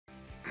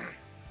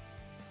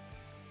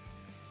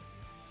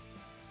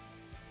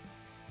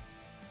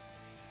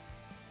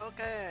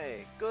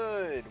Okay,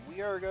 good.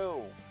 We are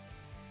go.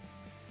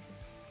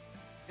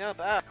 Yeah,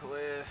 back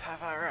with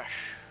Hi-Fi Rush.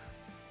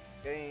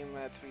 Game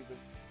that's we've been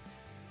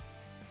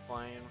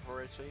playing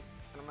for a decent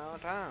amount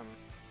of time.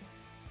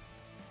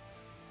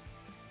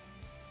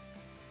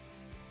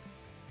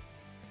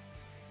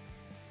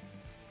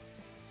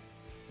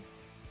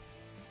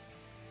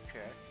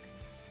 Check.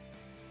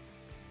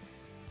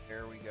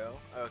 There we go.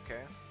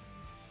 Okay.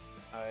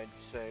 I'd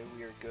say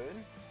we are good.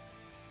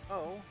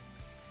 Oh.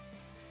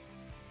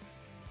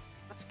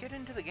 Let's get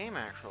into the game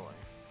actually.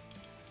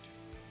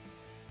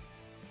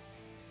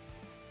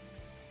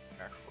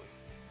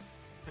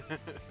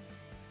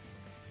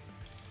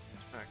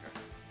 Okay.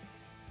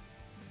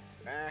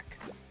 Back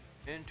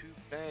into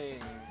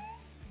playing.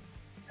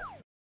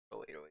 Oh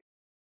wait, oh wait.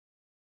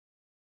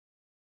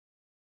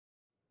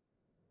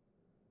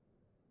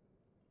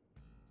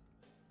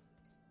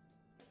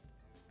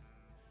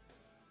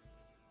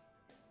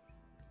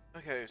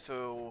 Okay,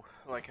 so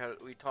like how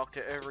we talked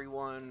to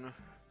everyone,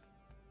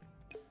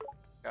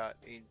 got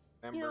a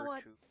member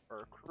to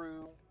our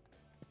crew.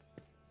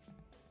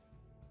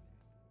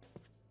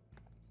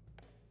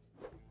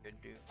 Good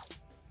dude.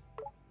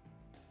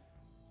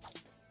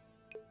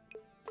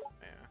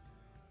 Yeah.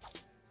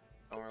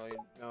 Don't really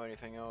know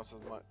anything else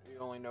as much. You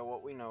only know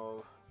what we know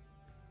of.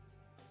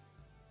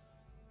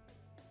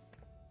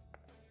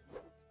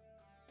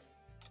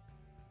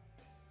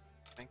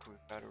 I think we've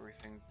got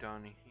everything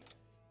done here.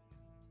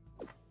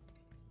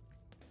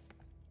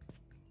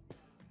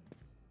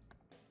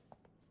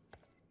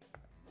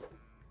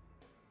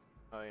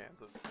 Oh yeah,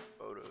 the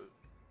photos.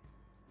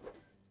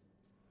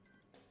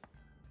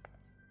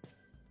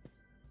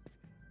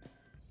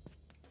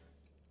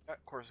 Got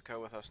Corsica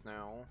with us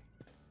now.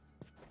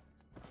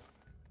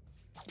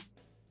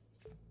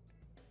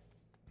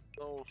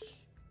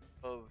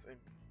 Of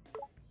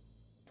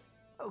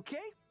Okay,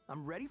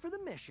 I'm ready for the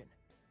mission.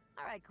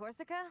 All right,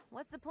 Corsica,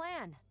 what's the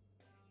plan?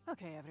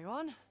 Okay,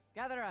 everyone,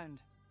 gather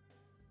round.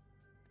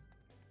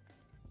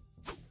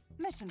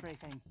 Mission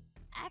briefing.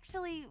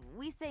 Actually,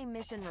 we say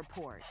mission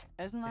report.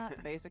 Isn't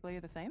that basically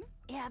the same?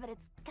 Yeah, but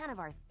it's kind of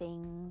our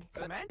thing.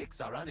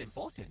 Semantics are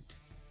unimportant.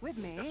 With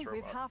me, Yes, we've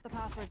robot. half the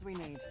passwords we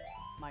need.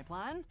 My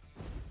plan?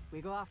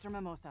 We go after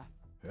Mimosa.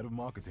 Head of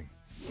marketing.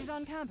 She's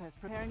on campus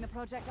preparing the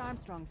Project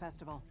Armstrong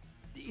Festival.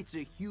 It's a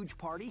huge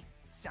party.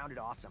 Sounded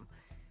awesome.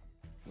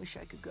 Wish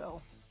I could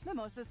go.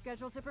 Mimosa's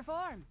scheduled to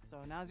perform, so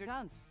now's your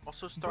chance.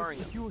 also But starring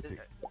security.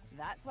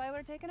 That's why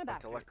we're taking a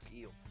back like route. Electric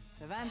Eel.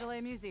 The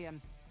Vandalay Museum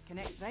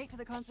connects right to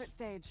the concert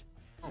stage.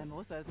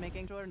 Mimosa is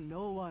making sure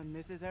no one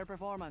misses her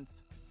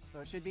performance, so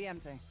it should be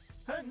empty.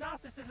 Her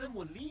narcissism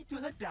will lead to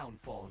her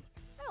downfall.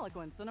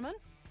 Eloquent, Cinnamon.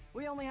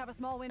 We only have a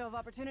small window of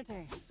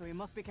opportunity, so we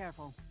must be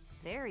careful.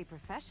 Very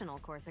professional,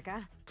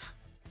 Corsica.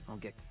 I'll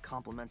get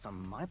compliments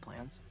on my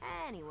plans.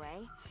 Anyway,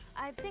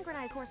 I've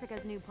synchronized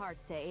Corsica's new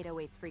parts to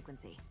 808's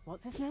frequency.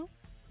 What's this now?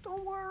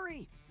 Don't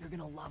worry, you're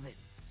gonna love it.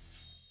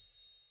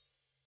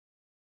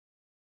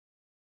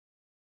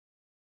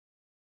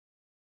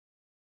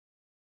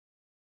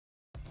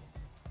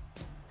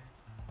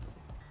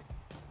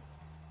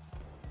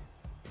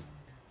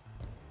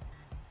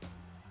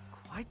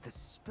 Quite the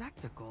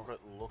spectacle. What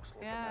it looks like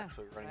I'm Yeah,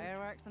 actually running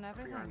fireworks and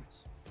everything.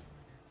 appearance.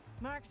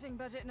 Marketing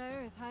budget now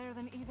is higher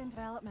than even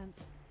development.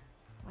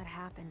 What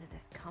happened to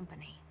this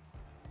company?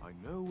 I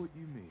know what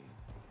you mean.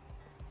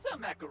 Sir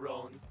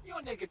Macaron, your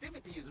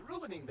negativity is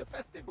ruining the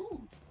festive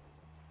mood.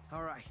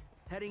 All right,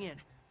 heading in.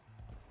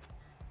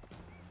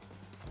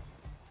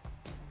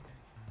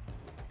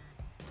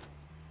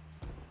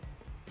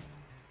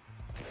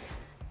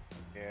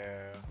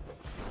 Yeah.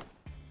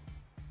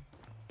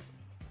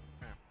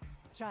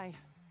 Chai,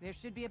 there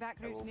should be a back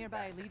I will route be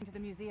nearby back. leading to the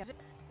museum.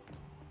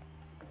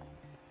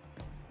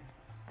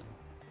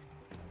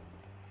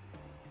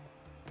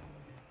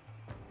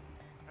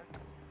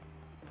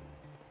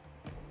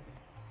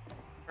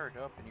 Fired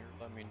up and you're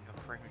letting me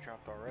know frame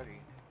dropped already.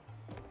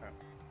 Oh.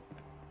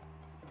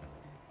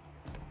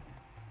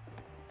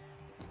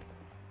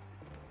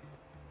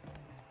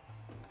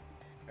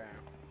 Okay.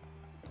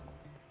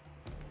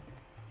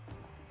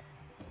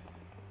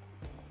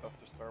 Stuff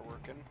to start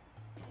working.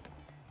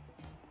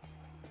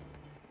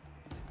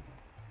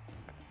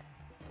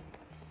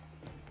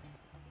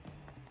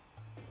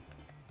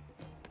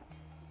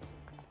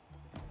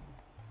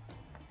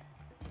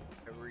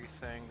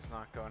 Everything's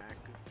not going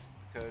active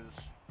because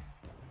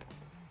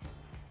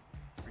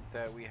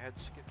that we had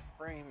skip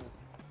frames.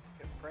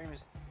 Skip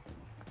frames.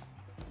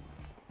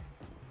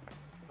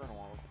 Burn a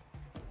while.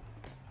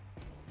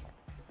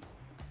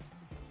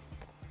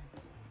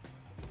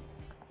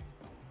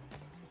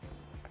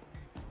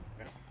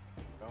 Okay.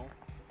 Go.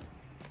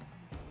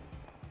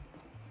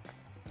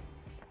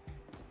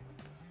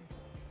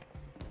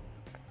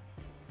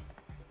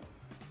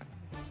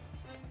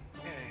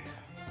 Okay.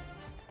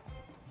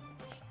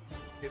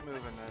 Get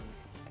moving then.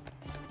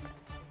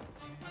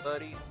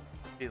 Buddy,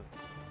 do.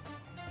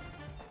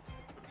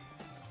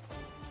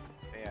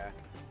 Yeah,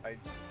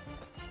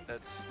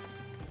 that's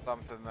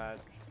something that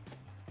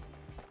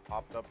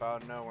popped up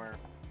out of nowhere.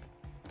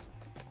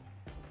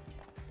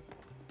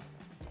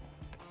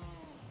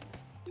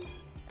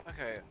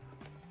 Okay,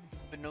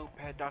 the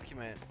notepad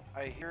document.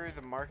 I hear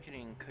the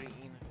marketing couldn't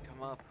even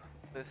come up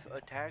with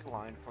a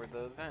tagline for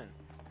the event.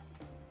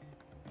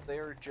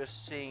 They're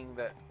just saying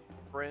that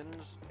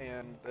friends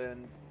and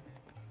then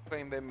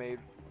claim they made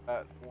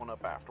that one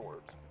up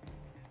afterwards.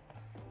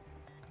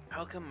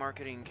 How come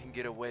marketing can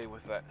get away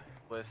with that?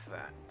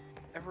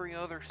 Every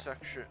other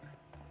section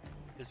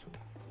is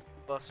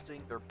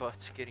busting their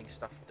butts getting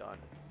stuff done.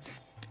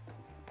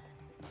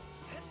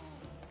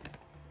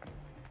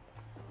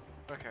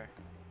 Okay.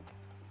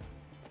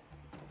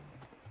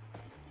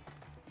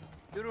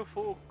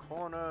 Beautiful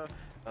corner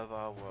of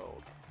our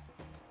world.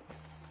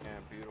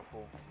 And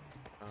beautiful.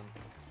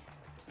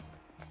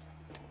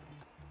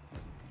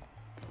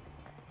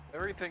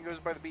 Everything goes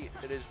by the beat.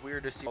 It is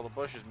weird to see all the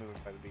bushes moving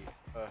by the beat.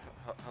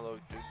 Hello,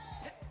 dude.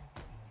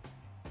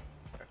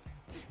 Okay.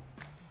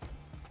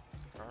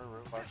 Our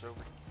robot's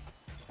over.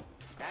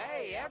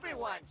 Hey,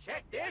 everyone,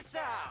 check this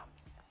out!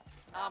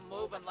 I'm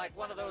moving like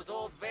one of those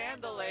old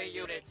Vandalay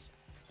units.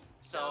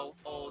 So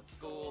old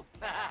school.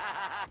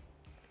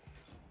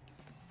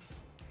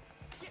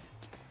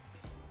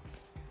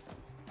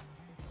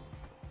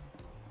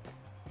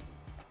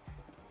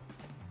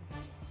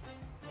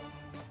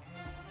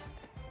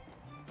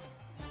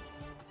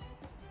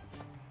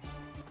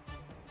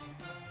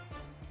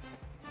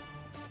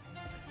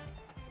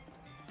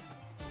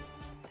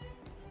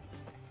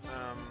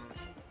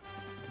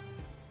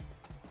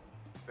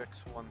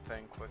 Fix one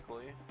thing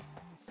quickly.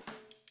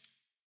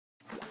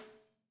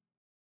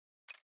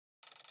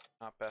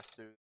 Not best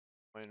to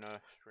when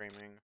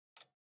streaming.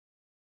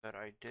 That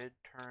I did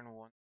turn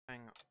one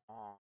thing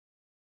on.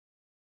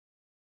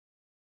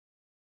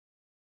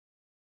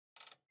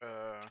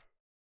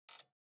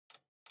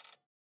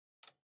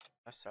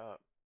 Mess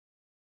up.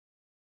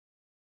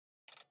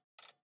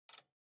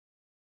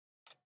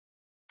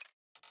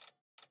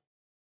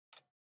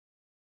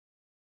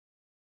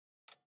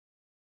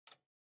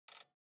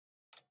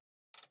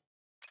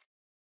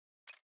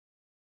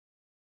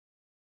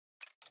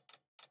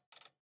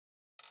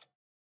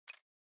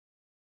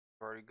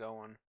 Already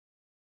going.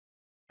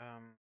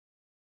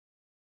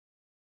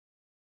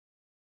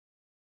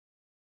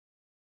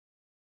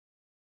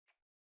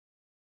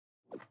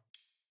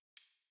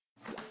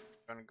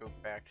 Gonna go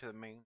back to the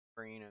main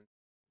screen and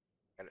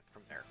get it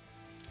from there.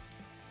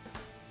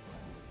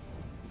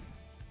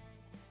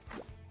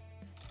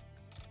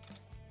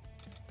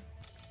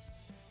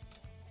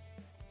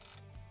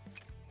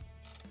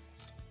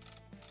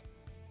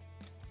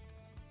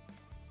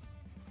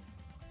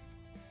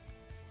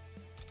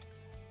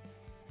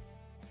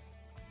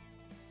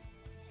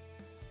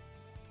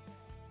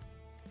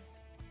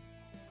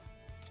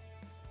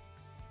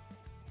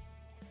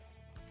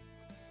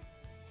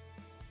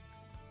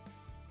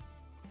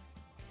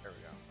 There we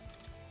go.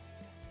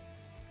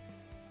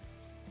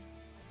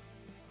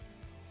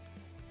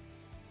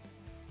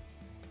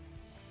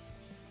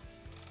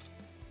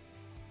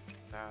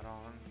 That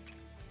on.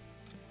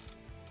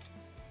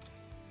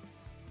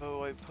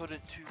 So I put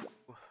it to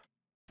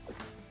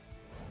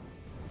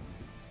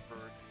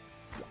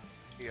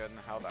yeah, and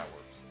how that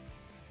works.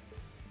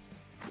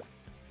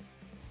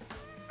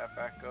 That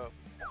back up.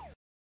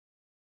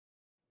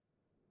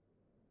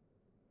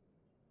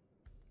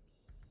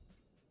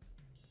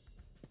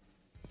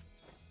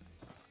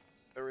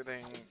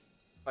 Everything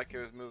like it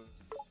was moved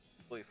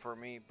for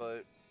me,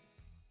 but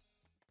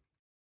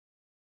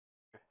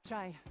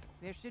Chai,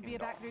 there should be a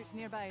back route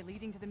nearby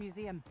leading to the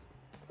museum.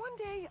 One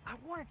day, I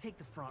want to take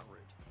the front route.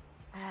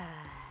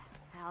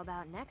 How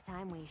about next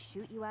time we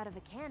shoot you out of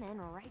a cannon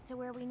right to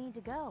where we need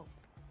to go?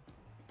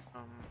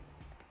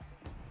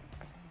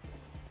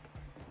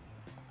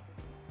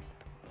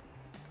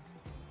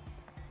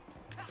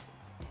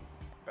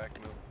 Back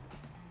move.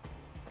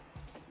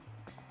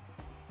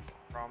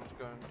 Problem's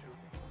going to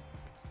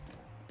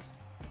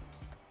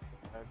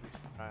at least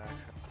try to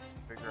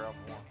actually figure out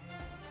more.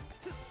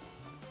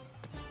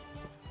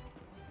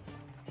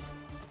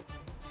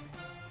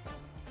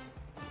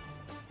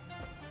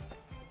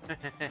 Look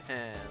at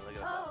that.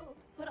 Oh,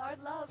 but our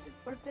love is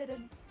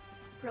forbidden.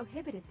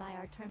 Prohibited by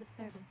our terms of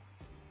service.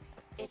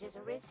 It is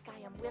a risk I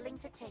am willing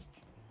to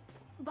take.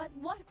 But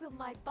what will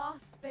my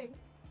boss think?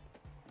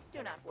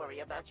 Do not worry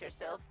about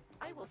yourself.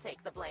 I will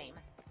take the blame.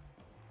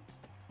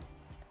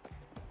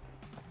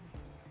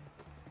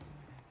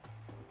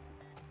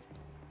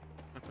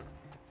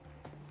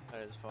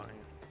 That is funny.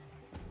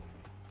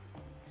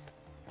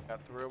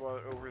 Got the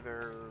robot over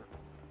there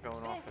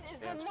going off. This is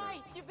the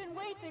night you've been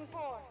waiting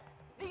for!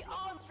 The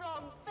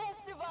Armstrong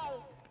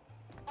Festival!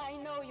 I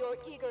know you're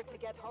eager to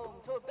get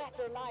home to a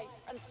better life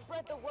and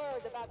spread the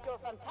word about your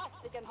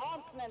fantastic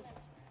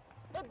enhancements.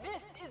 But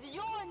this is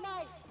your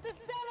night to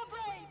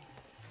celebrate!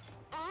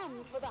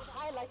 And for the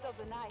highlight of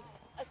the night,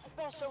 a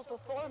special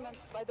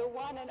performance by the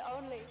one and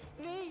only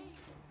me.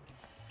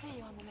 See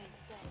you on the main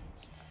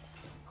stage.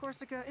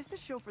 Corsica, is this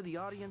show for the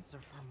audience or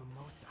for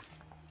Mimosa?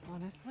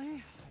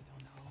 Honestly, I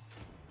don't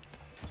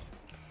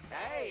know.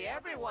 Hey,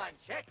 everyone,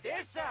 check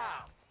this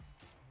out!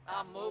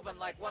 I'm moving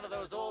like one of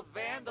those old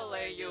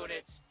Vandalay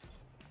units.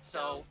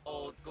 So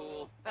old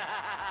school.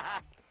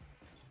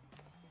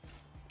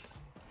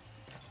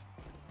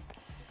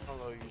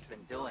 Hello, He's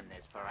been doing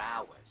this for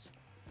hours.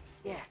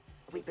 Yeah,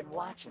 we've been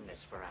watching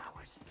this for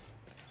hours.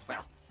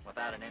 Well,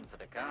 without an in for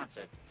the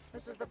concert,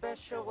 this is the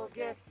best show we'll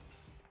get.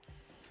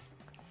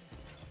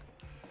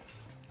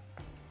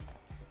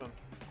 Hello.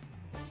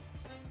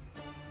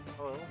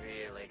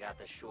 Really got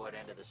the short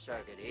end of the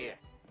circuit here.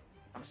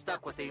 I'm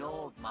stuck with the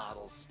old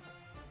models.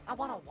 I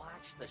want to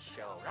watch the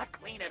show, not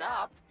clean it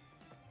up.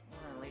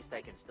 Well, at least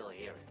I can still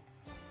hear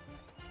it.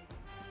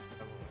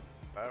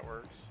 That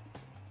works.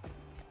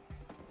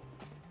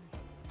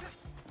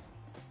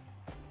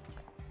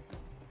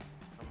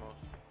 Almost.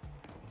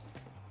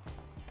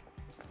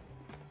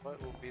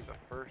 What will be the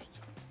first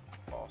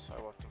boss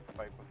I will have to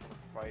fight before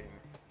fighting?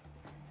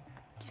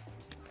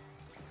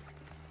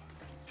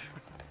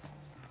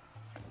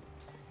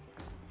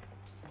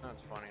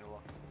 That's funny.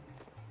 Look.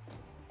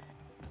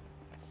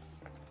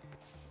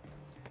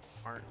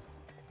 Aren't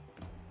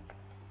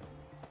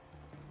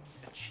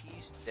a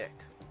cheese dick.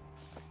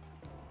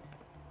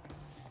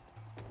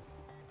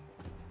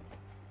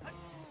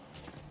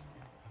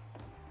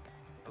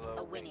 Hello,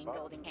 A winning Bob.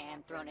 golden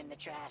can thrown in the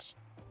trash.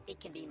 It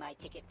can be my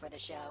ticket for the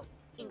show.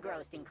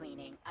 Engrossed in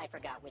cleaning, I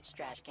forgot which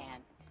trash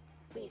can.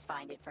 Please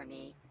find it for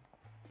me.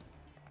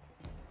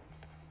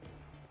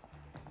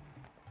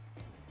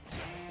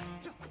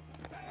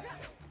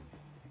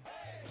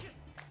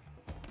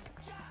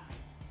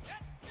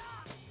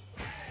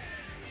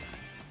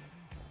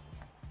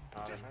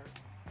 Not in there.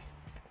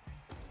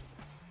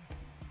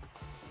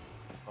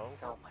 Oh.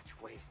 So much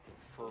wasted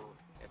food.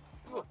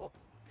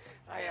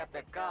 I have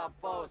to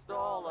compost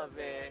all of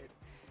it.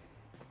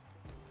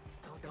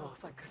 Don't know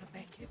if I'm gonna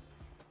make it.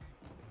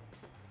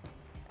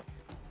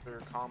 Their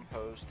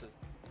compost is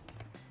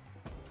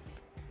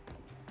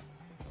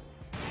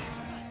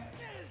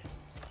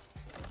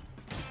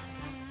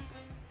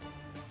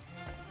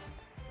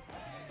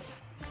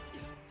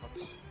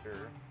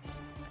here.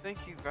 Thank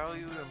you,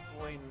 valued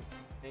employee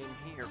name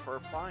here, for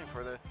applying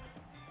for the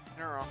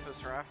inner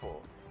office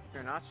raffle. If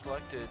you're not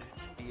selected,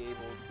 be able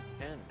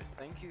to attend.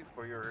 Thank you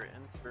for your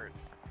interest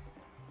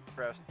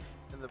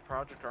in the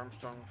Project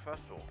Armstrong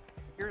Festival.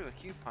 Here's a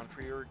coupon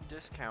for your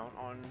discount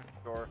on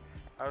your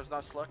I was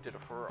not selected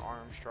for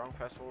Armstrong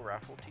Festival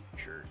raffle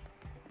t-shirt.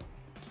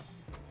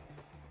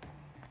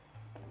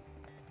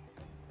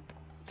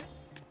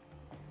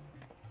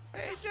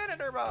 Hey,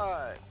 janitor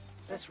bot!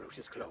 This route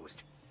is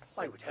closed.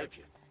 I would help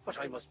you, but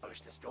I must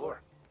push this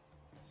door.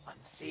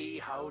 And see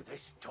how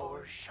this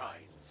door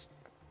shines.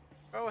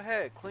 Go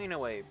ahead, clean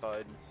away,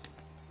 bud.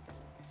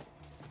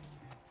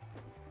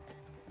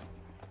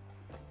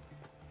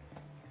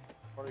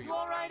 What are You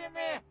all right in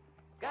there?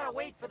 Gotta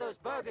wait for those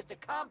burgers to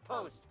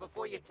compost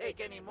before you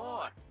take any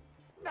more.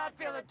 Not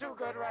feeling too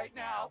good right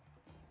now.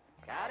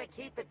 Gotta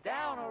keep it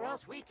down or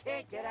else we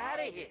can't get out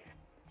of here.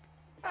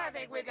 I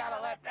think we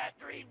gotta let that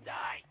dream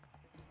die.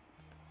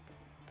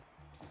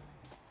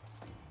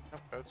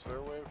 Yep, that's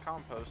their way of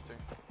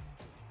composting.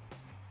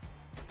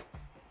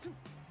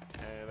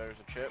 Hey, there's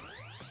a chip.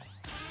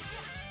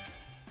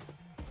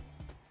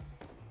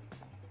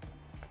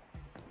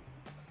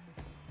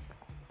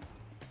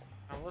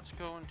 Now let's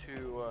go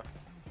into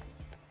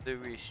the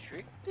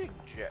restricted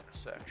jet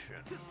section.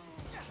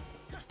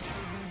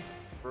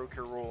 Broke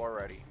your rule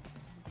already.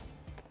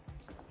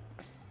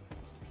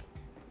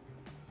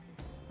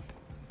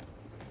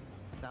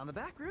 Found the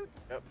back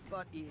routes? Yep.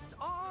 But it's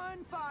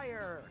on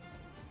fire!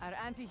 Our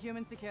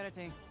anti-human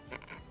security.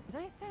 Do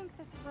you think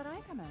this is where I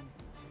come in?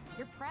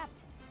 You're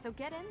prepped, so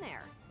get in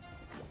there.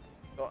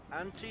 So,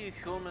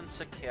 anti-human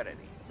security.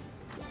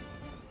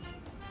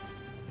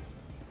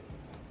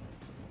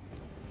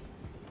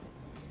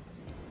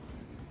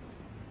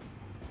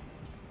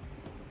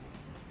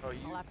 Oh, you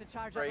I'll have to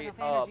charge up straight enough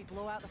up energy to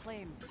blow out the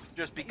flames. just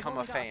You've become a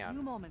only got a fan.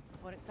 few moments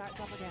before it starts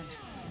up again.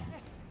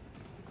 Yes.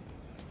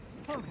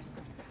 Focus,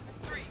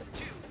 Kurska. 3,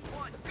 2,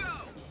 1, go!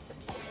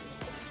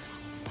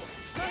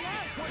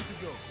 Way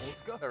to go,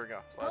 Polska. There we go.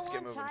 Let's Go get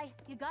on, moving. Chai.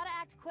 You gotta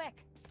act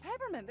quick.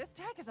 Peppermint, this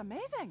tech is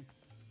amazing.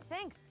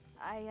 Thanks.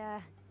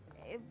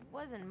 It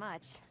wasn't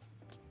much.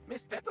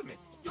 Miss Peppermint,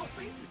 your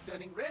face is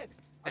turning red.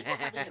 Are you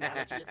having an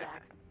allergy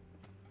attack?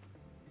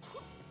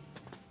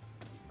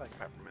 I think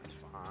Peppermint's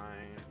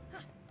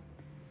fine.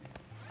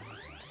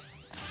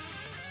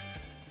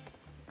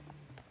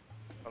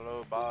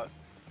 Hello, bot.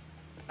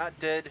 Not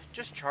dead,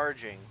 just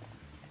charging.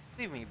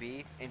 Leave me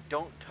be, and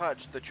don't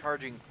touch the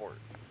charging port.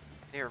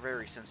 They are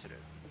very sensitive.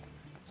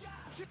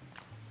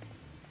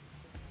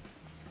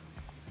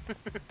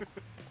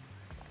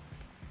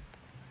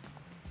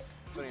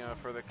 So, you know,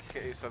 for the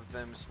case of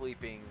them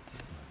sleeping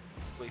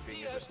is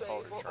just PSA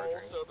called for all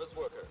charging. service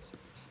workers.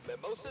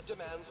 Mimosa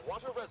demands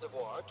water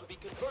reservoir to be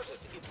converted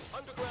into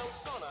underground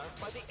sauna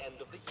by the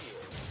end of the year.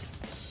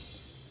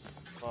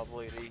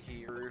 Lovely to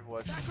hear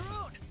what.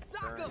 Macaroon!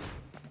 Sock 'em!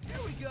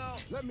 Here we go!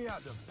 Let me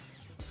at them.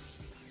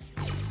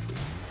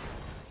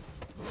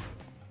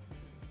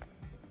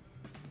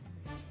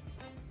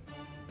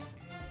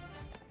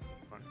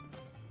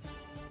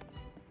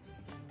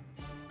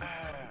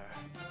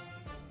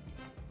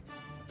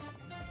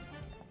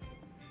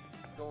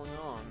 going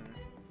on.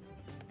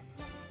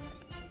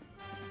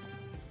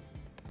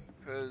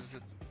 Because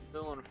it's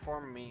still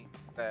informing me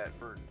that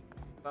for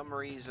some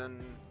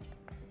reason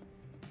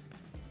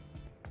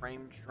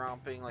frames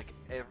dropping like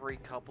every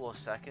couple of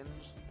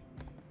seconds,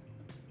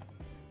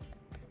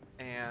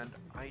 and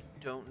I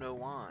don't know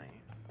why.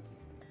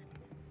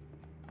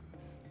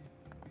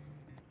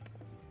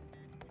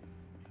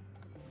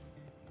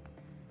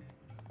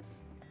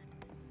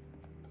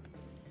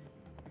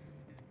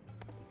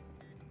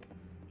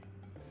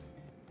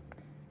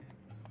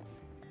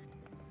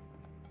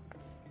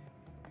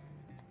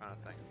 Kind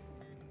of thing.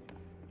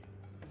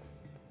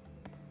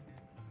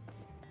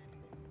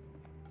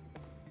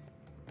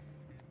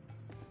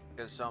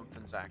 Because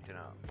something's acting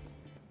up.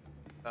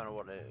 Don't know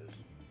what it is.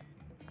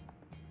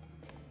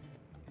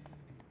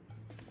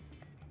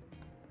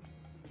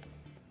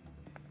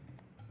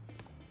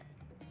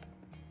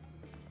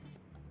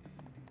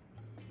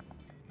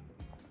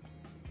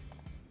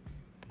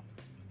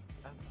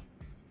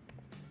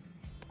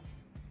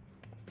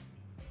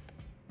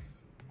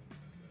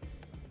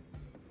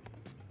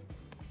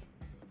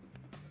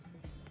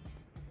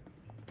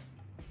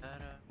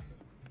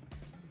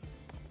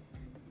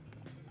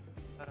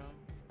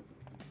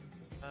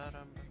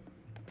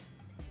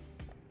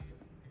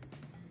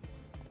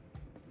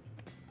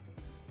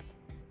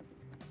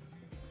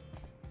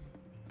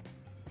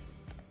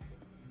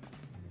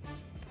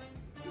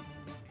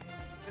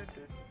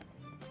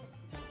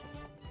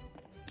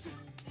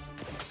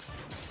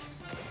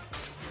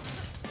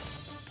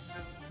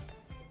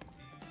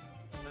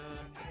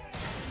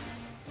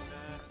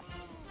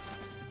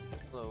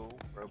 Hello,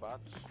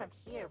 robots. From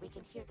here, we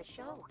can hear the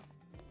show.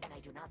 And I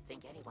do not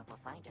think anyone will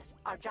find us.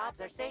 Our jobs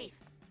are safe.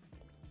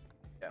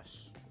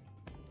 Yes.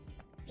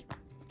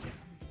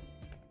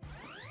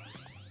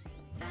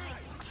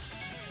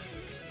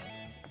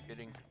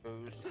 Getting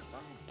exposed.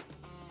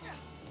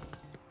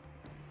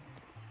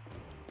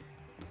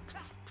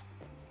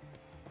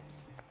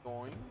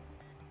 Going.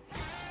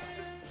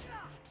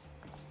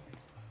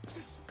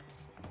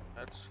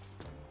 That's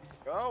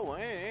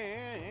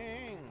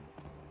going.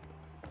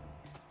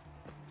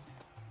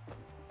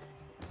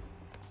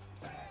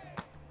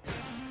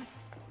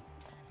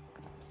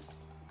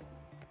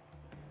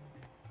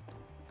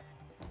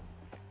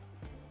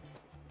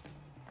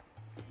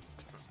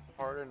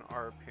 Pardon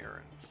our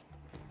appearance.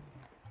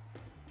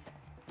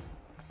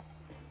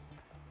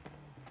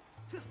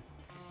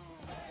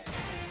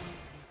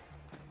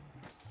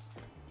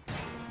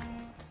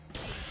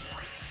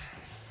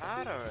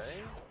 Alright.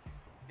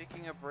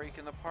 Taking a break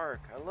in the park.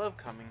 I love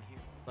coming here,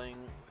 playing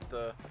with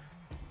the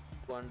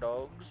one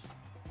dogs.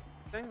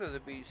 I think that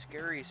it'd be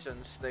scary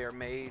since they are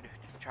made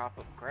to chop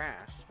up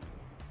grass.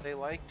 They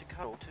like to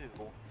cuddle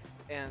too.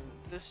 And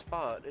this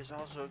spot is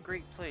also a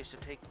great place to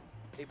take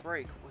a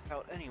break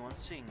without anyone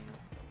seeing you.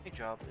 My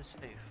job is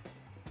safe.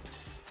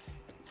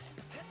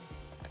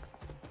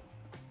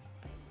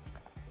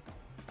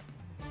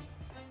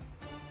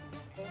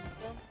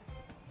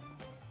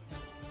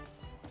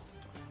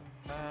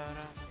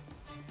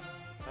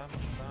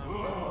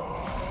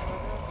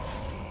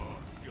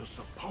 You're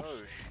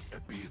supposed to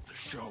be at the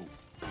show.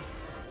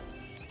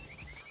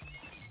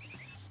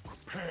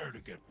 Prepare to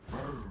get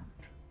burned.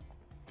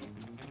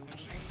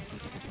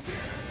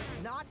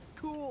 Not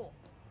cool.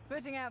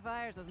 Putting out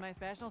fires is my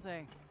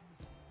specialty.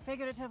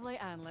 Figuratively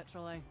and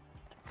literally.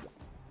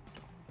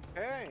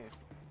 Okay.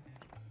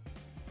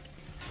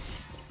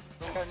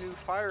 We got new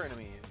fire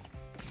enemies.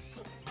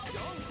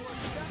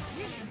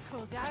 You need to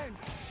cool down.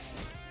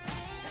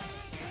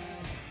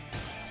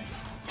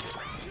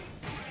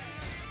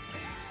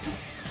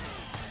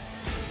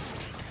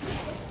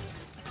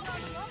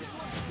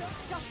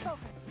 Just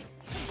focus.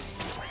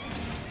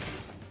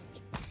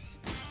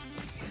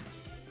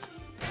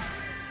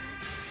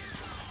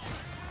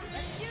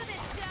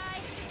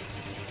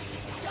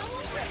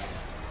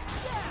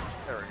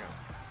 There we go.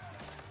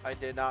 I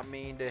did not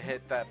mean to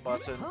hit that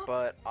button,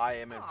 but I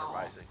am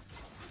improvising.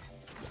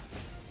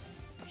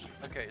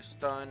 Okay,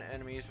 stun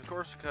enemies with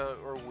Corsica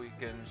or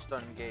weaken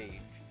stun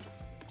gauge.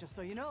 Just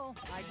so you know,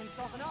 I can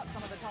soften up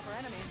some of the tougher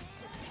enemies.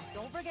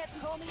 Don't forget to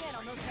call me in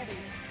on those heavies.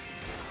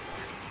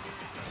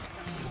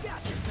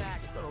 Got your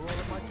back. Better roll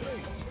up my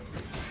sleeves.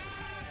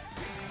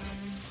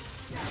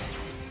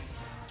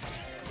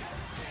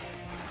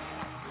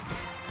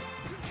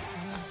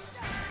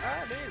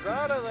 And he's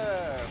out of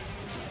there!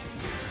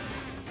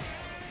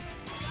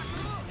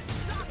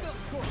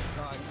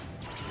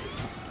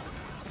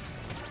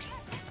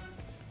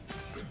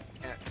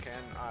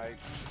 Can I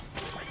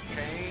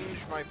change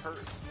my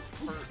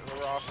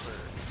roster?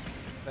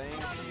 Thank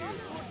you.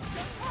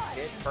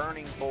 Get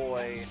Burning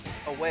Boy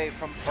away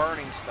from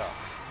burning stuff.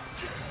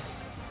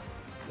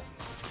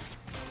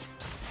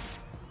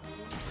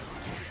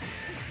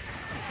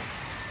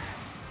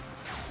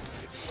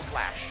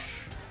 Flash.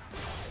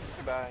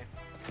 Goodbye.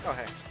 Oh,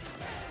 hey.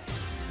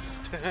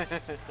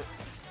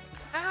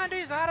 And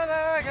he's out of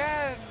there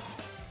again!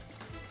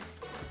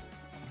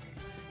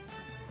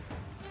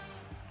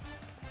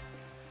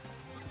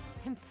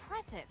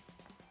 Impressive.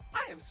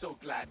 I am so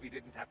glad we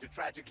didn't have to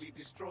tragically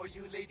destroy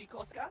you, Lady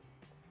Koska.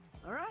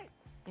 All right,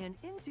 and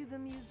into the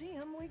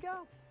museum we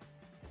go.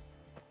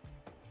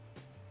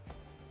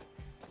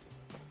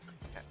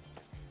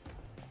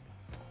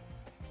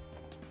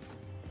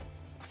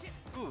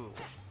 Ooh,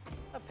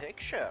 a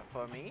picture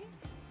for me?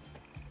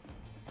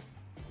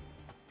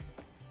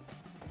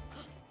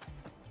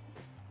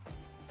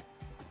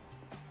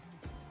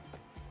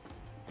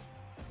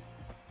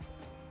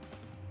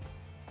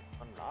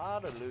 A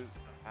lot of loot.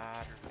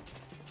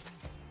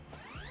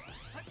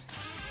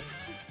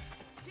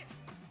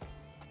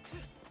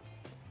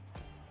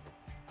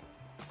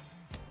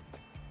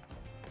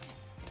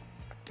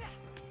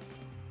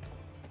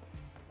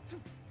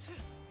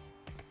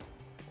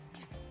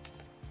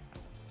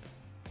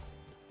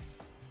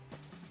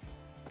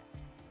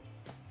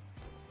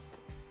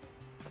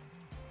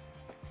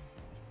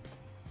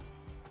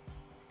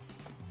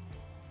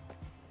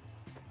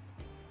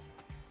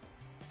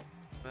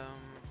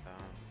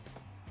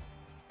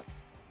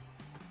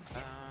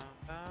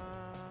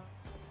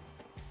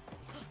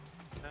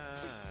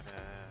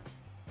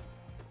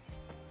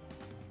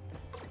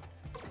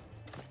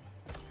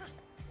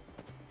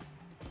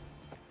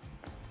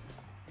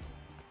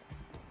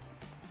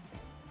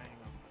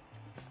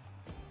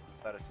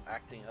 That it's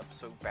acting up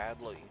so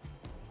badly.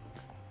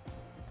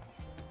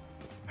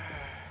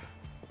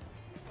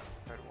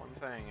 Tried one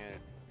thing and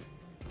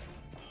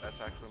that's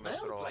actually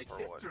messed it all up, or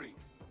what?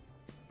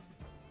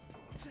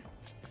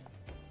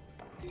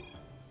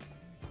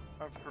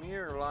 A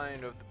premier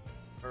line of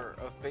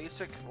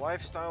basic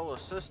lifestyle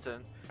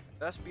assistant,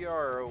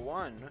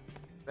 SBR-01,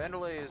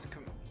 Vandelay is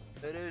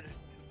committed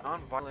to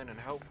non-violent and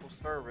helpful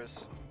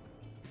service.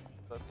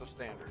 That's the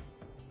standard.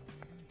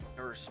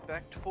 A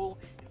respectful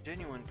and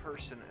genuine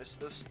person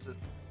assisted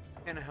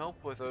can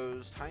help with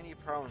those tiny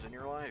problems in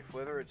your life,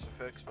 whether it's to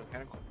fix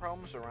mechanical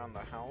problems around the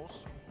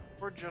house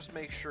or just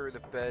make sure the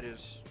bed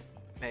is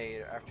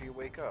made after you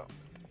wake up.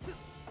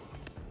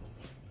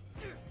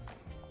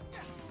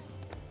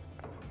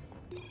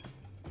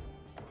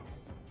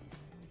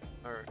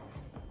 Alright,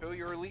 show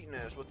your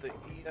eliteness with the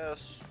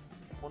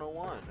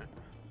ES-101.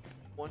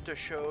 Want to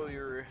show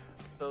your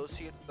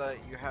associates that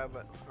you have,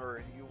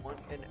 or you want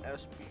an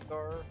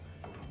SBR,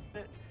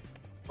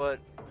 but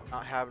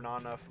not have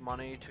enough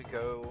money to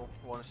go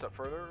one step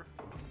further?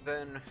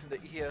 Then the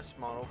ES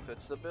model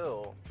fits the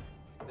bill.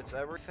 It's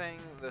everything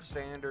the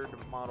standard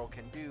model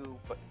can do,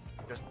 but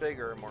just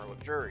bigger and more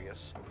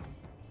luxurious.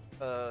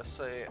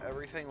 Say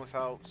everything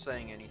without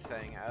saying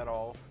anything at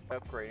all,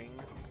 upgrading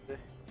the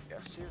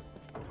ES suit.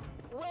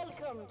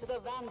 Welcome to the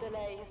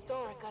Vandelay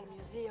Historical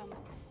Museum.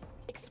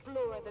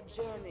 Explore the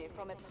journey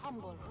from its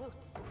humble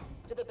roots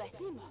to the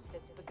behemoth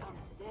it's become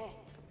today.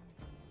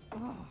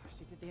 Oh,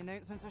 she did the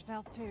announcements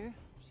herself too.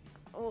 She's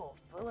so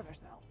full of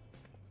herself.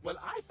 Well,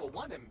 I for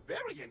one am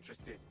very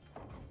interested.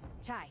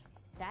 Chai,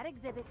 that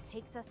exhibit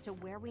takes us to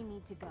where we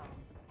need to go.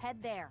 Head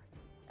there.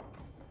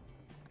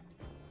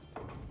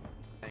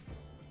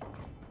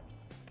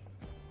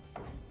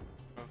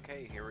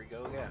 Okay, here we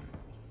go again.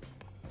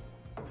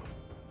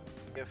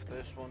 If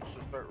this wants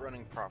to start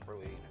running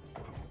properly.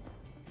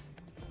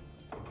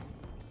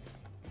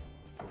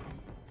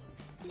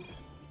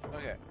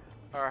 Okay,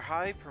 our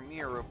high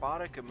premiere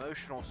robotic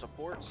emotional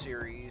support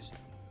series,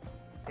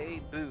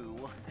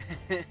 Boo,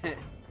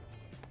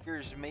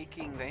 here's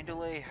making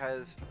Vandelay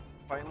has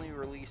finally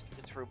released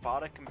its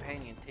robotic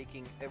companion,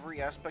 taking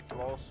every aspect of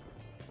all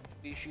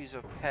species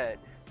of pet,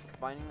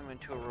 combining them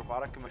into a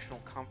robotic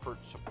emotional comfort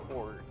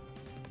support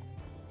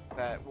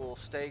that will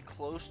stay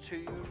close to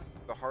you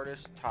the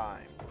hardest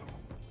time.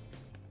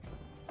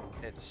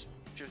 It's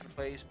just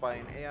replaced by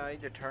an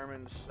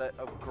AI-determined set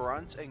of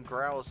grunts and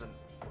growls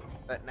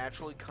that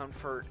naturally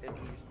comfort and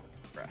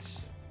ease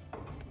stress.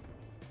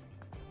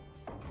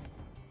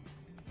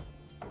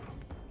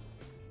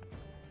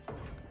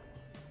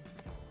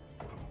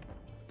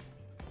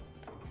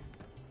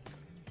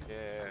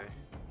 Yeah,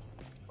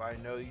 I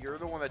know you're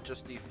the one that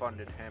just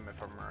defunded him,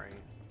 if I'm right.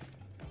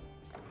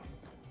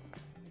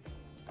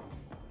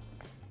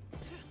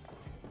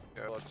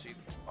 Okay, let's see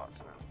the spots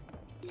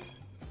now.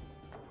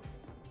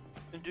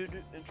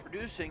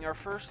 Introducing our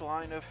first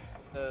line of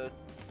the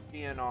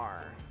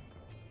DNR.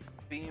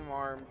 Beam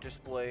arm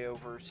display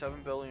over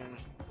 7 billion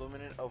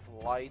lumen of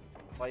light,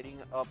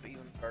 lighting up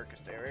even the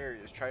darkest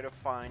areas. Try to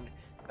find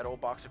that old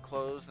box of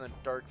clothes in the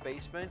dark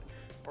basement,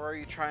 or are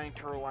you trying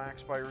to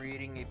relax by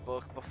reading a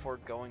book before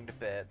going to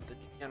bed? The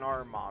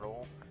DNR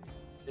model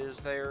is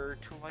there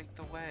to light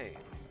the way.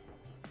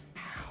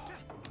 Ow.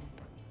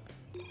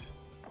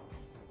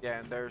 Yeah,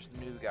 and there's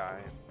the new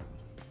guy.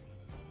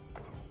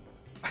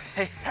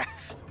 I have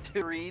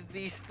to read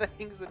these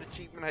things, an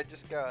achievement I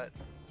just got.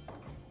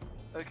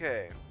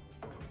 Okay.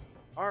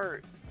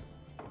 Our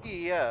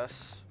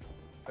ES,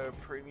 a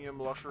premium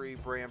luxury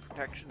brand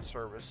protection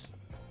service.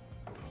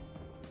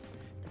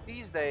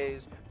 These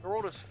days, the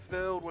world is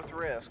filled with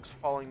risks.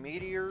 Falling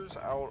meteors,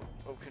 out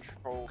of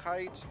control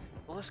kites,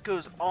 The list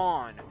goes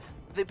on.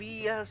 The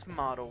BES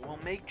model will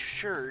make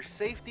sure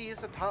safety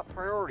is a top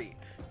priority.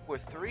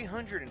 With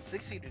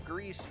 360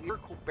 degrees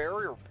spherical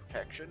barrier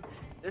protection,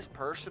 this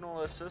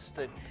personal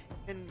assistant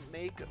can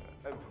make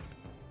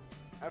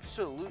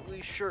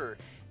absolutely sure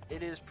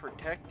it is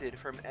protected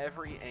from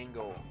every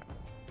angle.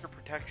 Your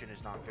protection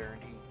is not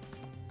guaranteed.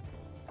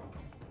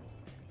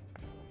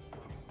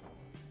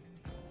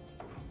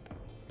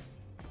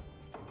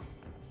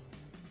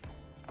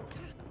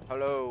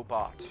 Hello,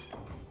 bot.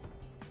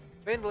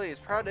 Vandalay is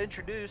proud to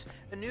introduce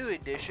a new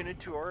addition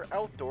into our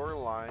outdoor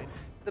line,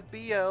 the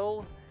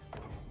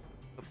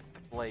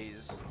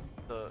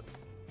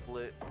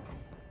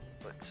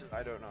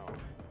I don't know,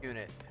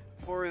 unit.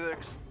 For the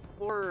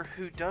explorer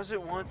who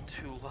doesn't want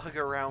to lug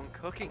around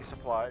cooking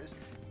supplies,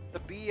 the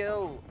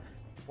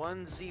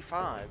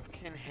BL1Z5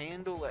 can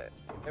handle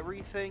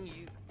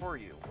everything for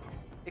you.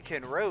 It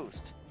can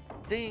roast,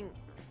 singe,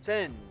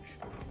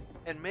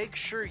 and make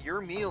sure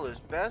your meal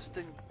is best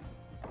in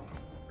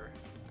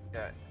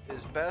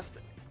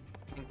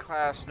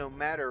class no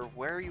matter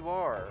where you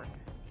are.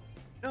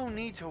 No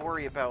need to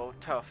worry about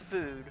tough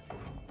food.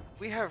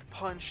 We have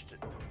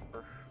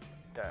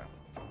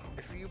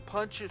if you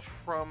punch it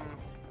from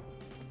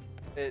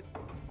it,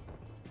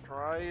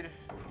 tried,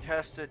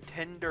 tested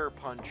tender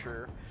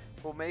puncher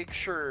will make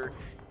sure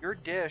your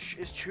dish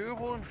is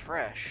chewable and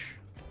fresh.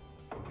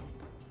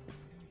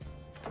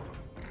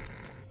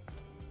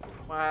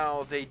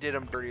 Wow, they did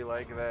them dirty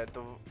like that.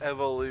 The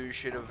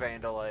evolution of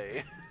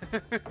Vandalay.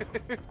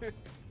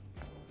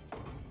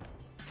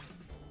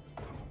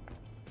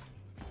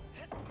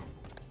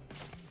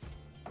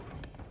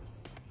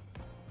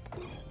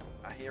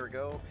 Here we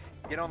go.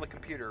 Get on the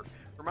computer.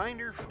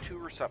 Reminder to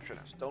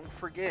receptionists. Don't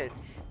forget.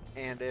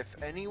 And if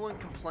anyone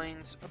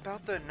complains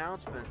about the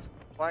announcements,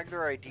 flag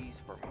their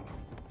IDs for me.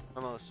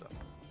 Mimosa.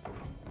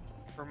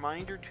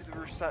 Reminder to the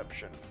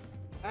reception.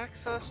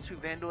 Access to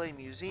Vandalay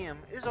Museum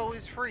is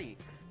always free,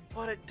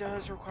 but it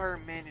does require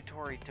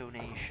mandatory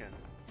donation.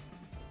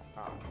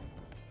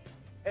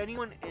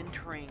 Anyone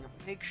entering,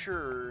 make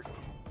sure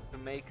to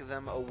make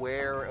them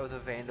aware of the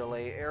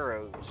Vandalay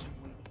arrows.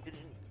 We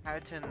didn't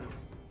patent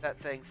that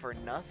thing for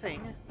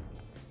nothing.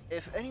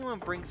 If anyone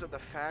brings up the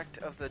fact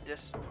of the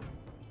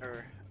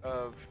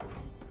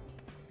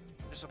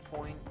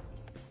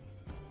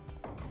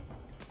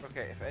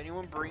if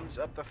anyone brings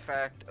up the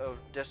fact of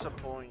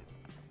disappoint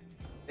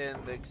in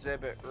the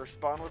exhibit,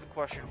 respond with the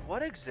question,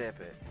 what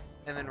exhibit?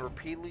 And then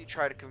repeatedly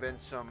try to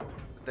convince them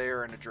they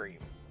are in a dream.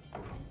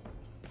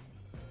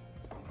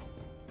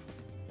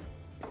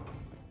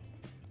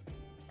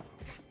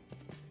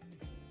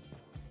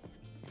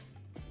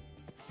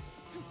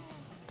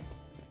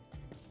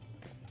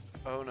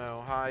 Oh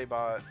no, hi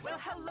bot. Well,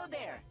 hello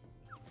there.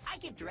 I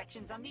give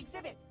directions on the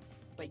exhibit,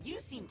 but you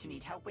seem to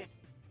need help with...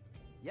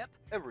 Yep.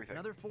 Everything.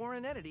 Another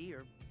foreign entity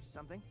or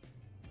something.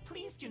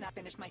 Please do not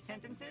finish my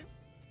sentences.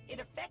 It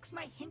affects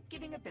my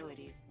hint-giving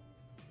abilities.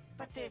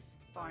 But this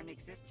foreign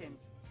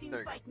existence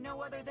seems like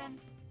no other than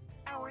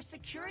our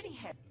security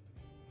head.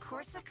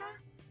 Corsica?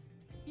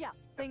 Yeah,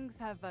 things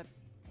have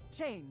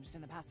changed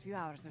in the past few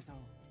hours or so.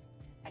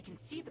 I can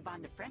see the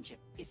bond of friendship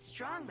is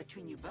strong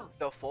between you both.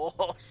 The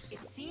Force.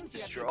 It seems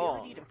you have strong. the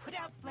ability to put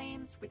out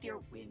flames with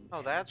your wind.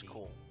 Oh, that's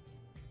cool.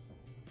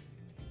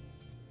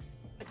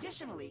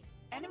 Additionally,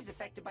 enemies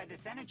affected by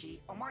this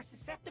energy are more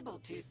susceptible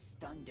to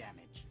stun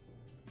damage.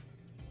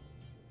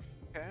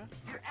 Okay.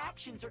 Your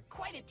actions are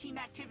quite a team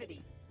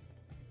activity.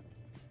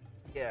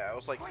 Yeah, I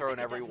was like Corsica throwing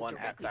everyone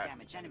doesn't at directly that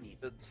damage enemies,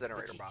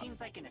 incinerator but she bomb. seems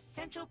like an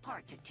essential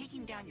part to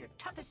taking down your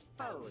toughest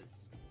foes.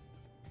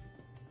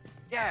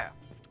 Yeah,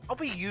 I'll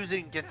be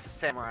using against the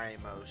samurai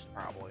most,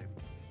 probably.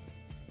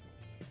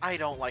 I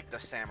don't like the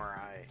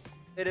samurai.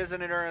 It is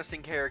an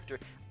interesting character.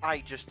 I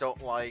just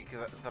don't like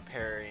the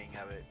parrying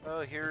of it. Oh,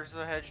 here's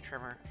the hedge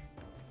trimmer.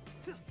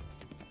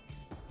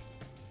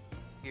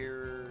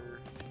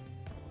 Here.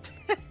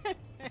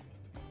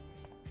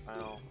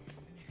 Well.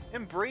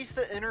 Embrace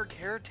the inner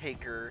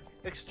caretaker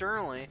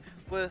externally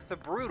with the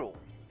brutal.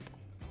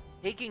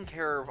 Taking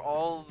care of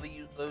all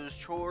those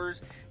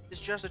chores is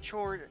just a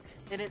chore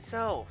in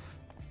itself.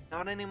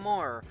 Not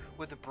anymore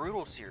with the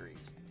brutal series.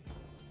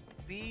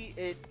 Be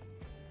it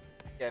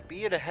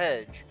a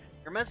hedge,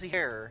 your messy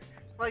hair,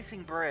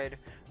 slicing bread,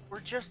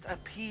 or just a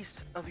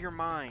piece of your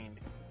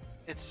mind.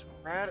 It's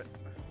radal.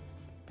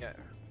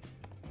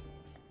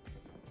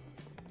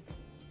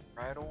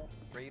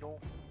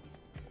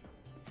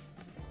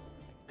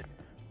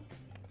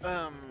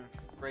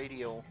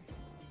 Radial.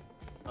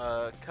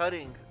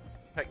 Cutting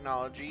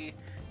technology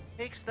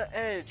takes the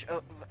edge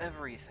of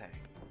everything.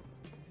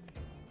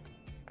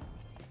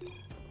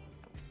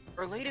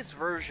 Our latest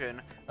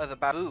version of the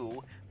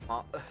Babu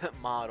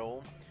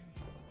model,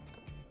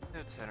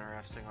 it's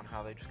interesting on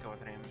how they just go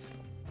with names,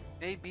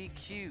 may be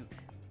cute,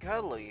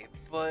 cuddly,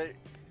 but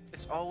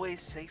it's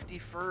always safety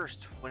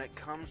first when it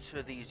comes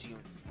to these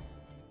units.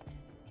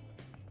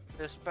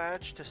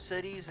 Dispatched to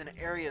cities and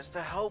areas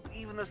to help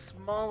even the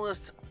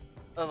smallest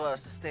of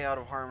us to stay out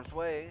of harm's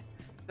way.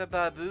 The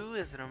Babu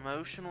is an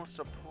emotional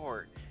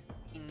support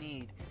we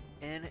need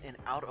in and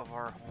out of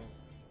our home,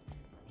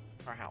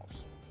 our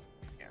house.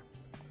 Yeah.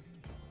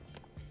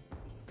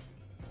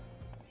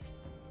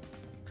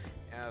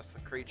 As the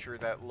creature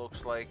that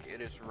looks like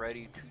it is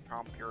ready to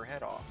chomp your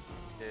head off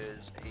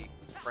is a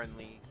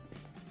friendly.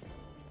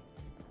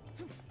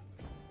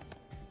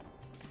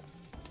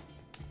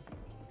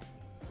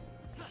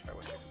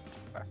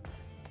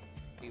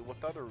 See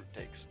what the other route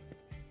takes.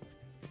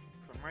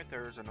 From right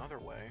there is another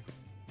way.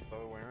 The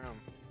other way around.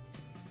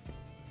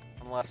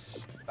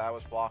 Unless that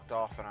was blocked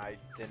off and I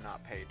did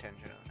not pay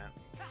attention to that.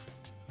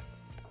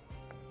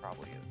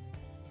 Probably is.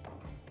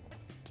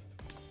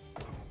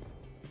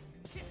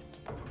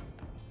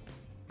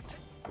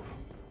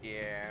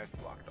 Yeah, it's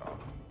blocked off.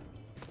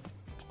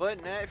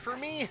 But not for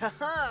me,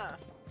 haha!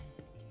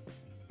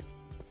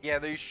 Yeah,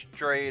 they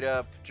straight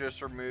up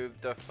just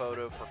removed the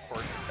photo for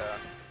Corsica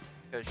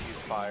because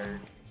she's fired.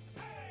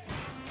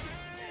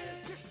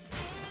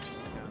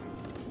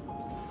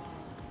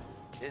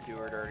 Did do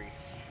her dirty.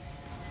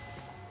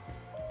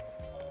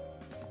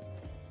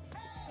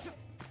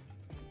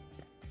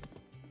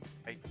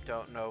 I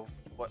don't know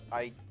what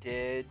I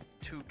did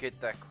to get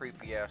that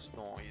creepy ass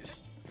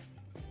noise.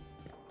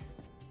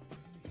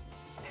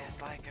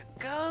 It's like a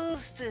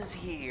ghost is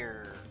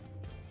here.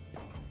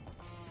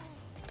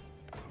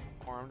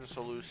 Or I'm just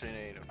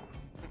hallucinating.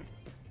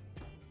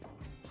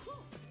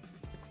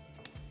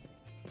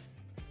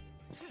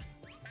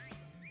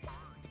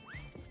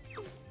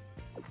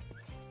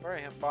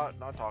 Alright, Himpbot,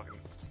 not talking.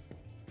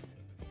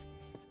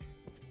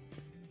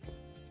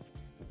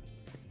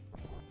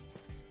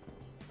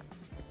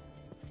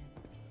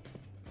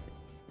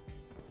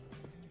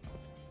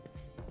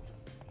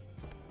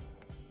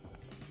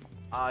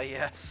 Ah,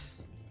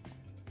 yes.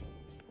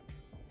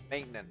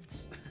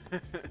 Maintenance. Oh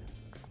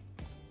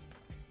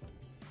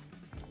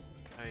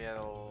yeah,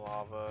 the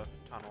lava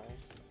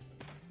tunnels.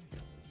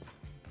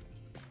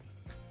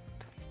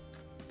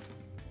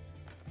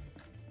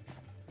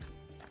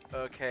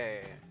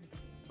 Okay,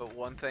 but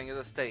one thing is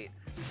a state.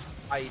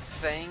 I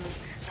think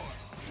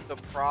the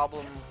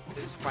problem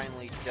is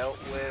finally dealt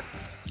with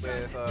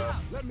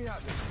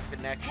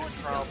connection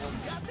problem,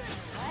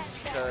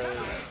 because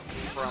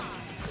from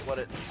what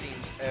it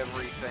seems,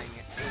 everything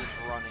is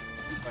running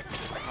like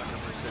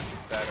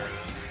 100% better.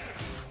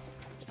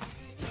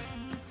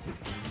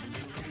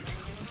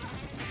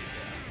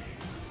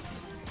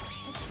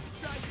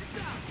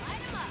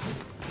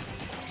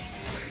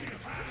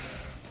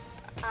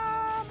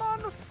 I'm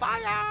on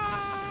fire!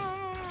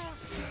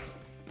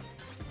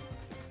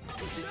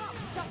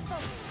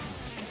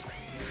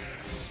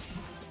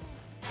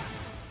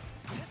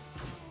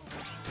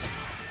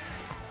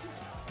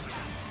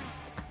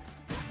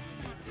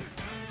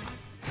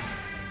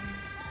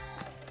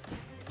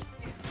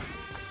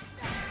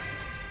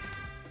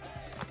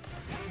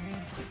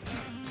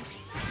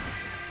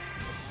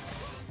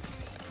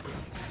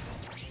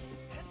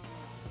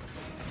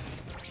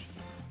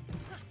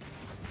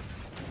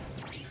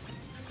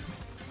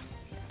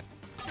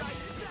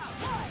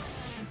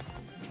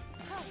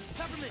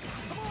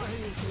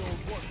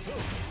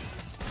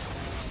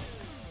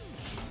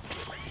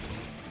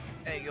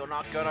 Hey, you're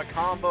not gonna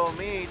combo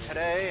me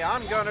today.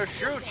 I'm gonna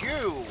shoot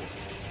you.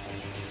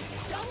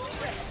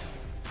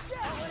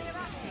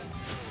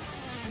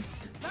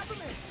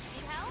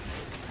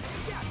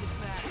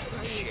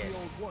 Shit.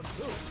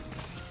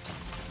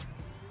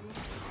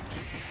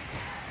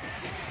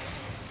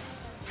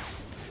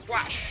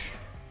 Wash.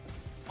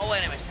 All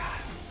enemy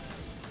style.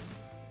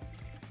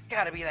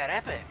 Gotta be that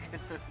epic.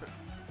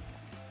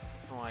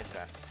 Why'd I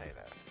have to say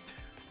that?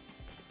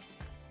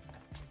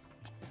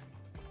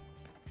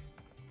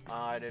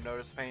 I didn't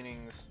notice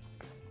paintings.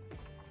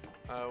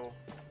 Oh.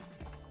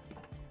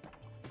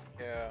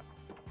 Yeah.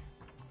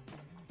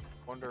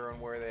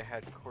 Wondering where they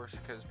had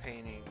Corsica's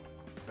painting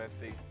at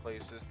these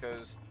places,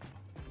 because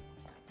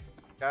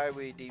guy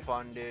we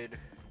defunded,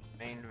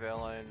 main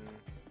villain,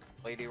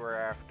 lady we're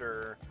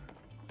after,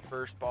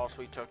 first boss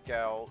we took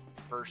out,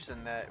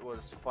 person that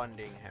was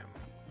funding him.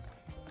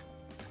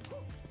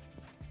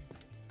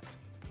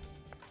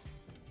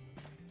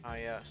 Ah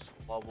yes,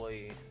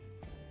 lovely,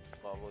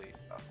 lovely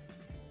stuff.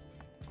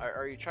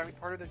 Are you trying to be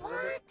part of the exhibit?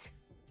 What?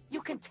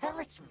 You can tell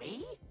it's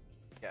me?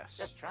 Yes.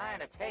 Just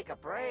trying to take a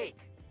break.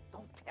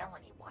 Don't tell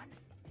anyone.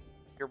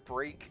 Your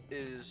break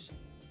is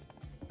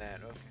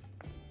that, okay.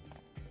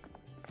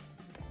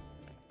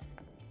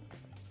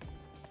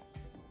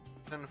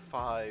 Season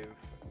 5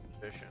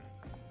 edition.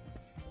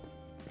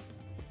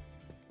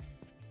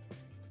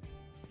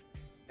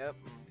 Yep,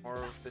 more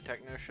of the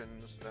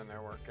technicians than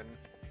they're working.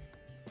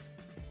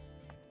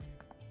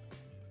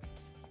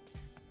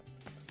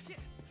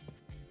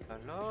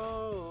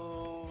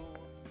 Hello.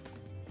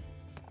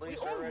 We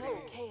all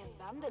know Cain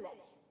Vandelay,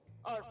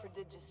 our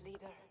prodigious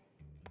leader.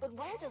 But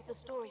where does the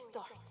story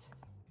start?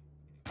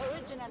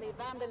 Originally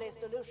Vandelay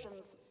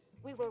Solutions,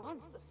 we were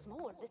once a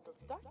small little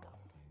startup.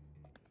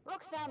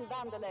 Roxanne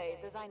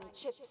Vandelay, designing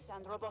chips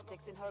and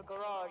robotics in her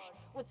garage,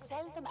 would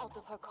sell them out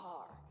of her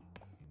car.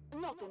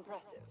 Not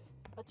impressive,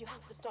 but you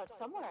have to start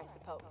somewhere, I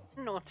suppose.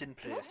 Not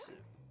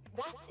impressive.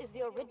 Look, that is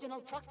the original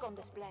truck on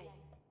display.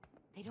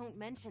 They don't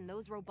mention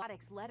those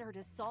robotics led her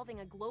to solving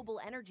a global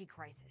energy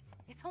crisis.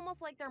 It's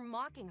almost like they're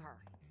mocking her.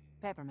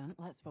 Peppermint,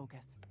 let's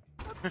focus.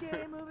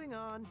 Okay, moving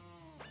on.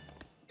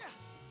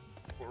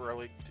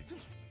 Really?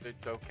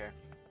 Okay.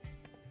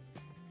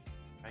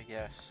 I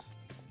guess.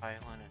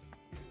 Violin.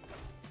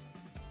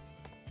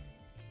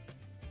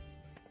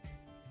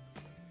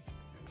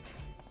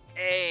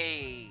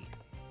 Hey!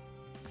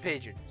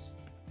 Pigeons.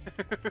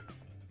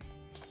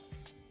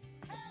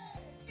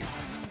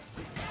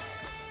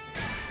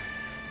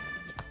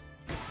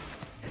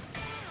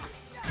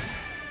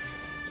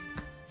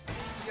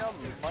 Yum,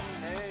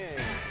 money.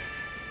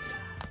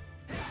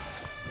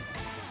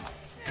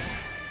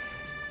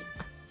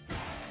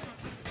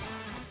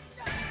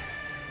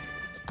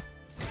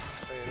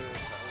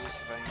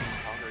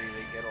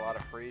 They get a lot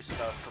of free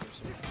stuff from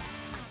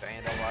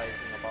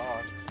vandalizing a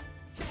box.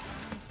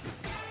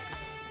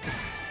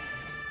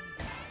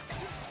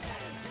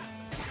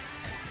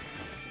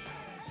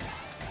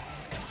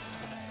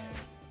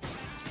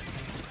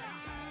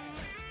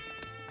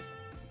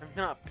 I'm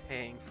not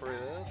paying for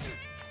this.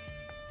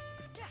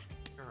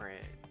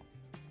 Great.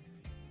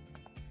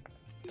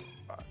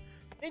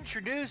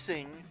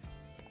 Introducing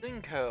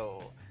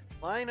Zinco,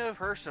 line of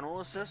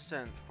personal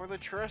assistant for the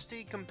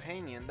trusty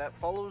companion that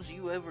follows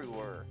you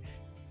everywhere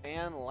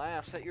and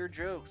laughs at your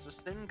jokes. The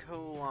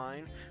Zinco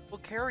line will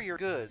carry your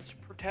goods,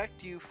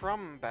 protect you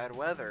from bad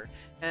weather,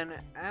 and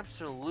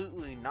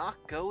absolutely not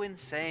go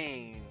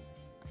insane.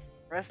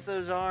 Rest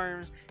those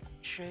arms,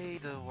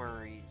 shade the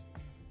worries.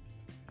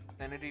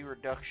 Sanity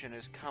reduction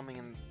is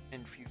coming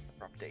in future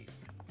update.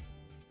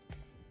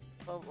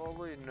 I'll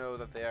only know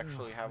that they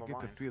actually have a mind.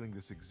 I get the feeling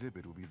this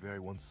exhibit will be very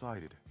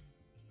one-sided.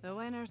 The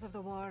winners of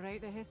the war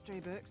write the history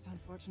books,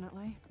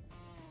 unfortunately.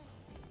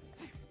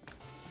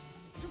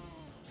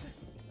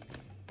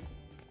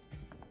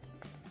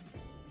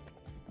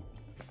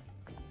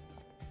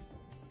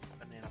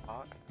 Banana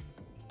pot.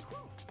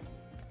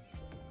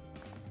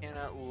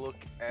 Cannot look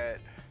at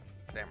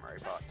Samurai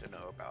Bot to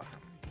know about him.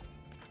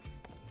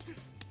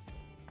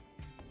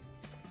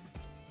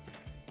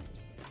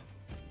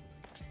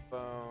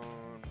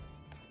 Bone,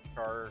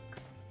 shark.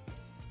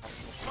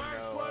 Fire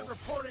squad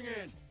reporting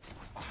in.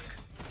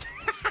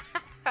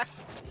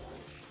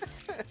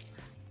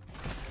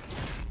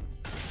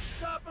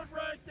 Stop it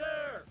right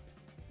there!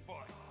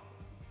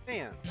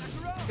 Man,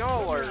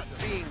 y'all are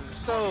being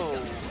so,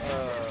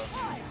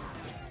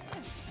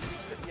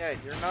 yeah,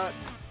 you're not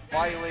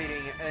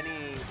violating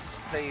any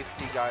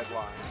safety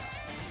guidelines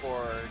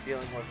for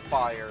dealing with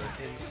fire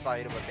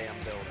inside of a damn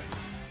building.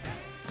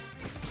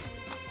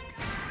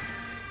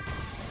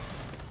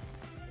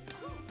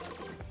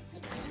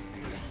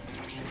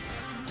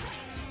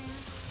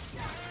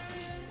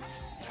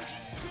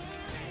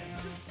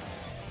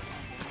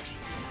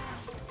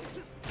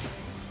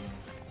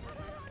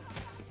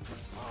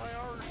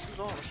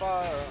 On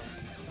fire.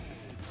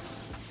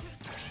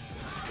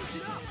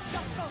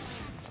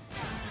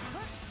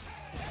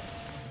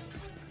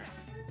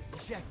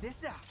 Check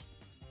this out.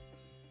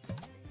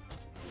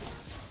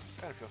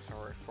 Kinda feel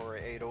sorry for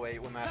 808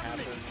 when that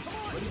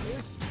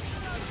happens.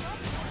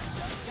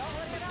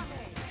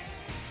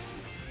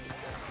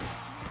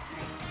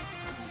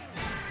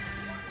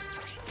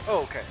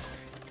 Oh, okay.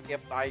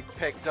 Yep, I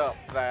picked up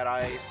that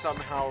I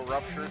somehow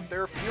ruptured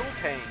their fuel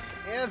tank,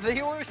 and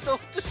they were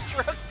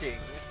self-destructing.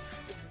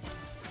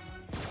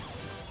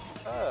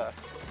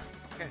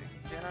 Okay,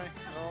 can I?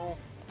 No.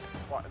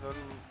 What,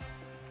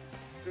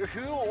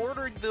 who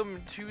ordered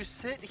them to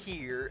sit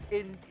here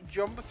and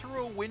jump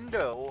through a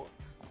window?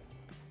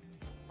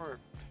 Or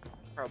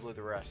probably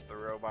the rest of the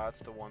robots,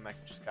 the one that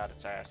just got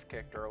its ass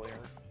kicked earlier.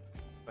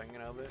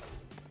 Thinking of it.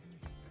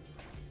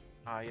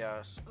 Ah,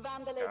 yes.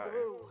 Vandelay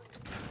grew,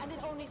 and in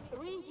only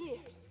 3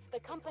 years, the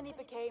company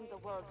became the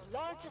world's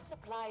largest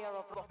supplier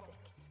of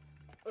robotics.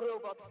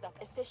 Robots that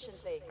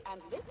efficiently and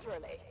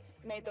literally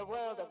made the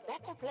world a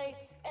better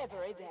place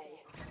every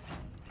day.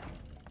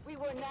 We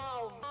were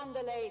now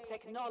Vandelay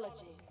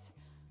Technologies,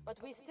 but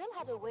we still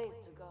had a ways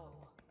to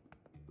go.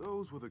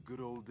 Those were the good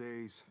old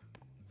days.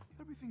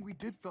 Everything we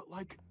did felt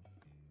like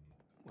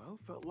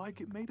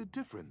it made a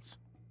difference.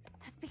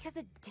 That's because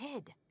it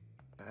did.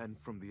 And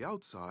from the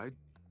outside,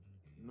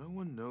 no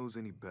one knows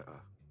any better.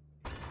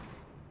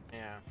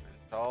 Yeah,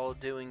 it's all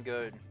doing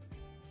good.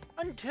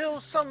 Until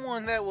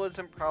someone that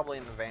wasn't probably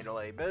in the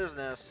Vandelay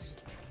business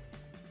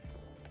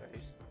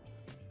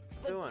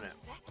doing it.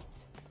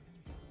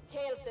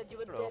 Kale said you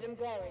were dead and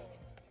buried.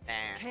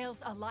 Kale's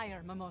a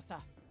liar,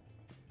 Mimosa.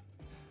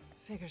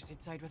 Figures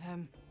you'd side with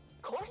him.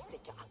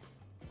 Corsica?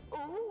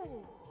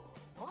 Ooh,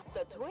 what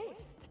a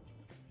twist.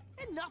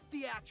 Enough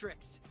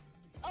theatrics!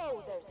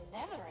 Oh, there's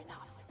never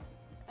enough.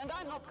 And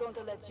I'm not going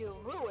to let you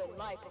ruin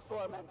my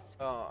performance.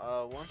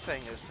 One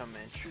thing is to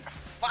mention.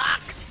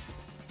 Fuck!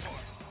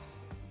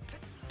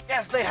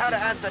 Yes, they had to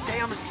add the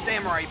damn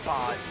Samurai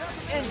Pod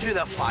into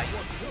the fight.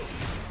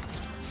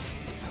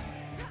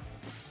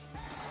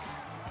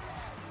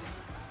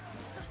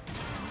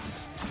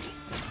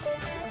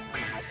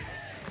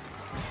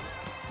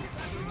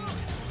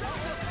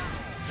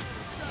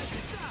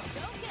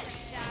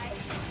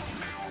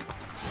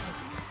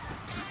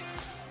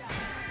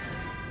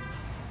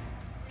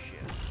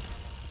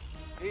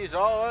 He's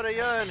already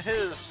in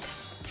his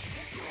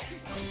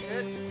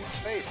shit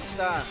face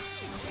stance.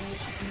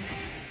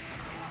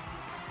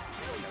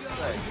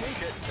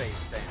 Shit face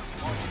stance.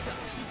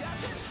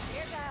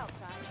 Here's out,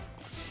 Tyler.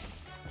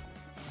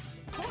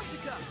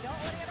 Don't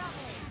worry about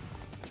me.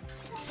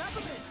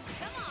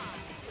 Come on.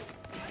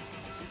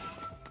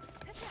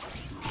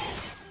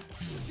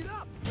 Get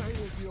up! That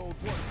is the old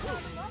one. Let's go.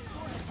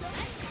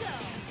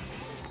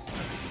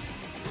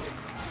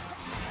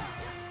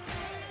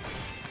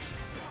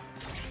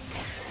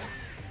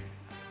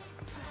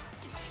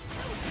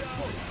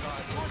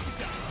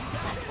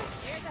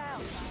 Here's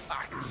out.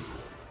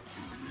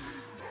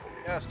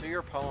 Yes, do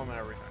your poem and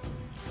everything.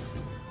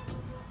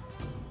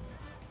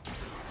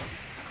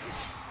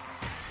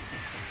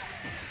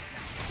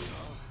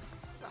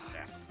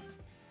 Sucks.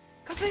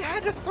 Cause they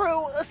had to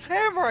throw a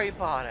samurai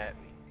bot at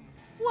me.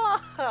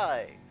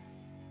 Why?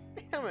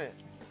 Damn it.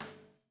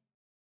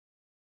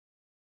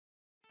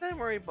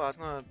 Samurai bot's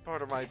not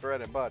part of my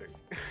bread and butter.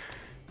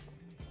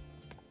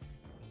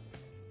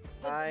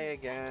 Hi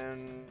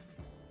again.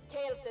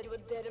 Kale said you were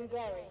dead and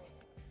buried.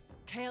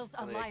 Kale's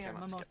a They liar,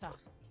 cannot skip Mimosa.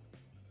 this.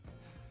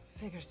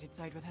 Figures you'd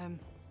side with him.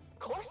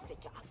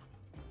 Corsica?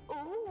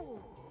 Ooh,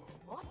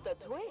 what a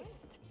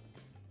twist.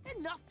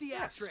 Enough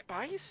Yeah, theatrics.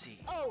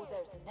 spicy. Oh,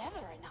 there's never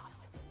enough.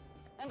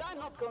 And I'm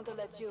not going to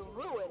let you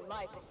ruin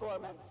my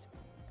performance.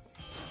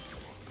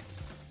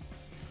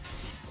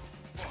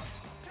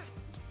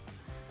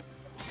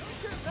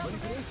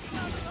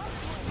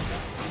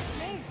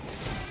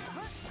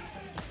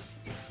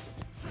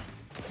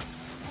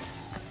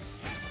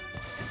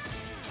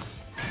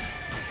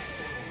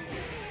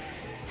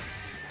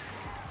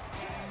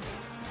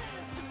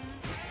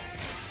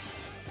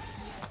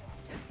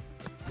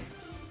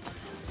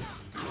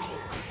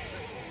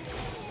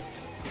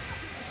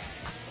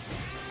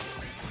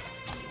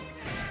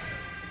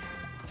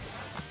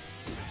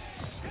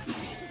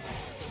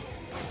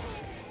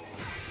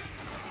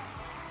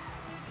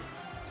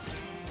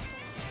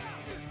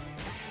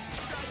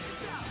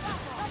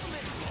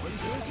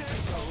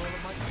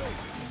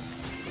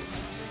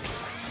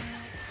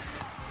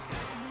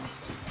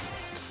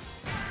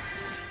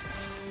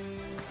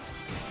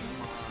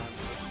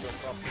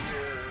 Up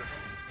here.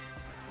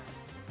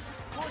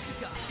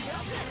 Corsica.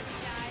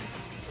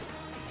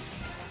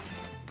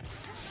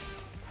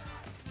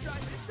 Try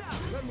this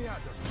out. Let me out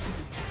there.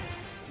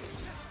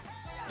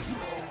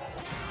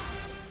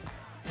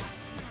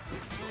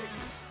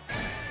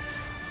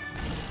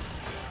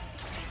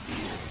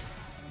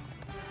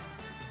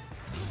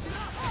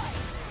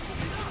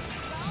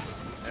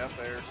 Yep,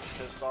 there's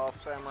pissed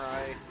off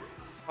samurai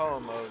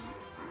poem mode.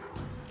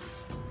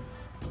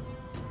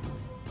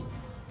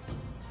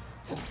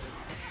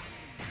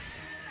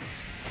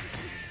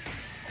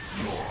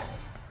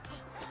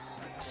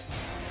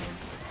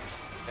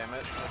 Damn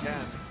it,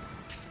 again.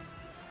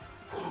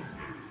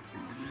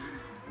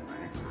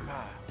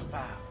 Ba,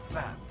 ba,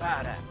 ba,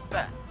 ba, da,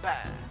 ba, ba.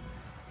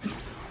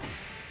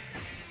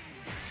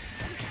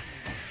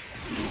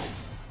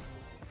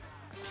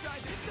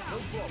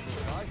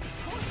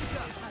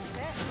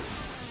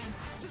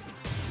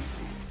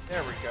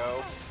 There we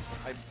go.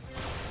 I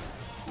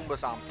Goomba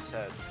stomped his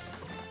head.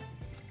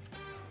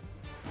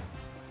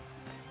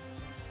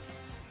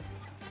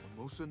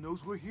 Mimosa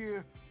knows we're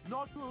here.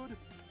 Not good.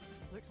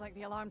 Looks like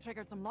the alarm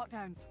triggered some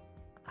lockdowns.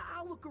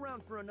 I'll look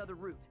around for another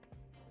route.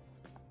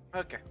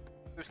 Okay,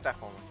 do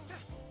stuff on him.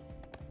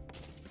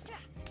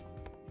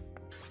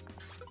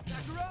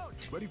 Back around.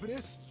 Ready for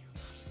this?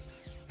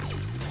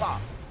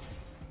 Bop.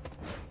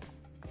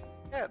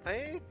 Yeah,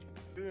 they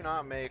do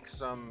not make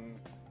some.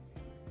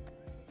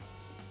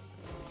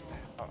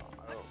 Oh,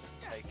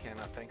 I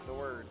cannot think the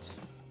words.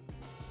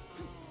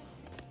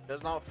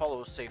 Does not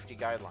follow safety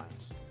guidelines.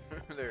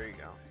 There you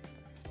go.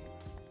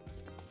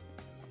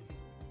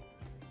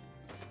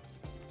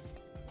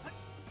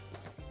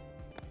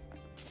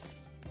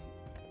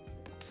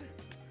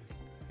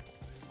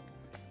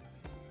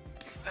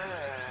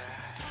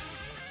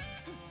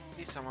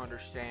 See some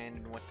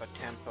understanding with the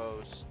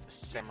tempos the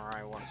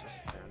samurai wants us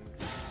to spend.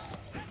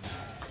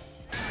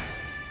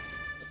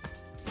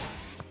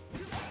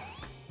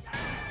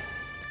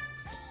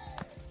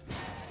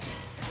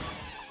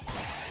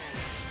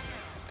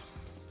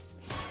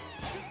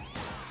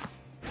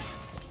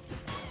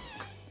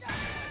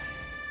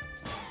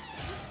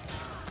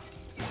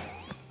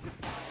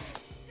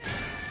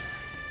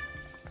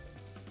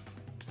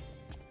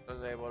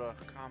 Was able to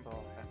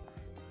combo that.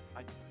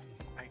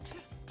 I'm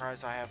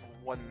surprised I have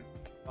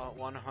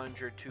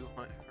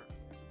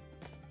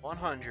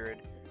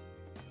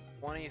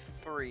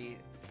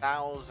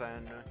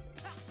 123,000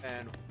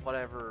 and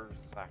whatever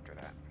is after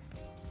that.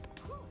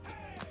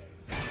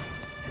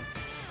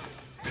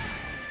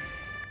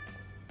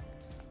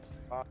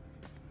 Aw.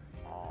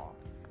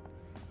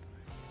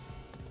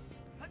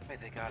 Why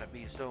they gotta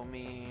be so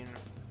mean?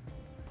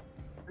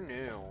 Who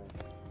knew?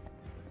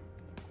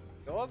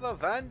 You're the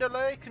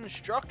Vandelay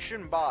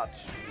construction bots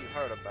you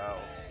heard about.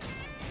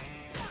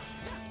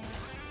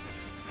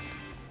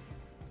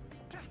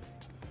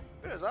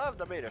 You deserve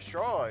to be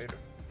destroyed.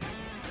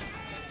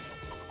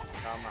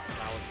 I'm not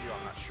with you.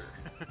 I'm not sure.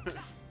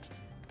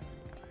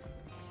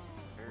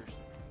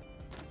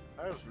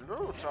 There's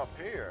loot up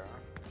here.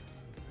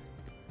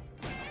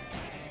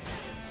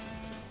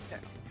 Yeah,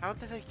 how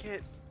did they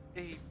get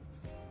a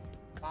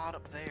spot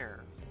up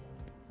there?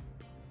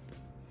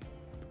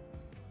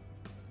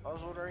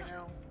 Puzzled right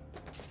now?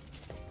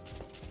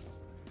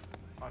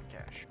 On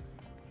cash.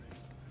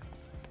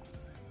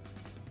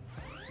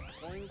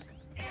 Going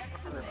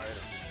other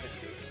item.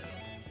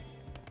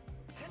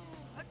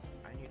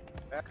 I need to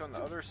get back on the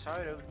other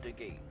side of the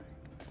gate.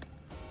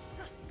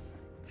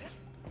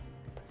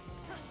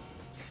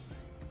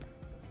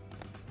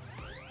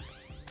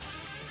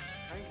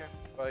 Okay.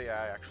 Well,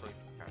 yeah, I actually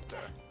have to.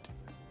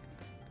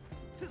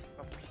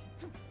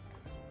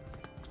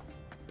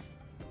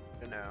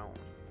 Now.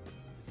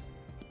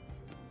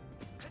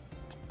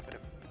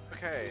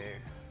 Okay.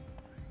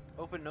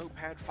 Open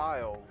notepad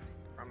file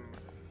from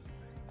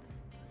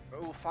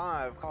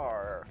 05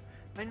 car.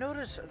 I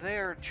notice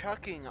they're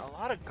chucking a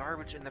lot of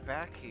garbage in the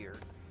back here.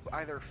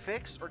 Either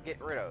fix or get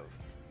rid of.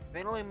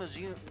 Vanillin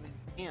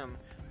Museum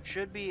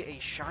should be a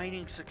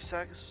shining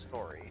success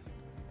story.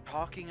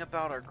 Talking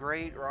about our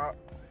great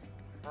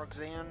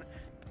Roxanne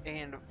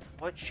and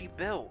what she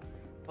built.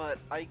 But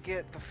I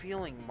get the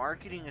feeling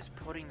marketing is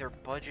putting their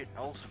budget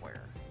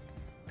elsewhere.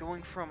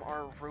 Going from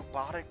our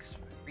robotics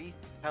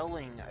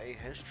retelling a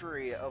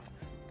history of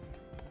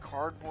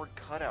cardboard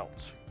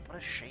cutouts. What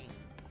a shame.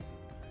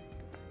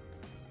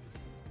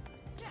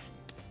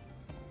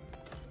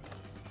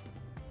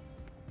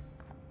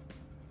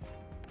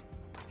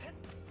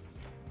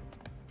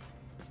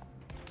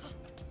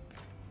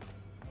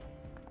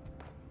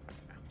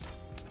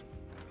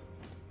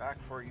 Back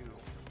for you.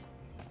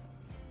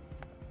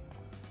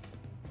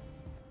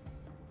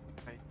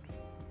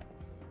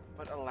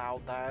 What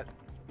allowed that?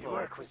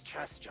 York was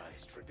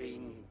chastised for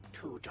being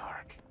too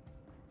dark,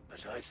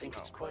 but I think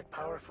it's quite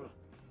powerful.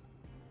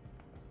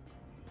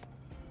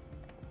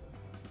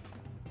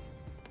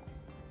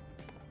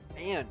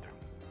 And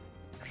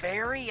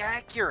very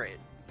accurate.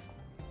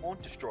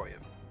 Won't destroy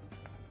him.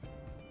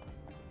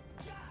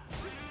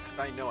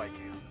 I know I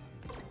can.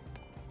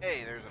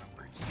 Hey, there's an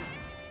upgrade.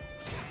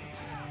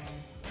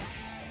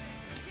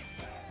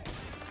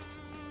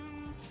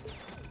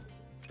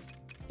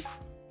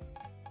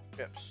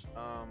 Yes.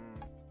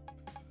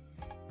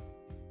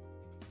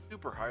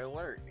 Super high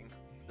alert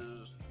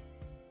increases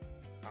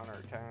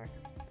counterattack.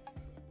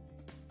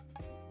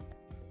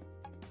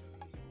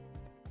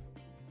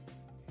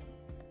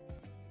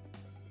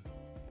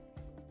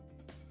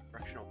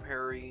 Directional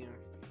parry.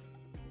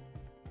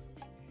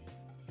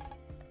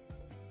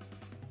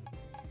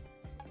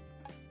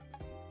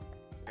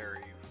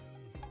 Parry.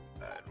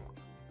 Bad one.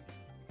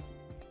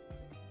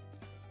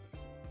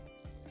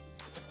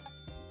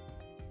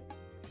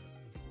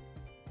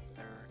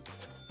 There.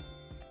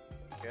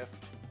 Gift.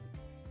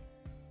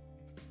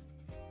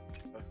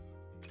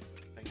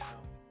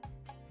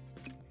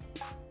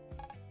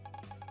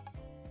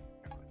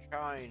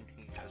 Shine,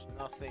 he has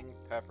nothing.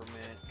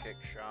 Peppermint, kick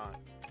shot.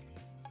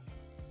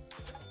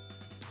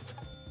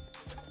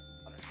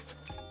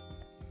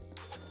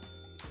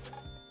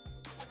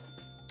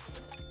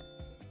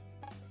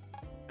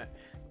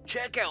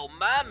 Check out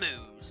my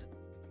moves!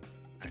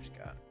 Nice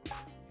guy.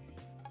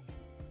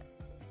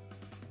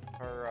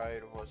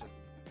 Alright, wasn't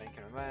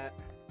thinking of that.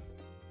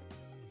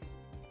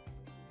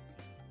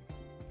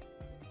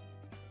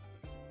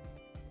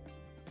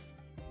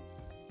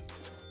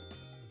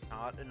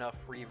 Not enough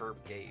reverb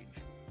gauge.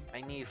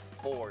 I need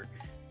 4.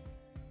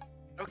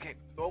 Okay,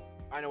 oh,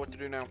 I know what to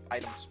do now.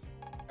 Items.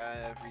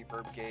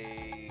 Reverb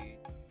gauge,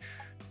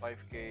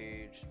 life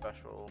gauge,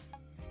 special.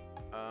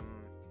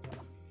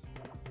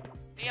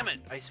 Damn it!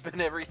 I spent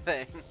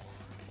everything.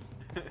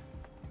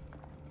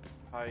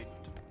 I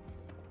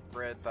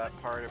read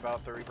that part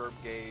about the reverb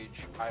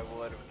gauge. I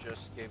would have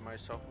just gave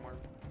myself more.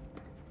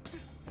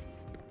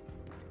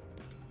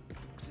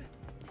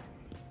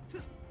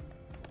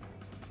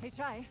 Hey,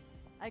 Chai.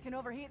 I can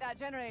overheat that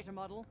generator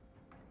model.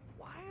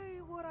 Why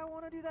would I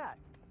want to do that?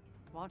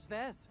 Watch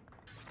this.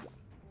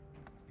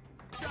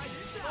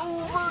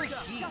 Overheat!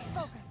 Just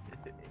focus.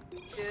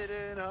 Get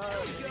in up.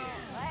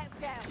 Let's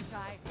go,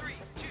 Chai. 3,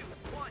 2,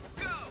 1,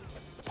 go!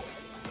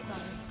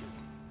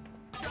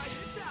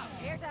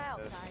 Here to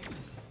help, Chai.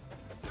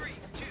 3,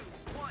 2,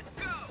 1,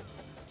 go!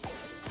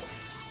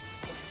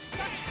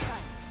 Chai,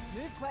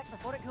 move quick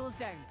before it cools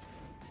down.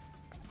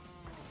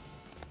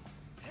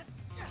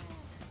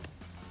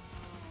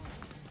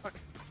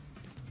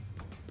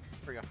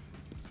 Here we go.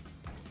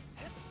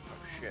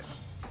 Oh shit.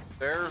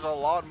 There's a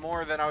lot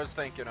more than I was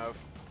thinking of.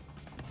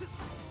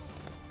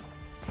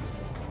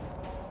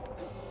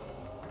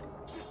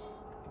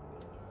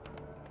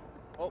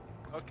 Oh,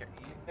 okay.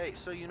 Hey,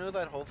 so you know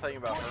that whole thing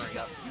about hurrying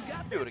up. You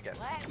got Do it again.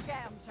 Let's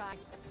get him, Chai.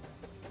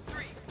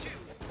 3, 2,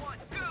 1,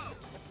 go!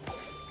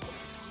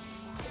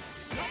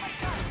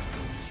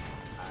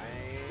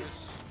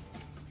 Nice.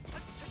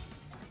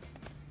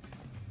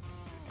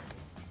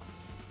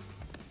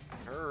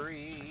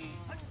 Hurry.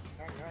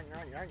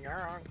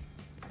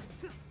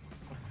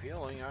 The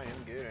feeling I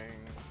am getting.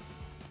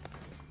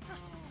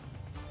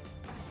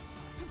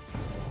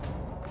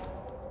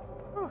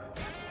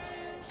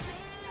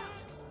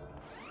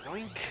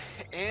 Yoink.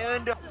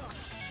 And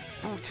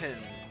Bootin.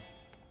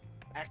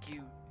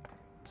 Acu.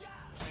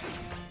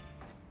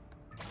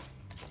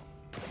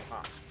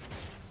 Huh.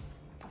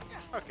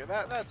 Okay,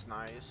 that's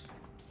nice.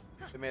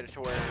 They made it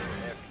to where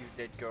if you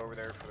did go over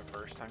there for the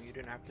first time, you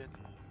didn't have to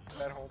do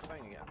that whole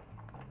thing again.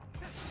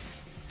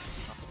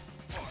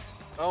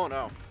 Oh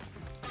no.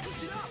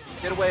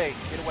 Get away,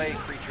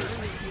 creature.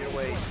 Get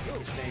away,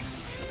 snake.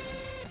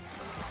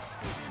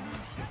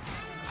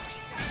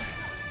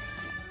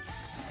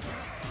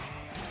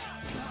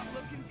 Not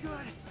looking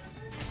good.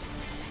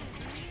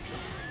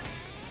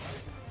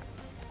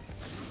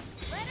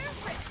 Let her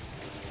rip.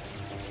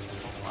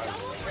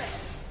 Double rip.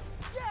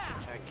 Yeah.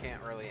 I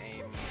can't really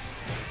aim.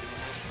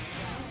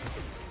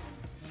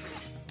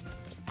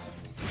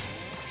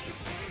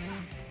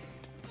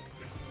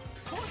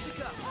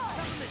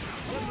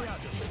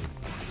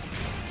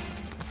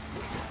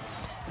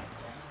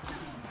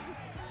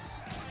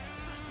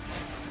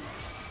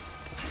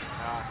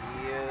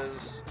 He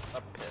is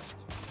a pissed.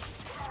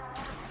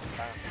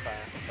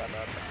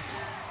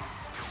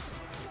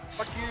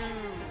 Fuck you!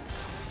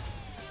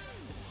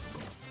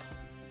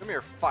 Come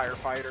here,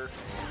 firefighter.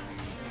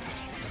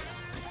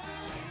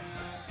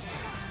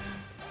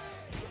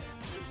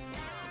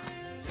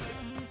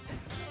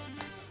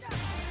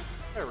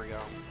 There we go.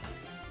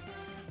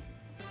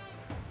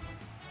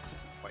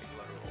 Quite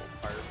literal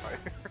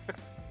firefighter.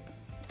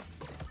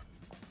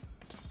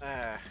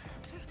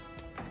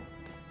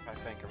 I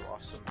think I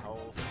lost some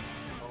health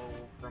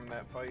from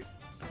that fight.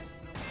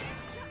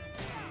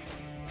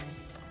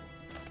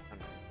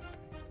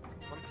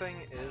 One thing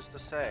is to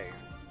say,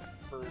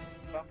 for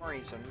some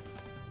reason,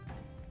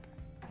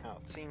 now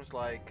it seems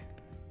like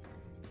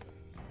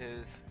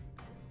his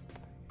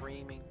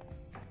screaming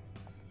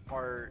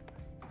part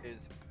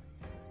is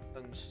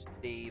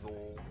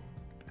unstable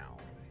now.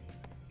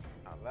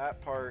 Now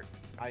that part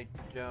I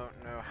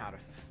don't know how to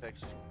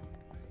fix,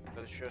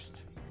 but it's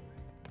just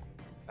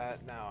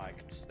that now I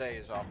can say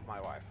is off my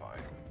Wi-Fi,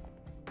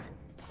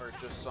 or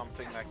just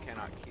something that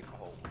cannot keep a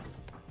hold.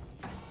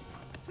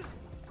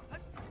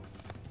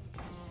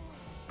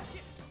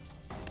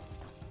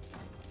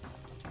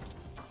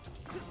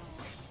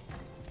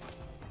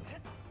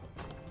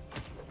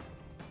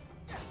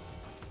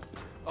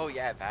 Oh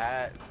yeah,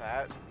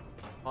 that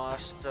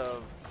must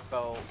have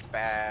felt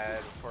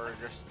bad for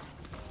just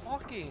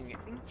walking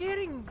and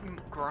getting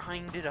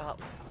grinded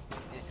up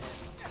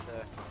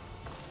into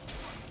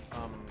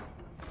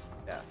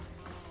death.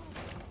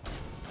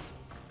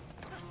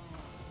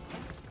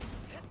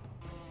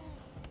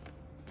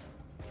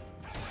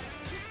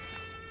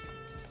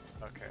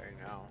 Okay,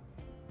 now.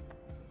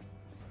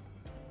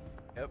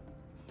 Yep.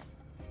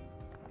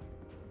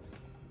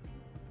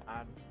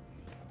 I'm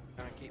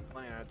gonna keep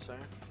playing, I'd say.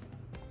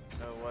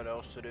 Know what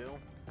else to do?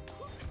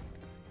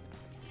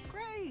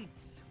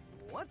 Great!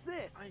 What's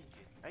this?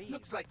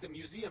 Looks like the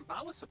museum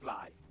power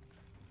supply.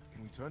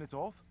 Can we turn it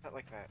off? Not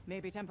like that.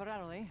 Maybe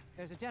temporarily.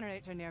 There's a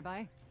generator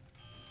nearby.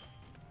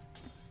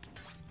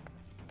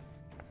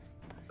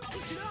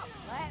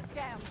 Let's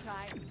get 'em,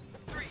 time.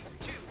 3,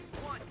 2,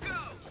 1,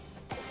 go!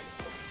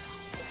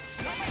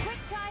 Quick,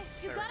 Chai!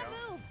 You There we gotta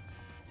go. move!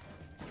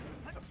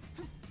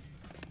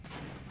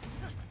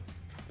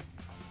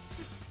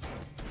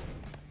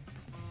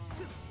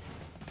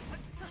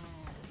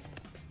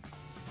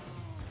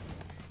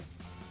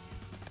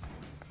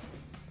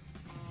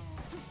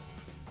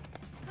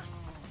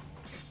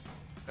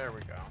 There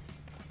we go.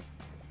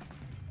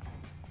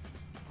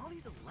 All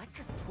these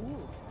electric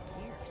tools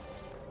and gears.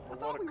 I A lot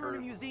thought of we were in a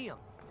curves. museum.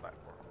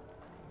 Platform.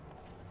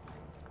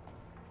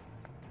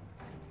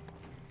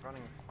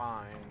 Running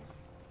fine.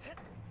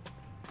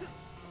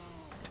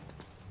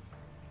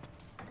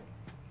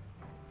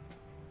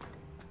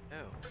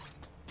 Oh.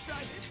 Try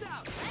this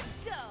out. Let's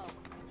go!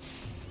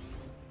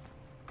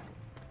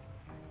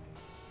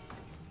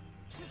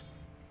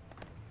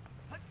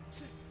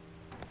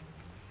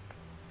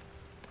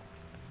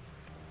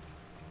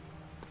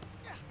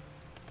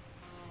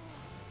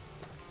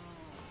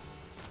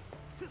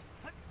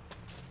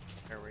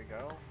 There we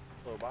go.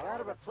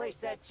 Gotta replace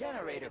that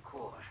generator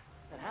core.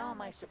 But how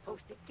am I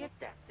supposed to get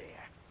that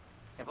there?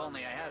 If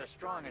only I had a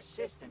strong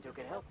assistant who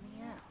could help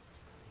me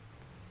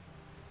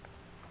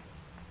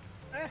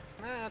out.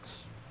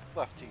 That's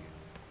left to you.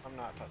 I'm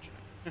not touching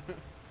it.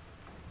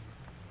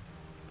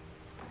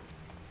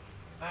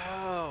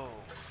 Oh.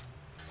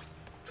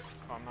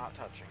 I'm not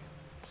touching it.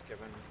 Just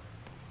giving.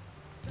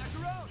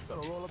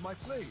 Got a roll of my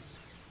slaves.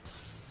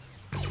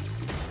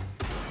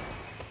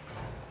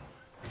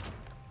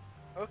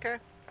 Okay,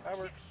 that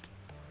works.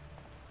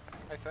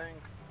 I think.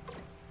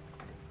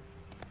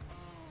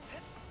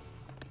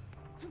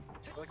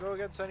 Will it go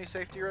against any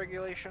safety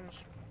regulations?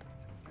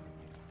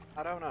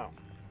 I don't know.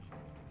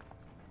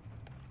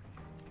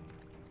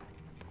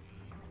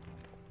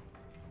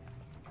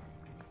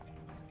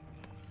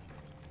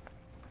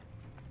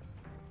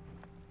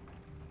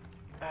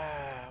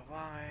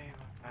 Why?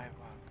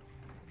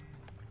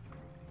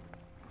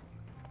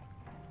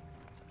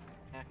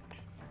 Connect.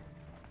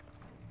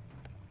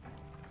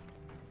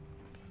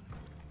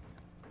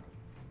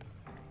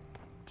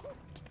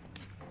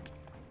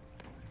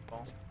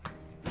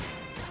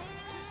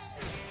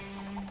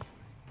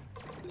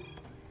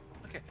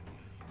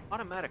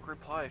 Automatic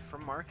reply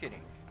from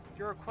marketing.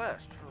 Your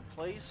request: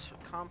 replace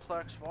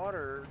complex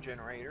water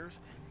generators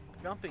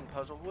jumping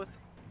puzzle with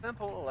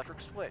simple electric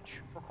switch.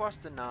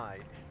 Request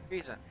denied.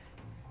 Reason: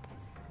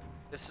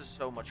 this is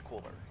so much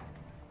cooler.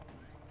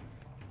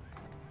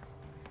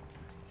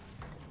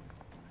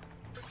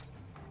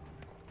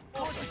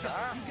 You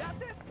got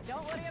this?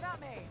 Don't worry about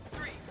me.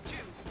 3, 2,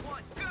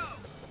 1, go!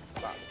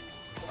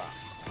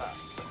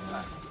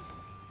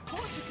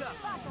 Corsica!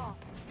 Back off.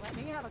 Let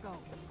me have a go.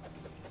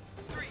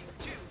 3,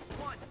 2,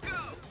 1, go!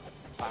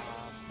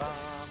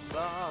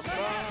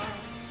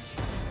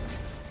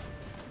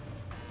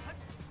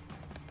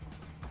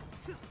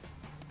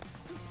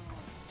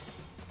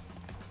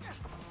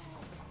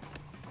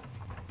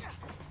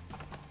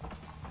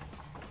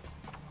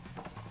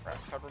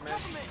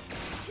 Peppermint.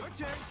 Your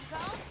turn.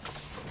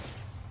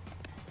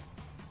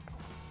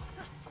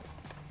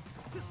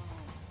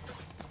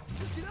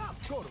 Switch it up.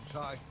 Got him,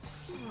 Ty.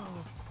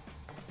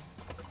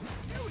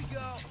 Here we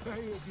go.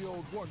 Hey, here's the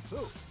old one,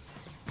 too.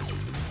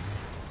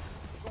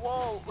 The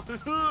wall! I'm gonna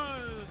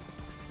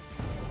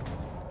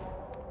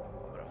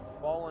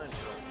fall into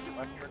an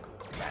electric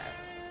bat.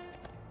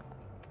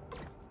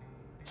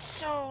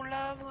 So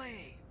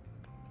lovely!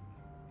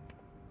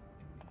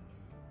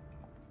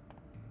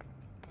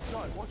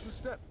 Ty, watch your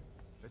step.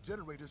 The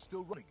generator's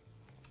still running.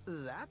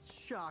 That's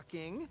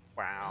shocking.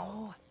 Wow.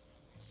 Oh,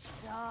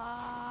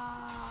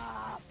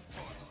 stop.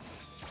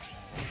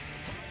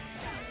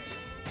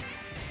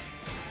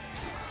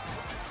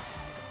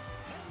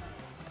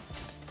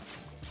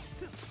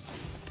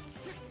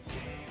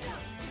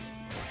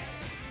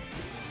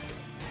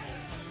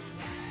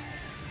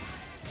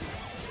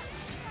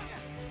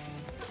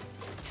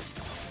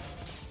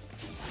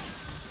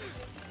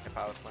 If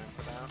I was playing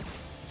for that.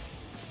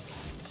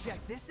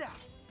 Check this out.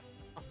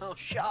 How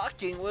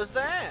shocking was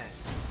that?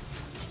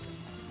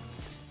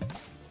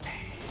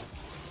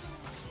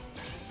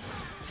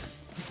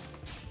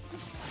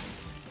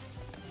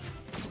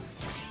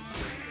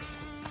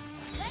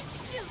 Let's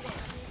do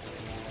this.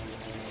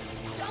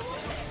 Double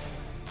whip.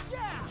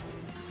 Yeah.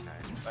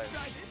 Try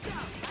this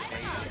out.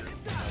 Try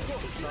this out.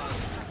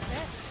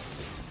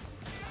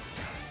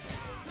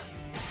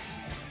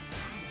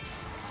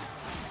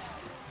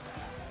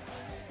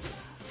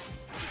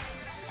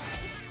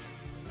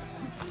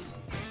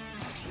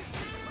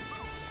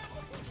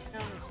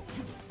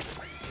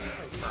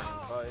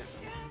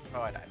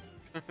 Oh, I died.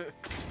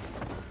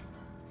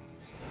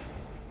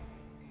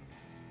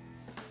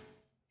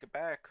 Get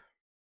back.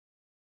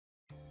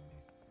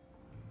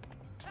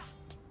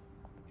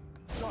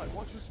 Ty,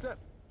 watch your step.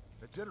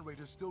 The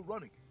generator's still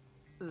running.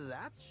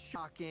 That's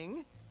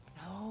shocking.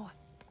 No.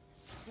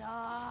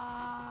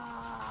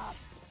 Stop.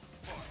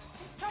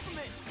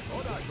 Peppermint. Oh,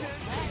 no,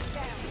 Back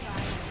down,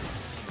 Ty.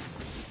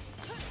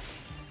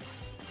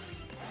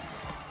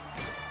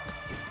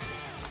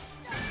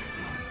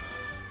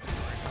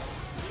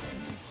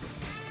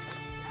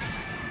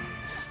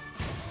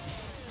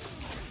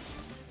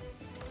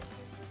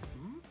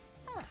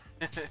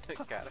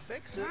 Gotta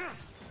fix it.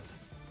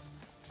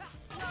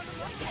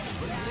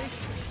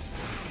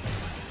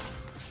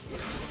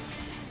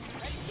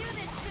 Let's do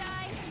this,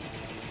 guy.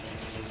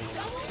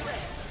 Double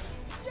whip.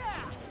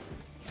 Yeah.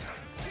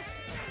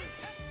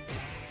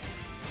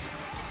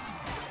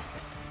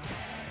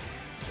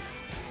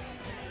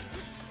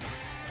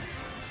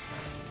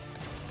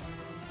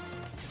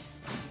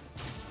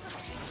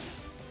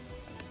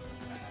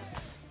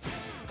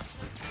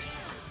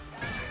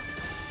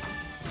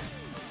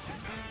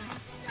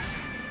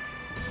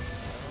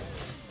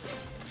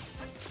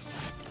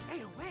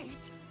 Hey,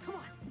 wait. Come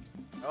on.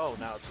 Oh,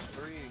 now it's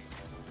 3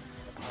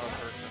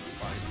 person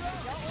fight.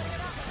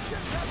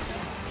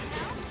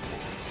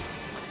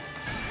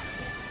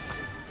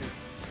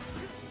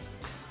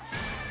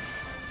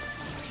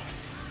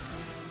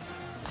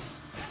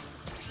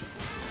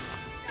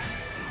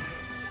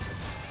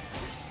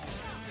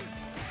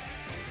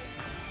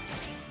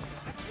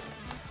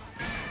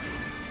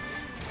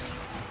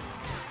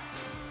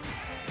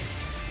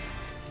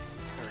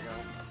 There we go.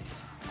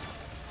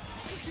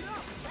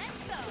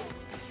 Let's go.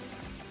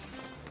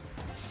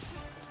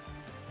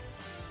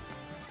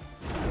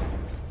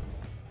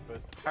 But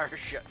the power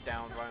shut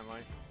down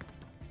finally.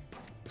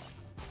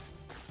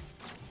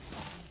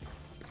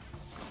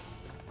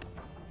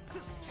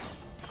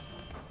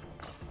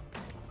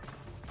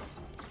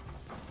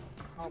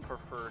 I'll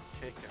prefer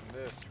taking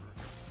this route.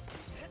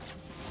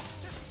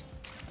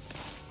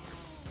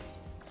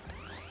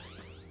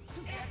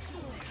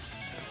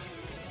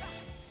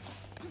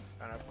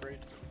 An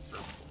upgrade to the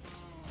purple.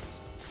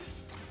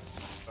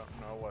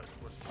 Don't know what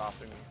was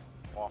stopping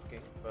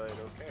walking, but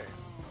okay.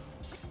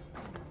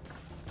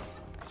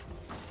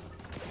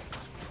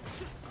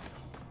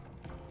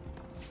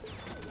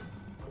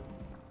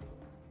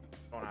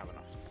 Don't have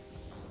enough.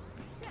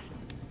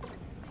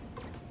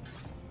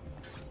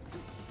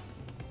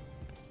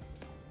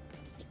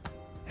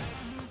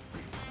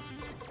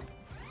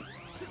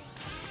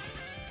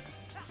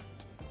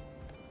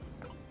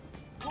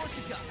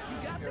 Corsica, you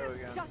got Go this?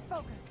 again. Just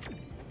focus.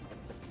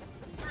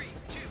 3,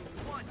 2,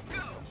 1,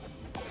 go!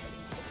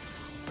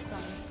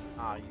 something.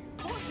 Ah, you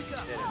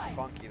did it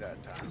funky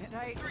that time. Get it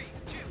right. 3,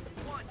 2,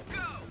 1,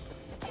 go!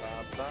 Ba,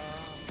 ba,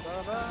 ba,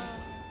 ba.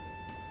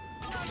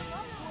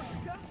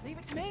 Leave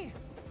it to me.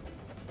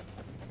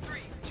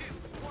 3, 2,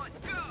 1,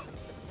 go!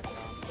 Ba,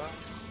 ba,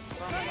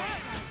 ba, ba.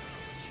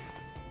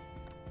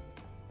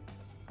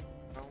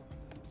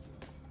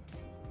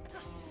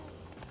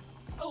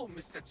 Oh,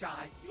 Mr.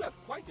 Chai, you have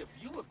quite a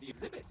view of the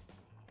exhibit.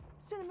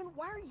 Cinnamon,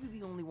 why are you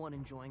the only one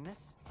enjoying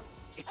this?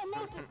 A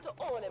notice to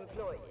all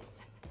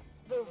employees.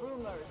 The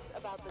rumors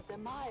about the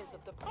demise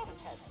of the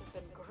prototypes has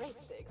been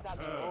greatly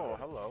exaggerated. Oh,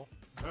 hello.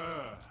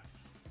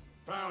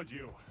 Found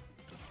you.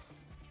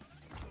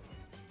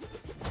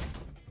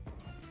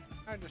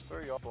 I just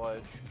threw you off the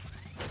ledge.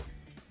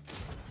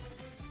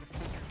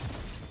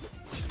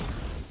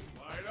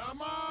 Light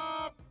 'em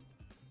up!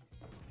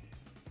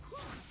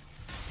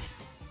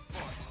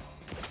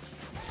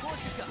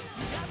 Corsica,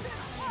 you got this?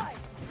 Why?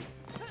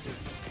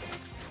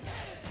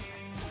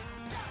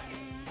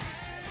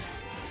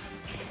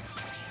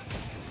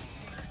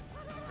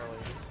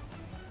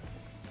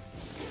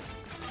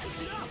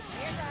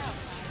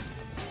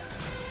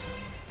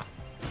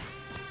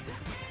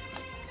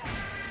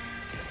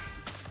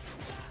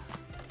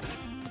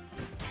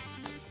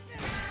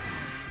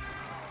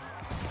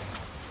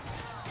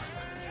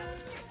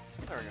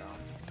 There we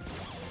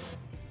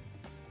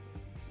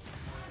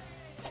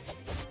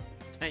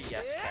go.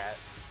 Yes, cat.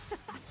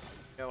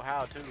 Know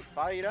how to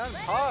fight and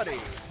party.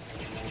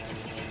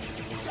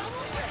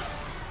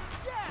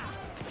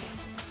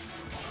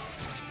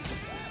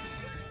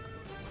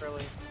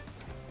 Really?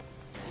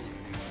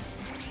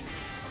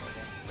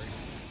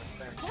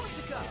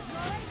 Corsica!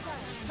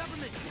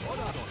 Peppermint! Hold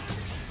on.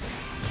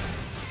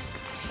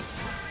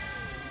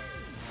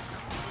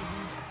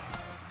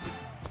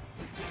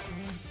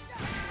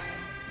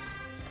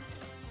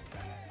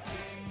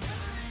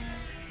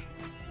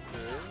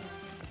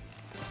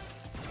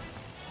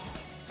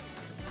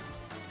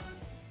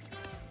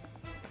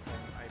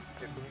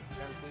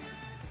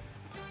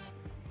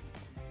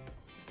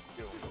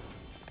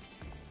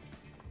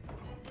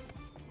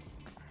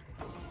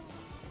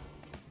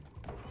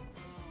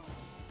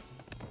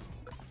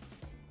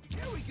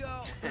 Here we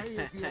go! Hey,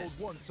 the old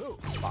one, too.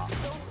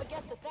 Don't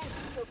forget to thank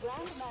your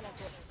brand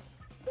manager,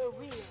 the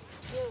real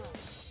hero.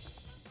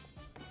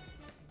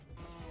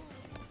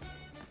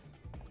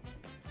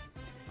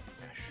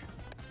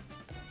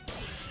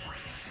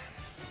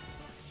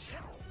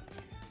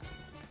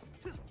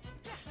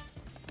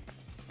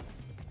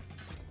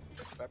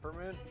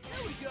 Peppermint?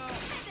 Here we go!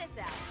 Check this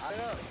out. I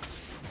know.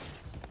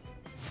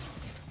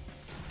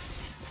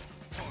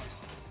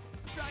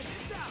 Try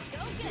this out! Go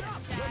get it,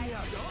 Let me guys.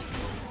 out, dog!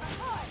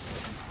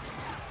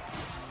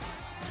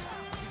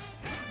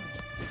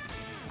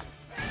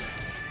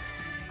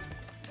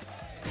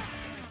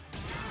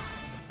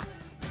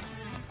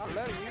 I'm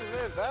letting you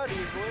live that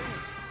easily.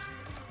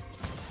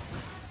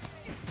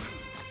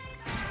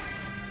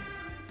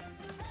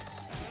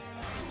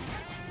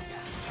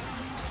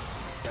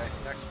 Okay,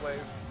 next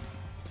wave.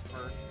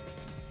 Or...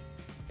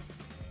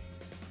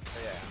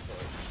 Oh, yeah, so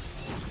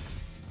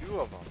 2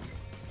 of them.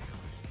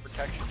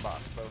 Protection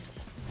box, both of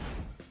them.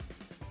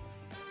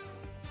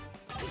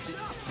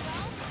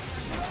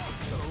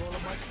 Gotta roll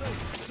up my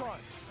strength. Sorry, I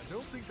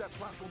don't think that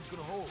platform's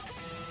gonna hold.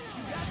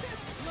 You got this?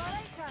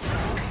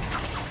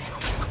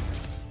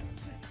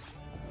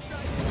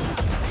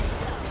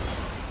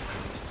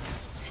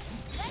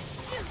 Let's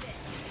do this.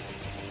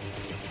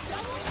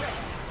 Double grip!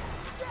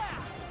 Yeah!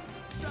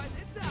 Try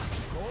this out!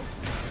 Cold?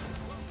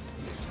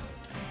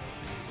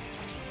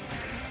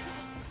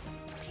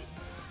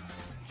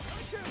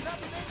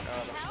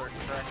 Start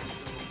tracking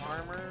through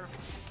armor.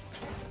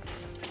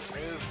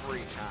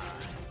 Every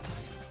time.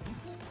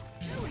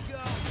 Here we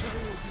go!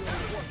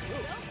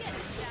 Go get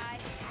it, guy.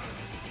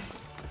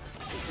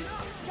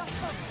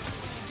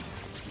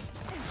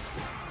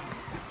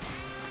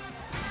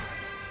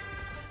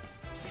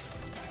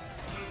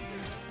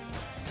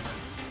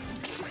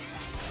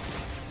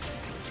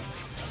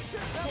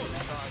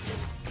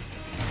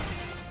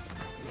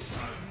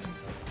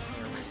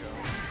 There we go.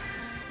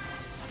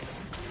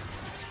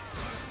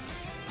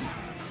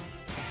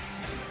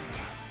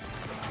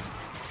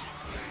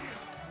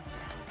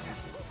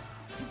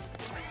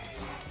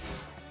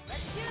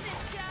 Let's do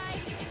this, guy.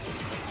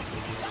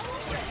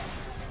 Double grip.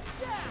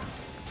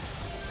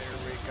 There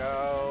we go.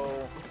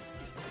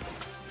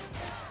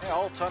 Hey,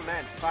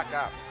 Ultimate, fuck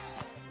up.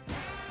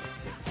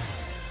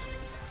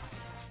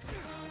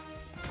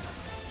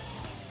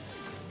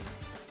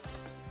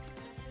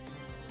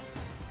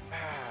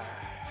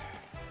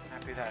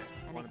 Happy that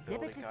An one exhibit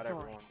ability got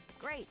destroyed. everyone.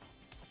 Great.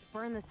 Let's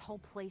burn this whole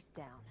place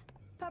down.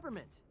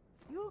 Peppermint,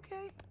 you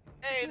okay?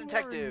 Hey, You seem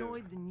detective. more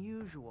annoyed than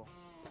usual.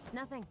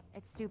 Nothing.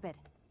 It's stupid.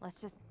 Let's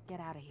just get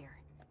out of here.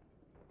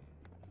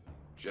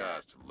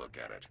 Just look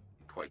at it.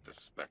 Quite the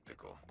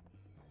spectacle.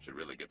 Should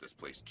really get this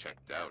place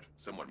checked out.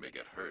 Someone may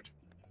get hurt.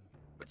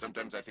 But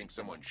sometimes I think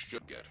someone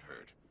should get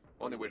hurt.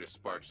 Only way to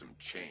spark some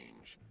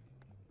change.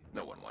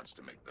 No one wants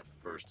to make the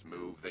first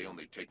move. They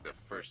only take the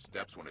first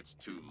steps when it's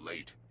too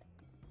late.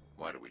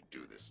 Why do we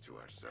do this to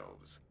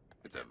ourselves?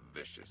 It's a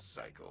vicious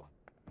cycle.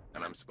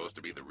 And I'm supposed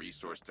to be the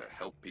resource to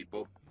help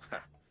people?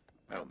 Ha!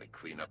 I only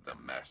clean up the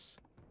mess.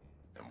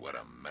 And what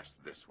a mess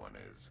this one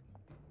is.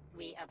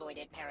 We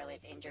avoided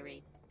perilous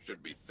injury.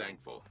 Should be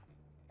thankful.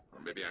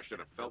 Or maybe I should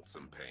have felt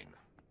some pain.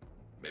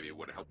 Maybe it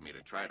would have helped me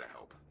to try to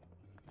help.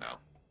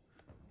 Well,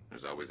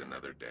 there's always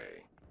another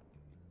day.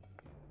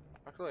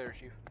 Talk later,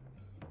 Chief.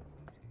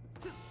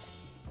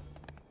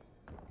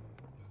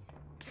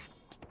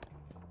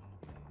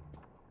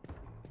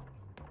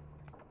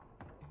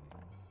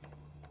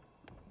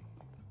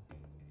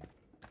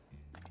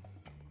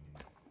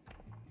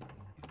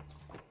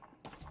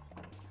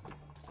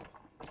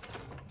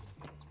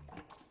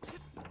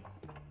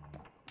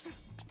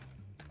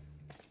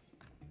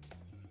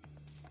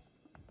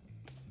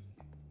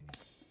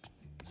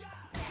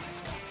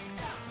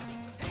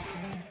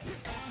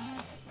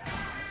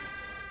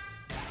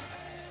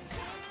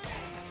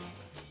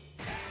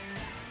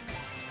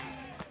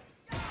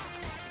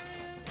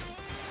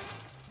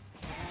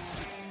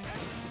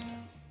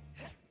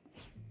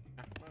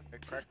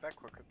 Crack that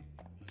quicker.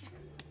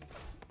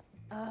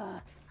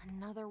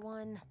 Another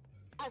one.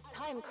 As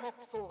time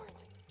crept forward,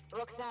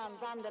 Roxanne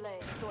Vandelay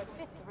saw it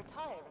fit to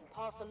retire and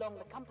pass along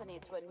the company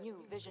to a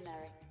new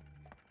visionary.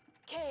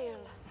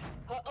 Cale,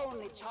 her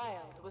only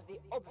child, was the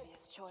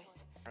obvious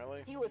choice.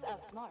 Really? He was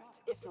as smart,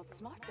 if not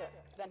smarter,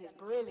 than his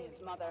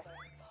brilliant mother.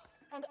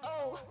 And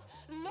oh,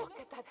 look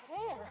at that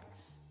hair!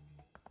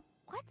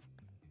 What?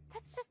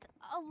 That's just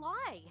a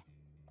lie.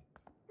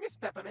 Miss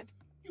Peppermint,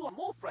 you are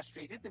more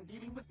frustrated than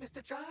dealing with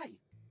Mr. Chai.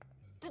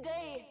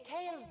 Today,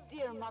 Cale's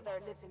dear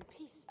mother lives in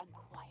peace and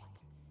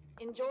quiet,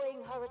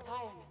 enjoying her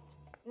retirement,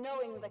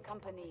 knowing the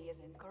company is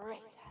in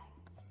great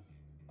hands.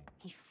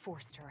 He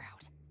forced her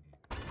out.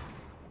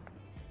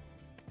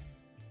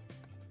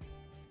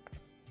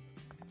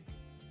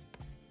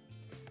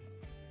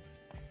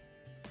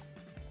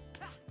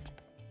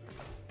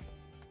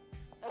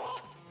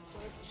 Ugh,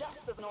 you're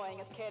just as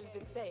annoying as Cale's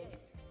been saying.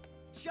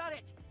 Shut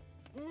it!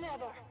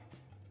 Never!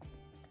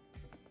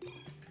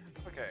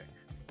 Okay.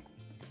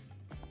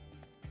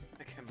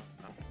 The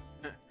kimono.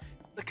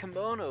 The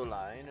kimono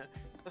line.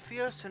 A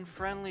fierce and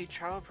friendly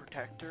child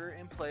protector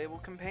and playable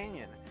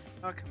companion.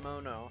 Our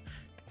kimono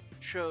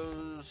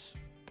shows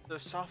the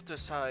softer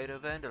side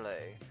of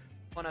Vandelay.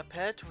 On a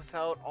pet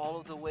without all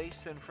of the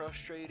waste and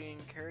frustrating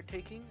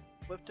caretaking,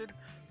 equipped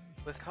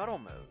with cuddle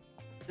mode.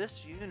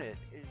 This unit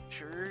is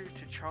sure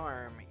to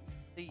charm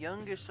the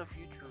youngest of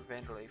future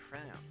Vandelay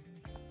fans.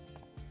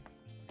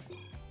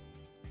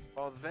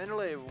 While the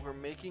Vandelay were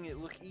making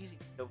it look easy,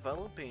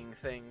 developing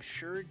things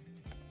sure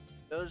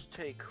does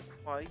take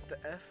quite the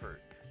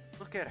effort.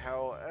 Look at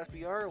how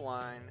SBR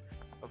line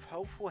of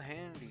helpful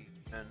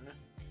handymen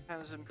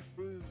has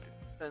improved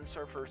since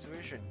our first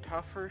mission.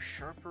 Tougher,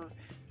 sharper,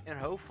 and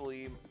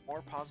hopefully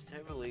more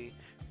positively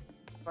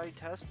by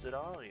tested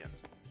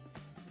audience.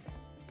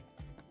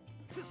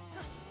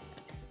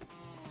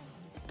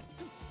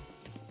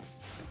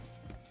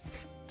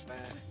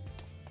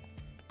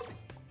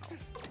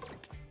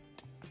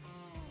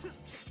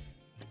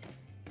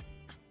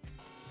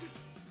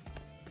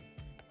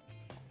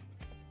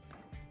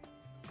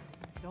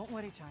 Don't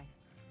worry, Chai.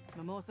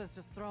 Mimosa's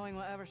just throwing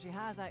whatever she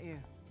has at you.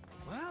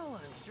 Well,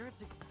 I'm sure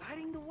it's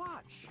exciting to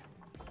watch.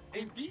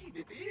 Indeed,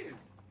 it is.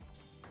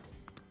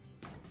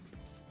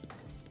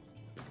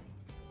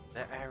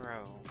 The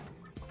arrow.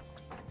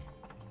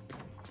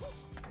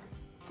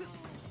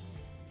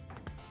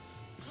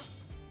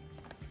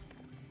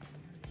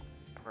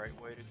 Right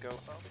way to go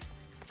up.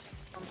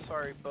 I'm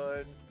sorry,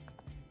 bud.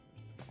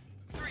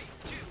 3, 2,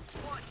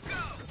 1, go!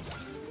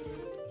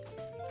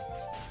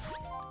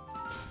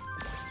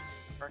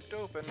 Cracked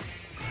open.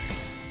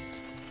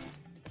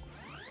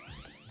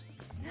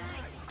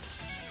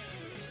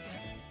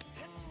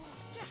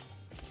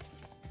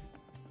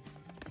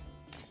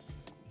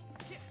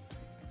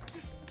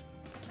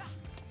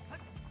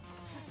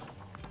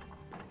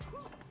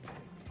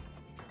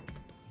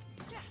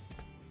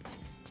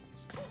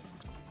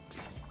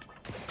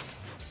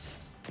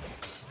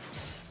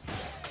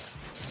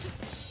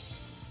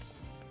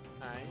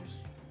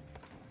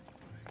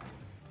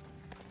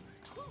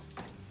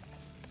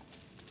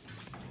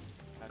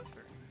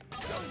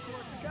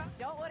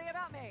 Don't worry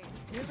about me.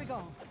 Here we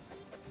go.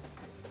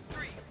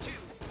 3, 2,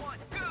 1,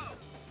 go!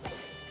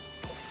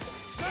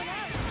 There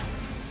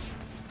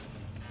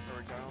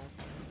we go.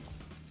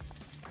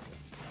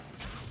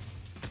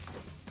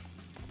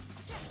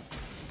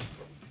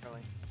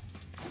 Really?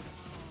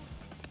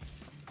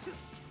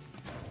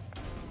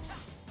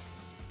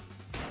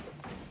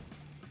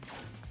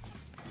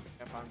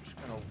 If I'm just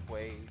gonna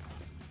wait.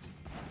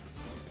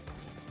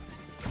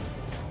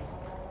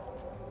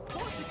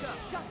 Corsica!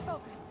 Just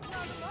focus.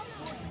 Not enough,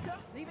 Corsica.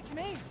 Leave it to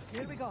me.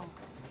 Here we go.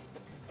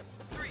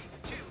 3,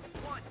 2,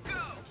 1,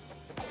 go!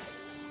 Oh,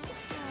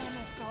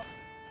 messed up.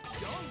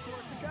 Go,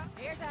 Corsica.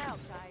 Here to help,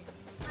 Chai.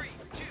 3,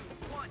 2,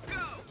 1,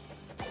 go!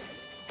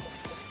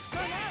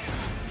 Run out!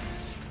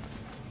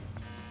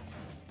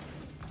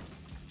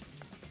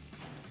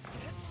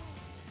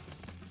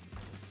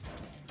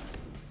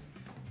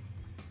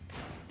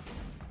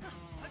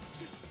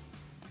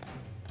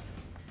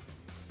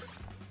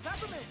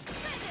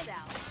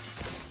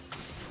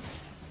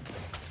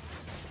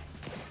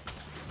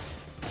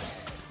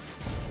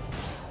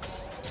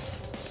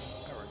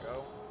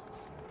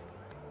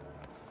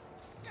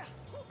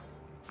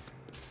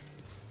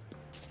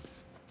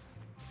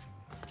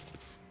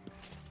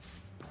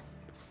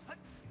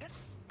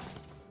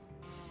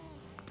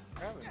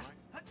 having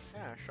my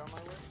cash on my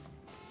way.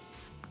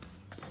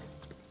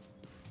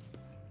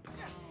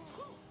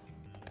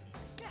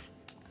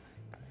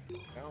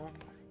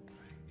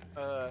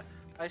 No.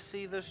 I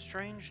see this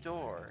strange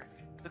door.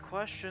 I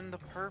question the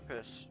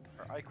purpose.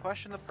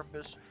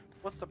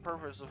 What's the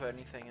purpose of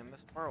anything in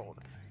this world?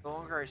 The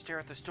longer I stare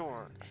at this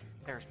door, it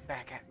stares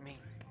back at me.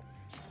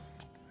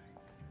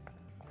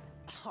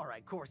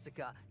 Alright,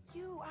 Corsica.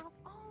 You, out of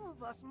all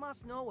of us,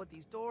 must know what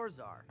these doors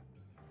are.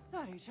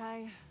 Sorry,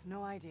 Chai.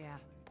 No idea.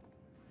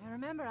 I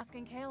remember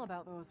asking Kale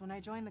about those when I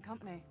joined the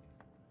company.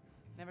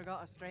 Never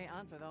got a straight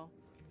answer, though.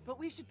 But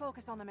we should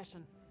focus on the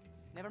mission.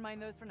 Never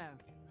mind those for now.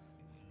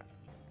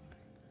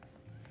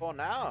 Well,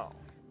 now.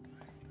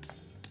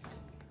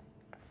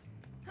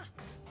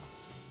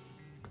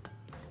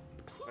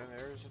 And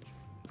there's a...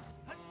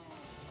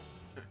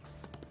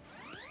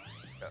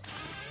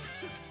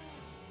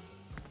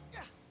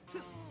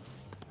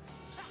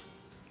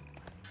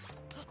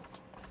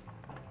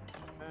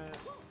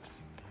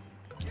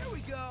 Here we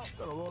go.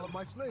 Gotta roll up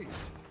my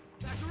sleeves.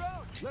 Back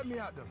around. Let me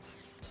at them.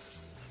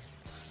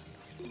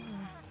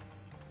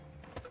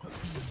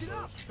 Get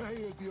up.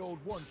 Here's the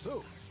old one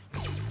too.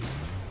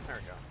 There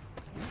we go.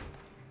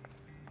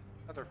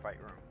 Another fight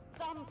room.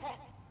 Some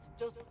pests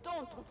just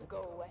don't want to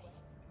go away.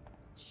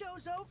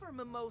 Show's over,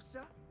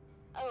 Mimosa.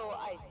 Oh,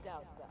 I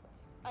doubt that.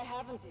 I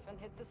haven't even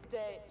hit the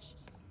stage.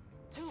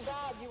 Too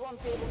bad you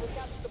won't be able to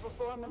catch the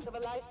performance of a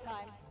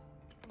lifetime.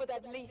 But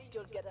at least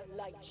you'll get a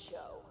light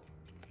show.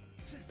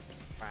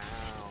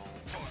 Wow.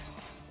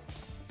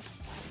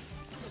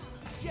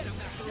 Get him,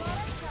 Master.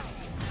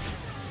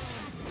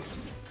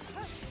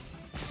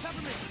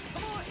 Peppermint,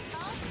 come on!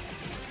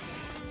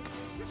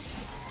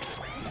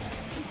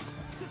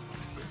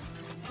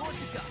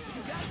 Corsica,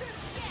 you got this?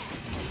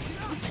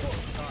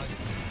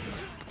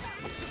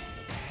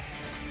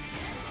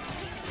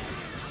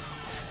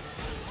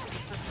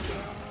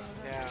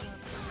 Yeah.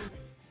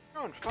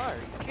 You're on fire.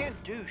 You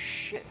can't do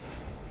shit.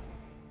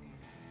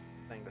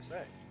 Thing to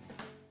say.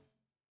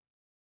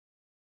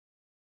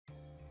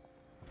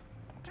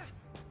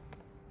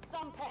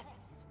 Some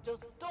pests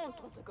just don't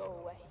want to go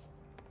away.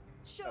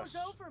 Show's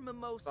over,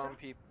 Mimosa. Some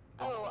people.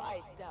 Oh,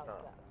 I doubt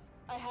that.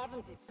 I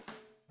haven't even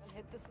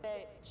hit the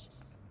stage.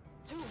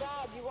 Too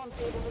bad you won't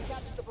be able to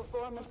catch the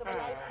performance of a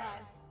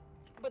lifetime.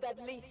 But at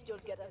least you'll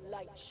get a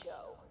light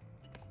show.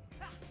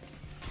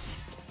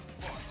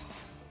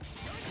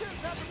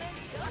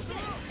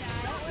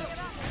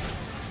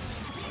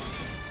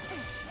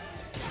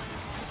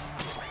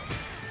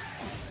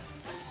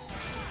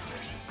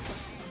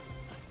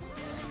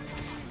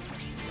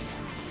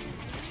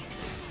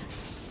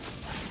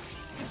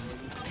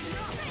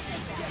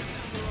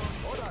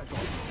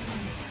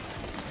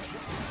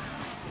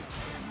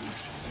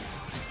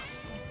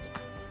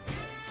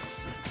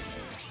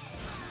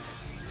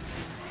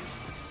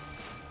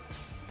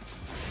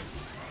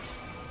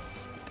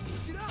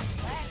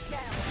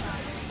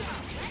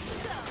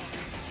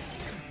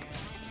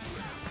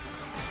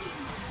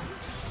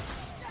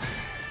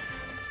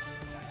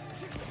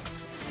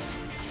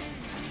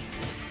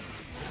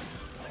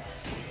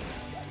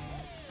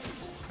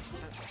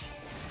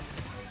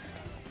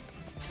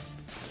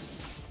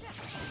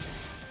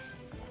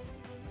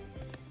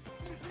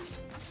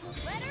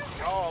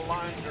 All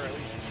lines are at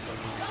least.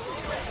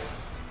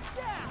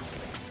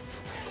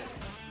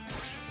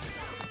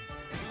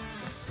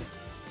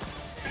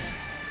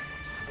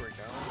 Here we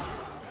go.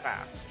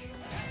 Fast.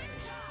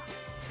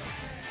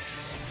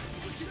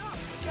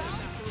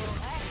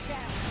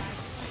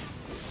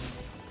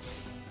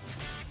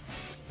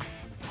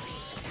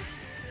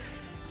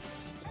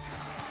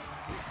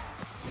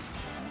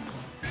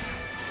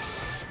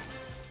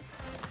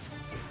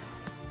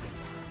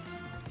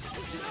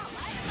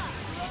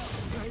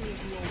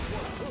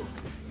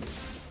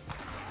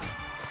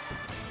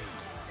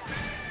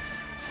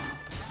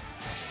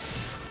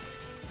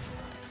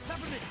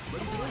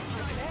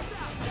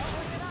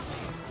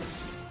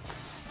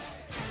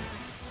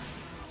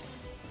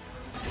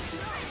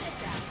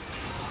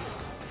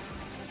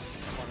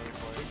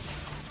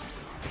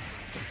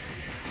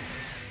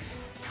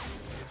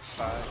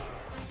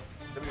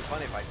 It'd be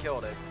funny if I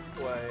killed it.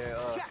 My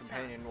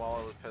companion while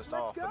I was pissed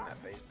off in that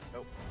phase.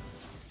 Nope.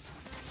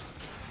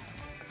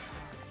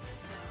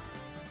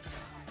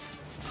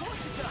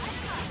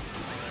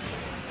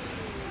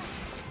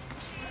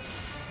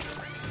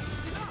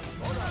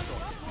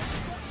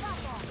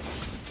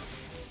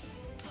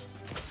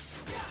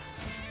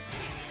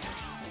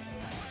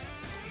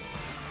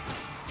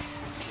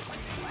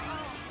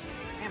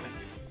 Damn it.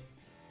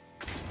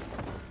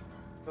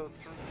 Go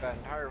through that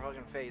entire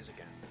fucking phase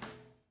again.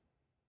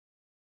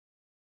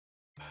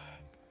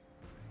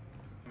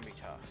 Be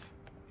tough.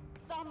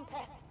 Some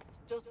pests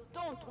just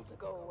don't want to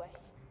go away.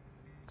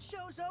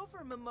 Show's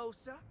over,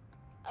 Mimosa.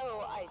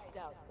 Oh, I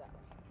doubt that.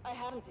 I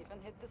haven't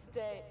even hit the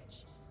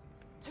stage.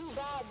 Too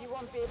bad you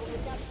won't be able to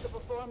catch the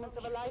performance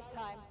of a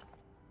lifetime.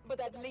 But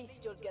at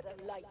least you'll get a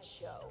light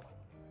show.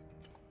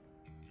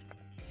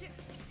 Yeah,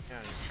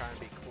 you're trying to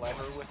be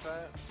clever with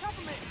that?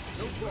 Peppermint!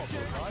 No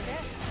problem,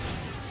 right?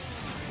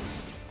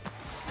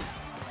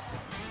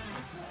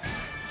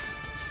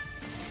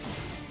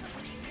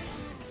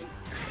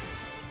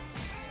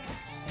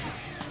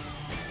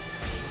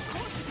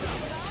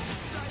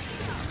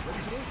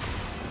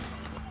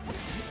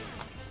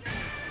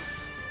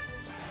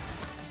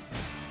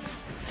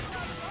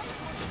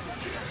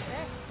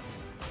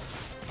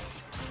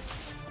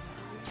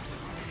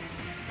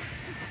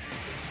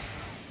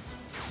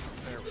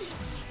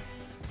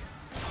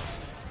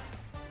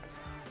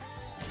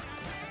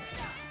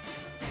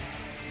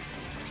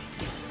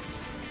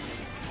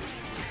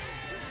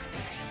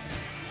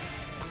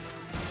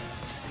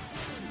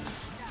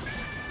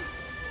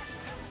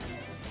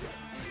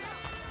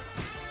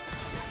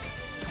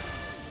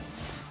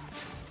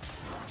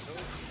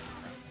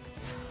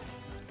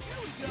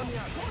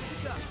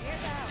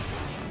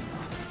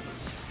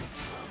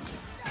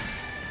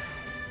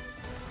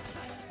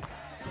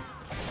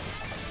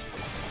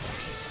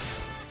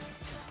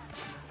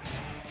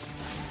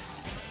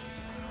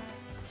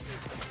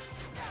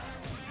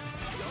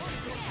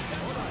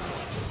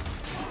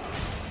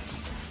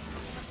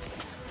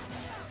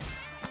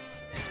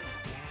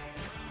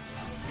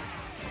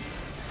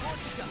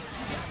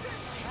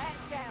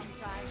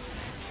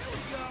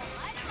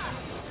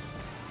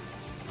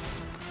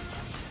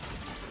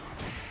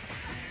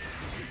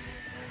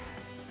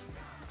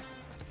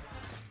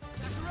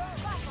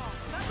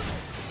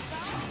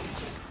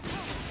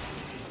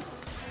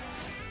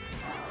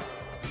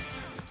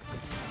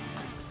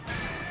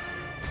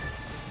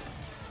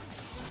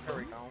 There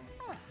we go.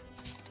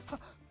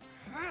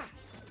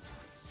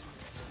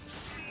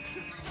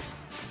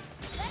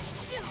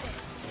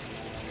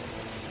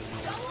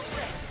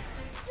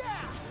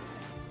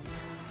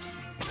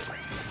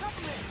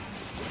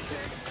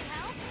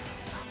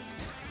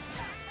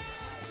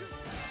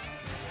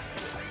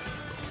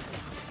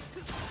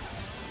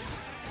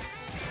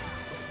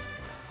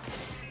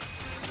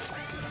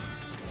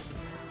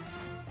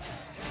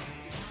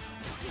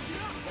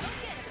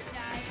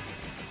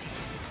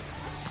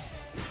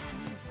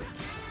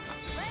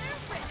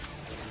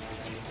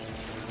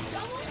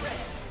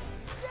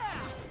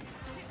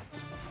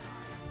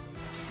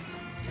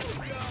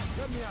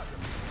 Let me out.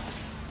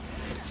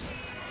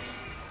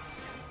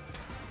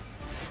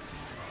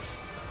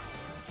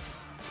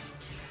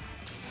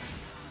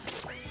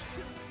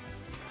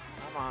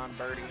 Come on,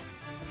 Birdie.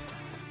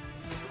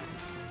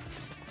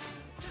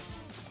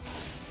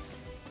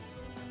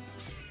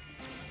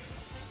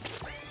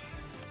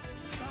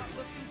 Not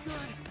looking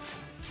good.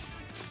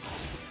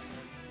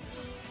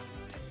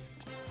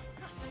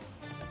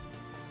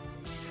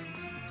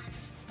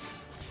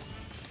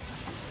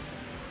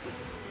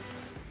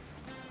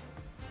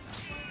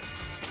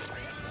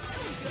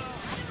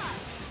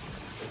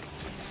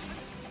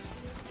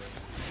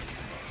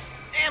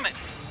 Damn it!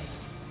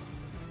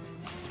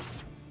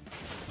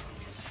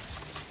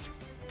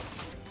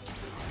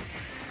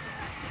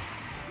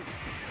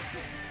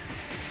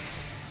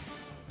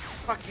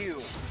 Fuck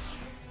you.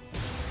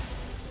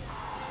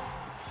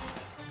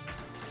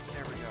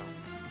 There we go.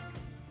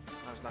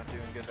 I was not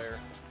doing good there.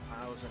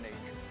 I was an agent.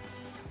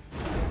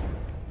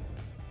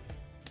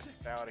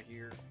 Out of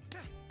here.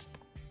 I'm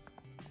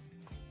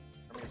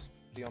gonna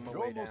be on my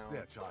You're way almost down.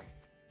 there, Chai.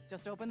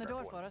 Just open the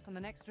door for us in the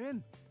next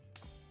room.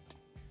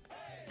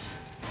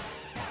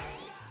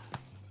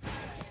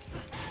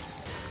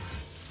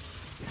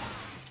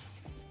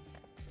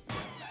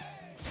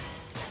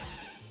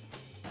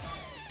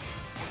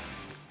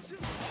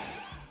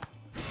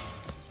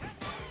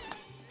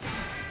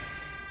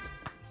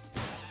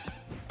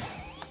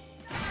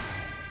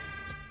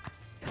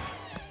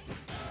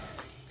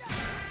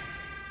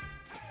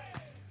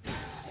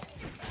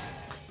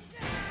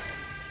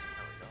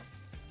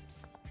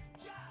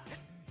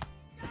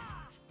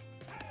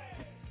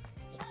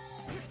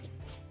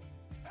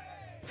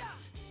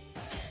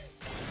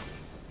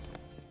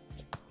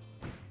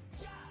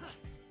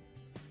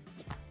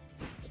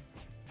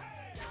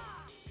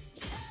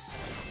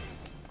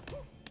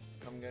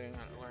 I'm getting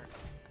how to learn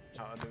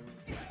how to do.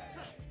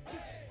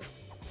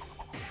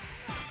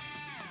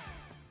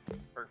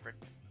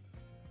 Perfect.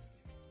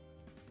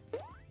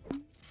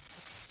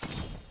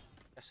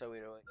 So we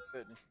do it.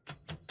 Good.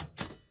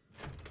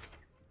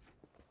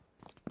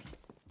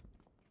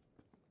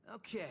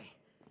 Okay,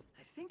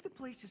 I think the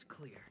place is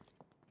clear.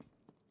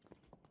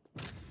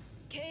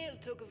 Kale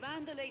took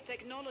Vandalay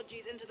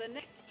Technologies into the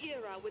next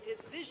era with his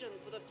vision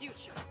for the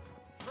future.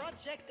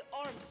 Project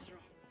Armstrong.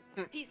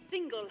 He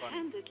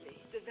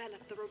single-handedly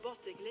developed the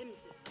robotic limb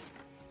system,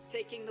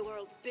 taking the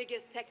world's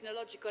biggest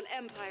technological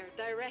empire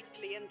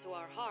directly into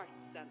our hearts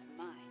and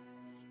minds.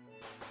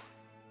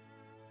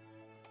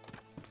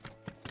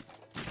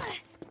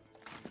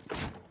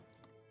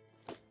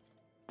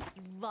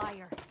 You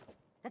liar.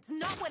 That's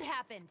not what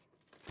happened.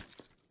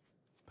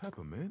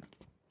 Peppermint,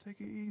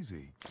 take it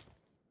easy.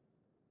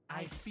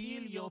 I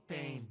feel your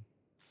pain.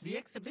 The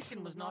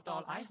exhibition was not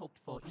all I hoped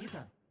for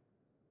either.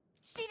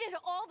 She did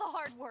all the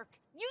hard work.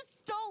 You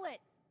stole it.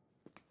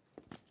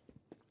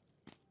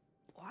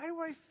 Why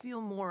do I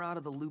feel more out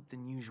of the loop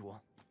than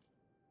usual?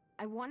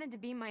 I wanted to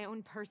be my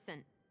own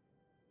person.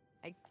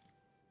 I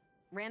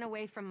ran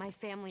away from my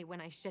family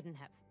when I shouldn't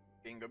have.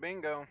 Bingo,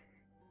 bingo.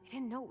 I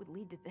didn't know it would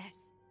lead to this.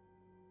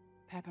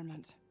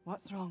 Peppermint,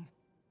 what's wrong?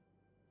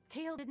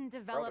 Kale didn't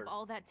develop Brother.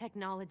 all that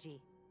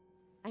technology.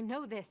 I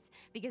know this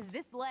because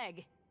this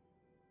leg,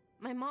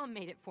 my mom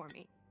made it for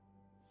me.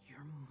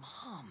 Your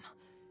mom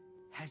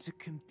has a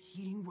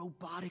competing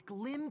robotic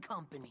limb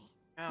company.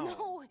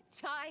 No,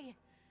 Chai.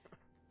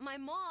 My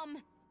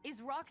mom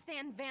is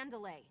Roxanne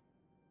Vandalay.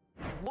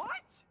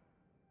 What?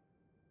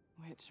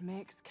 Which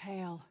makes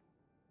Kale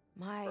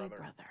my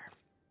Brother.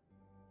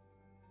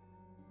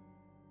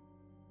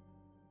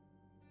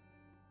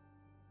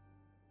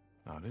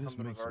 Now this Something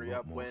was makes a already lot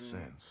up more when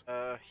sense.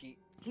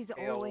 He's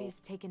Kale always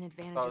taken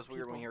advantage thought it of was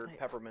weird people, when he heard but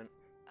peppermint.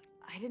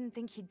 I didn't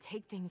think he'd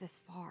take things this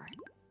far.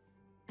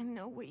 I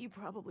know what you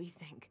probably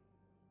think.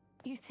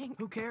 You think...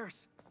 Who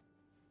cares?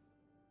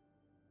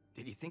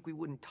 Did you think we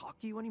wouldn't talk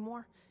to you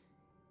anymore?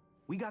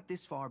 We got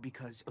this far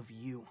because of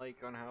you. Like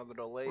on how the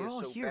delay We're is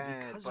all so here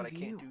bad, because but I of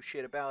can't you. do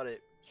shit about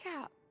it.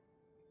 Yeah,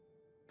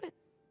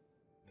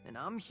 And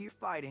I'm here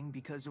fighting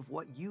because of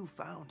what you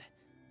found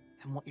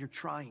and what you're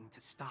trying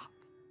to stop.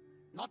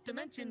 Not to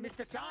mention,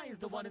 Mr. Chai is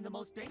the one in the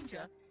most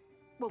danger.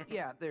 Well,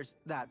 yeah, there's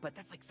that, but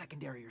that's like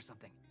secondary or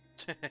something.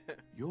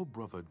 Your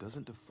brother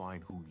doesn't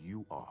define who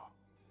you are.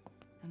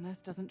 And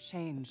this doesn't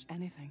change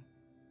anything.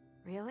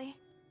 Really?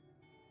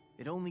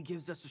 It only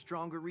gives us a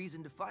stronger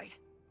reason to fight.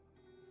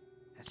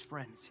 As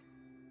friends.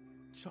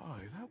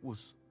 Chai, that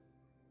was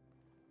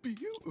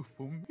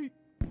beautiful, me.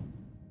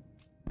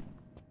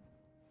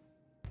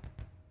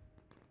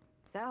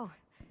 So,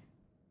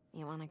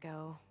 you wanna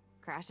go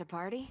crash a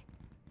party?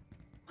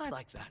 I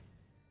like that.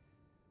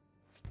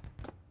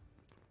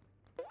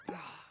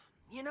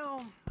 You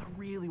know, I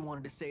really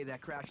wanted to say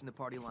that crashing the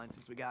party line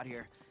since we got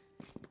here.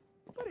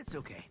 But it's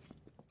okay.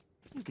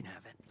 You can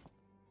have it.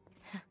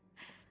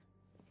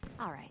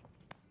 All right.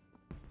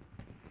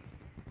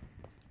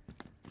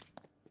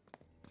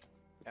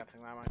 I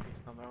think that might be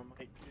something I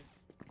might do.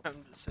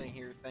 I'm just sitting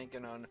here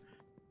thinking on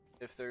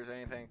if there's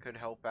anything that could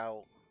help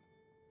out.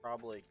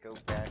 Probably go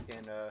back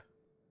and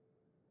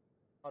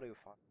audio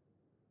file.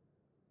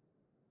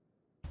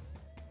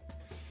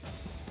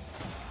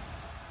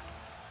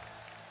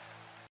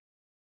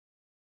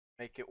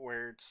 Make it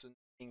where it's an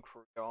ink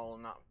for y'all,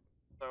 not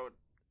so it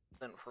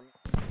isn't for me.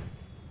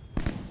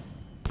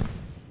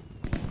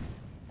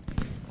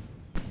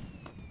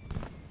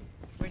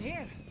 We're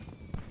here.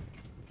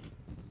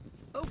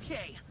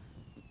 Okay.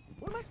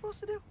 What am I supposed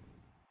to do?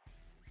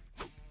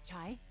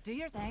 Chai, do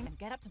your thing and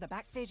get up to the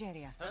backstage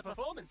area. Her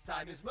performance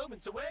time is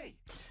moments away.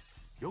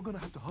 You're gonna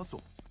have to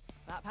hustle.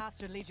 That path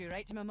should lead you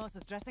right to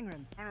Mimosa's dressing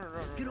room.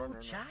 Good old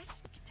Chai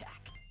sneak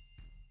attack.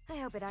 I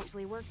hope it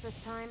actually works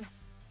this time.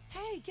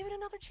 Hey, give it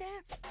another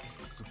chance.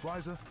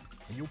 Surprise her,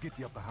 and you'll get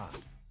the upper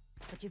hand.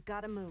 But you've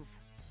gotta move.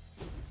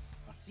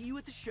 I'll see you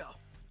at the show.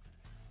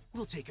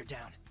 We'll take her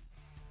down.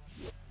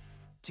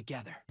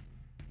 Together.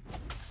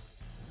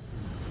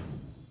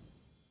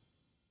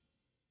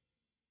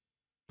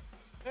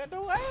 And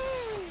away!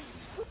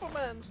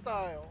 Superman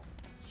style!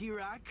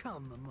 Here I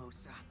come,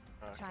 Mimosa.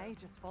 Okay. Chai,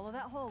 just follow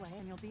that hallway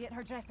and you'll be at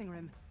her dressing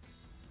room.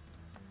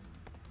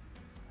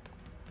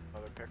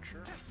 Another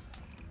picture.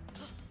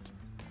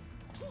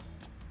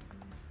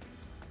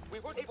 We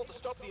weren't able to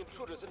stop the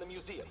intruders in the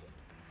museum.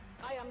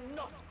 I am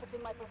not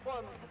putting my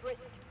performance at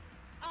risk.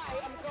 I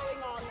am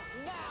going on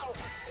now!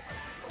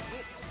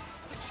 Miss,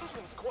 the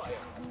children's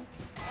choir.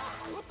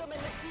 Put them in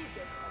the DJ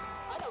tent.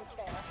 I don't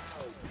care.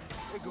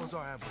 There goes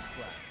our ambush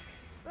plan.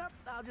 Well,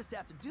 I'll just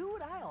have to do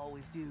what I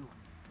always do.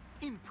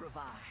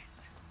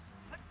 Improvise.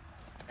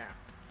 Yeah.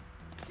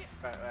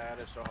 That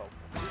is so helpful.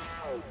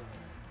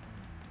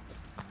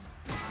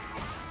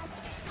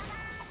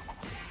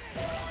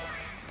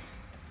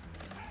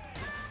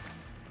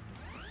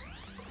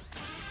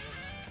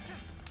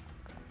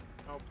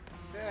 Oh,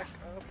 back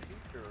up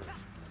here.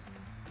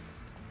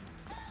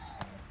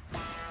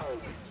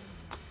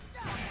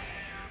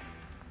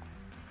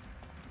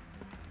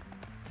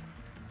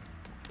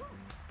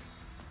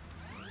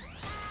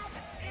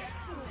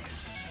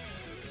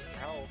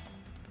 Health.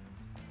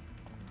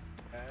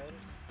 Bad.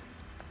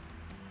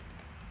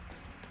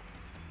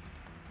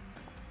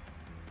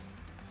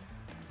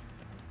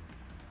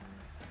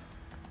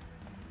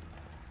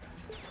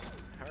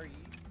 How are you?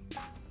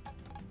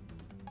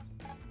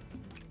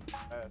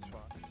 That's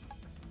fine.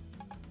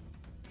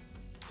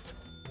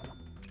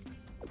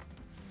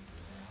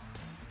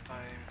 I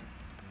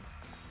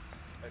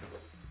don't know.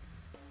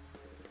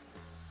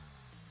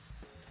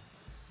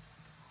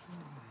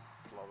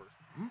 Lovers.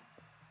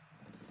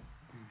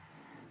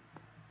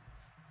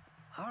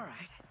 All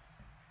right.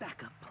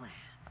 Backup plan.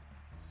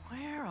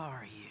 Where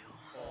are you?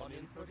 On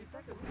in 30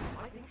 seconds.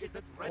 Lighting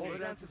isn't ready. All the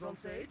dancers on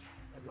stage.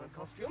 Everyone in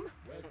costume.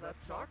 Where's Left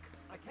Shark?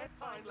 I can't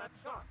find Left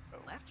Shark.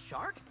 Left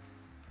Shark?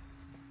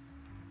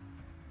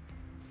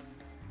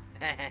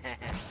 There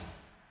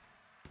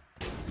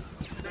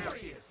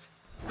he is.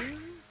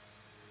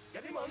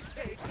 Get him on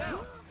stage now.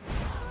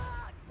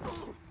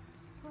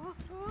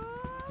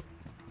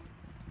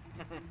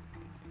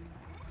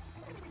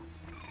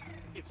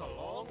 It's a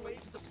long way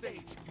to the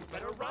stage. You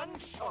better run,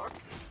 Shark.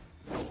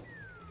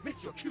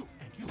 Miss your cue,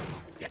 and you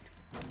are dead.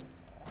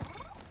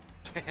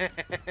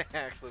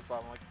 Actually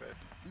flopping like fish.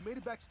 We made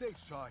it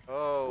backstage, Chai.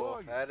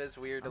 Oh, that is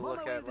weird to I'm on look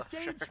my way at. to the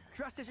stage,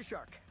 dressed as a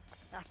shark.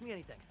 Ask me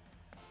anything.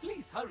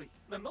 Please hurry.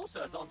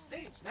 Mimosa's on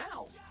stage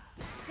now.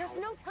 There's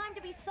no time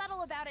to be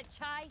subtle about it,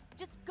 Chai.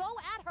 Just go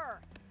at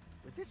her.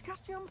 With this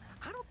costume,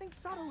 I don't think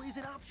subtle is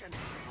an option.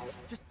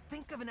 Just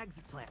think of an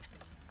exit plan.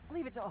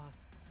 Leave it to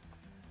us.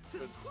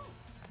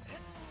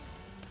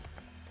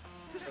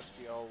 Just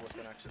y'all with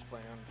an exit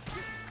plan.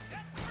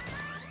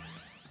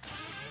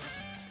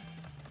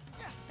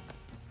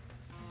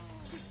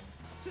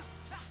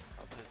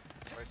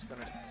 It's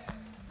gonna.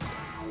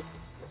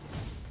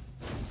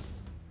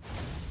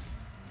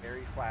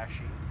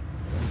 flashy.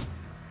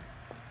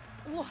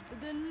 What a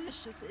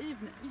delicious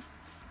evening.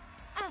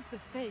 As the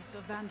face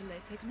of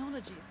Vandelay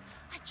Technologies,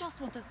 I just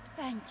want to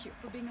thank you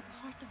for being a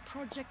part of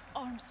Project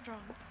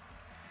Armstrong.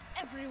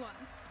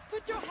 Everyone,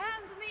 put your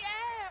hands in the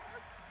air!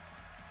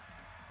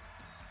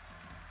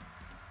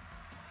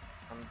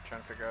 I'm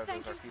trying to figure out if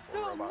Thank those you are people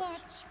so or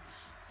robots. much.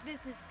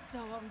 This is so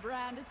on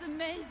brand. It's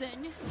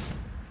amazing.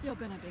 You're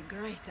gonna be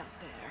great out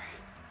there.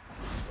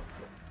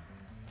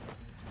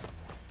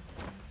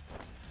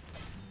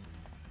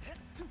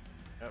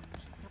 Yep,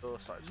 still a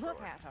side story.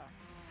 Look at her,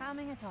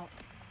 hamming it up.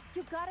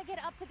 You've got to get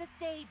up to the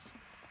stage.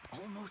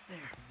 Almost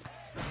there.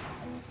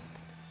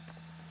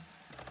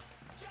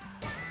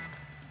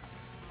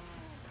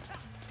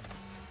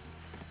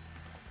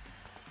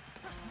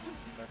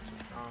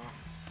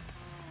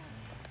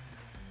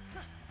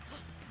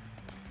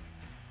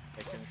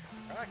 I can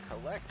try to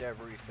collect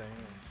everything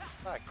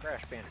like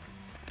Crash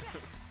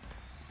Bandicoot.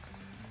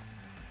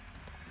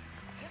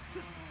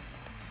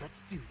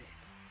 Let's do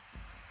this.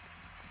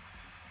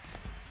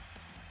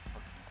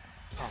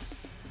 Pump,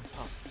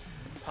 pump,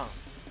 pump.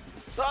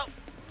 So,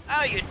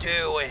 how you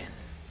doing?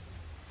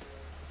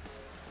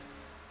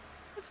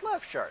 It's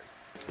Left Shark.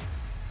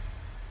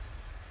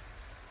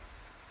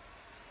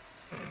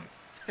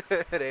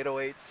 At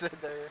 808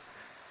 stood there.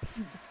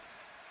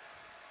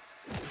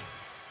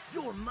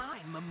 You're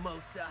mine,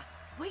 Mimosa.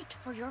 Wait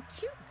for your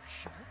cue,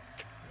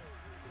 Shark.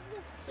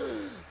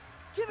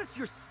 Give us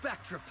your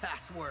Spectra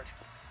password.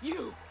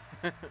 You!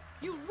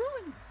 You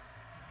ruined...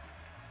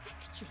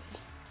 Actually,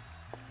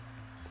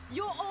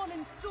 you're all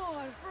in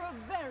store for a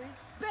very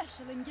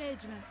special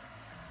engagement.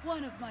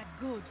 One of my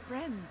good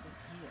friends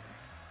is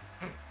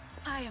here.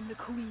 I am the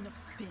Queen of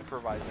Spin,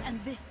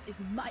 and this is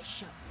my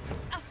show.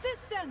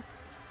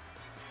 Assistance!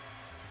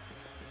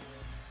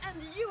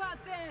 And you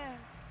out there,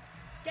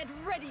 get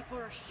ready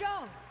for a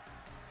show.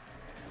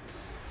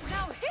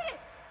 Now hit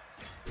it!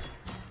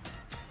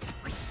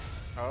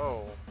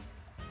 Oh.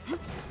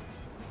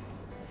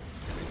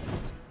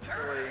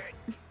 Really?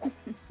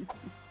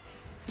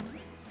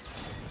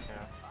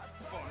 Yeah,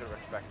 should have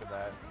expected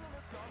that.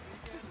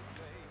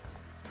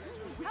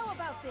 How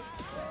about this?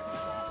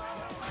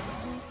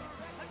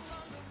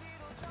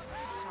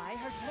 Try,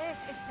 her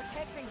glaze is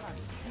protecting her.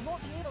 You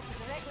won't be able to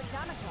directly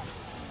damage her.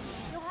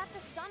 You'll have to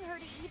stun her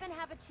to even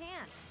have a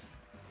chance.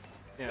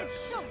 Yeah,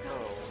 so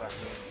that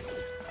means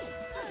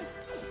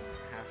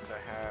have to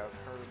have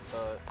her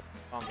butt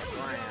on the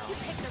ground. You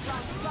picked the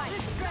wrong fight.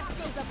 This dress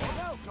goes up and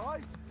out,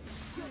 guys.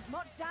 Do as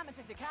much damage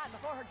as you can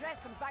before her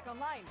dress comes back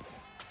online.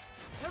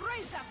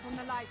 Erase that from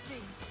the live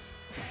feed.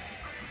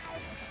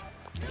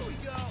 Here we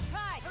go.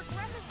 Hi, her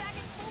dress is back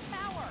in full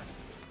power.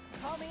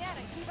 Call me in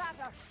and keep at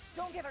her.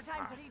 Don't give her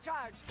time to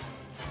recharge.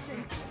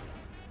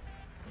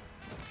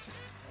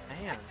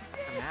 Man,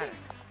 dramatic.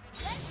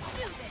 Let's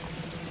do this!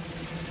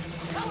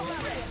 How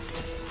about it?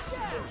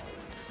 Yeah.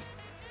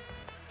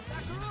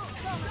 Back her up.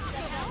 What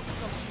the hell?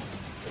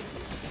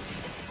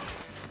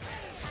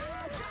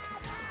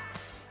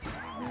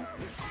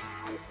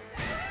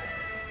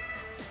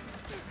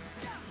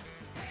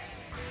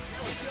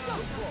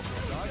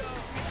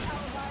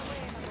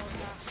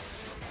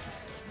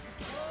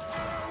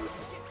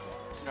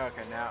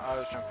 Okay, now I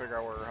was trying to figure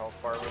out where her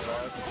health bar was at.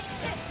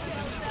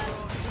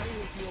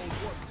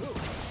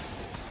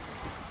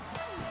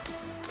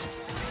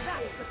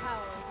 That's the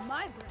power of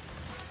my breath.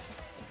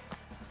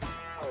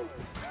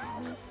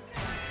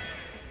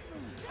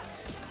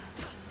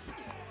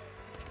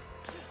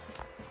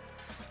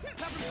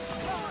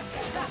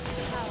 That's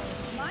the power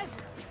of my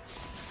breath.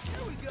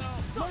 Here we go.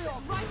 Stop it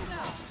right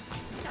now.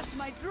 That's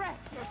my dress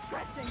you're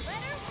stretching.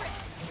 Let her rip!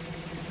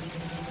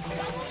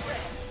 Double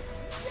rip.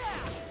 Yeah.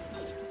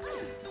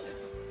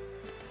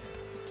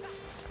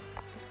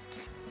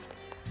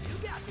 You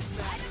got this, man.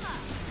 Light him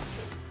up!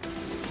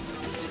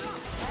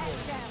 That's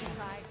damn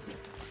right.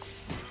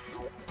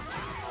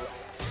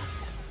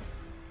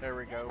 There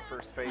we go,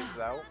 first phase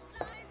out.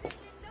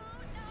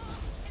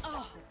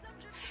 Oh,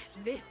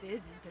 this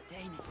is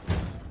entertaining.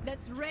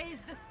 Let's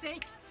raise the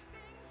stakes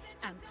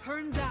and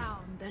turn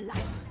down the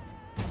lights.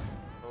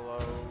 Hello.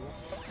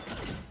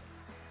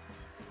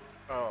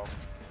 Oh,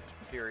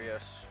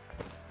 curious.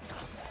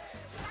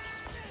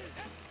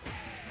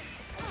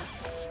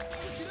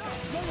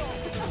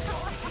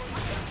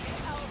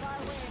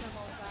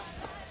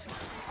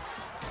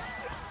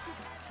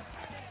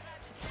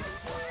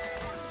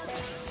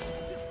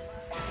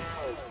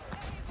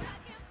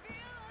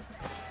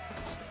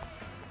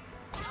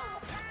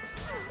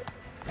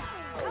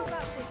 How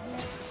about this?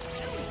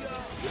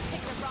 You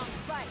picked the wrong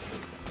fight.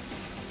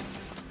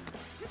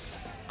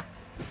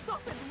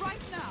 Stop it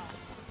right now!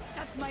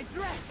 That's my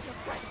dress you're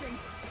pressing.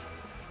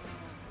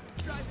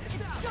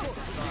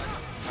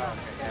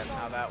 Okay, yeah,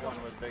 now that one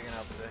was big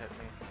enough to hit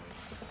me.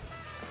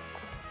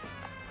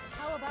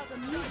 How about the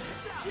music?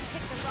 You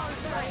picked the wrong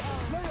fight.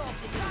 You're off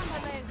the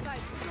Vandelay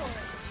side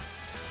story.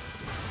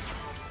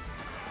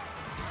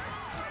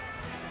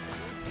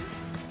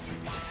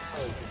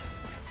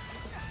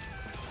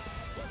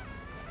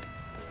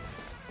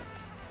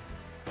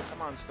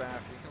 Come on,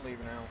 staff, you can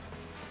leave now.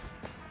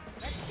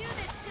 Let's do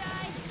this,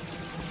 Jai!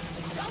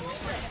 Double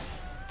rip!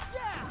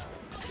 Yeah!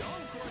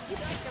 You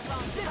picked the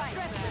wrong fight.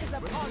 This is a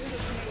part of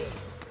me.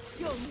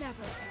 You'll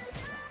never.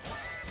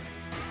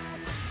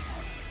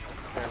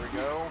 There we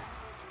go.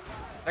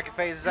 Second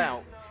phase is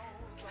out.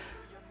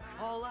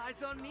 All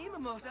eyes on me,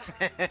 Mimosa.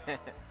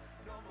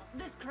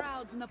 This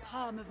crowd's in the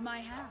palm of my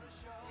hand,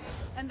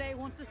 and they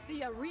want to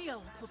see a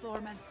real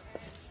performance.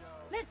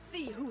 Let's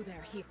see who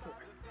they're here for.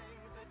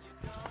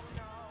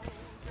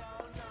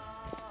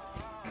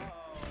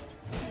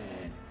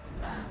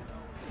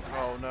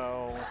 Oh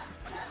no.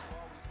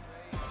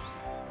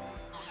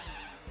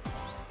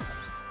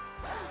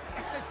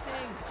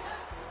 Interesting.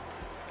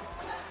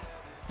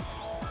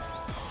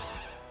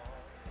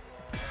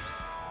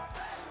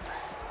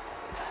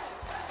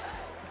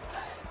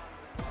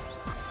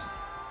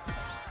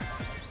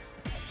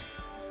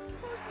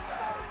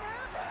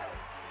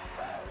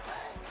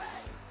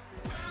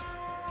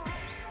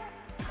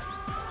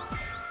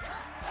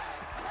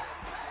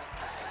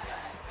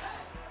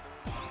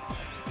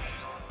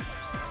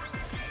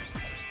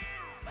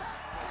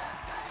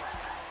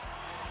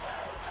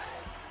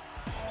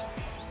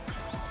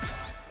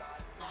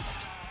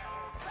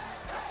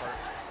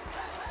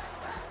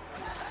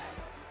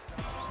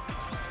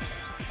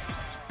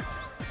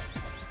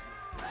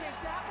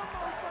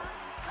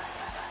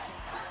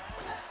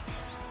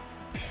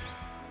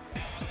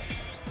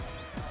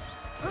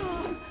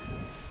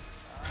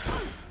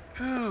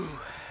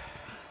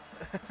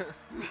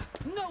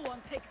 No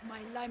one takes my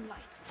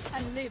limelight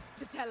and lives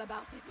to tell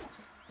about it.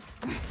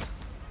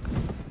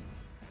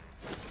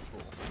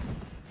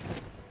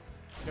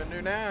 What gonna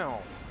do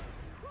now?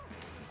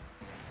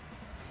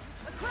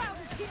 The crowd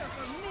is here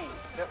for me.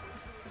 Yep.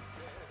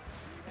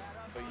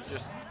 So you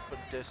just put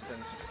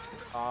distance.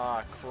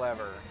 Ah,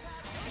 clever.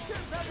 Go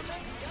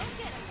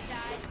get him,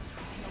 guy.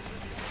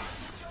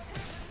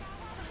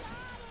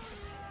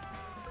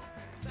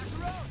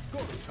 Go,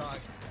 Ty.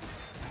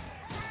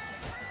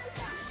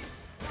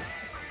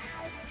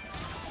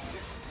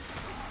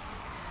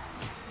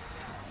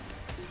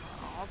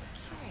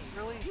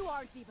 Really? You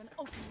aren't even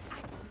open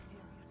act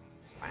material.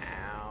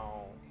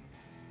 Wow.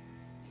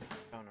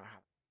 Don't know how.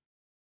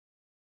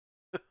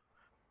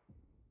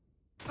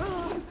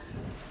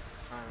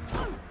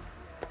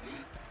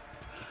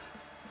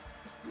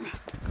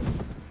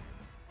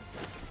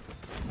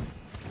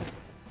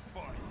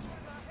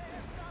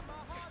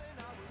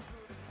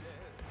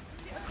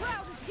 The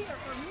crowd is here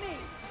for me.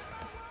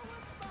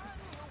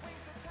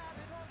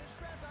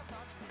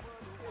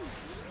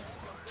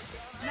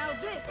 Now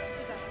this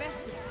is a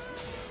festival.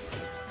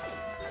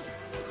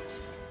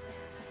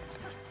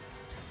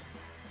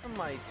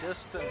 My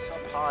distance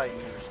up high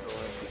usually.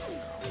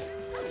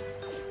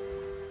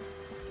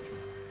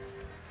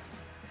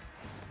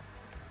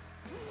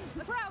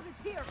 The crowd is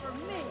here for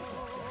me.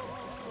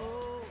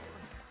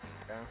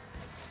 Okay.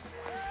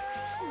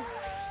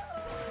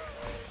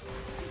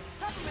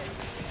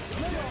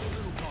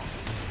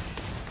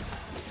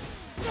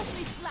 Let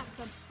me slap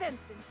some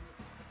sense into you.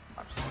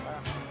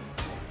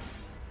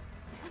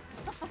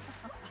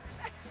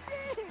 That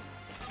stings!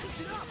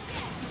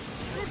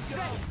 This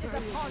dress is a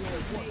part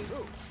of me.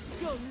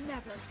 You'll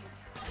never take it.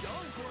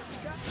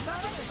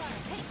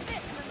 Take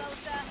this,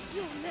 Mimosa,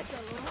 you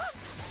little runt!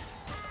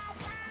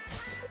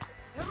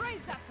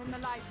 Erase that from the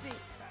live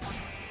feed.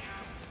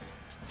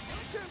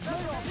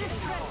 This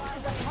dress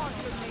is a part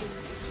of me.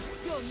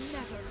 You'll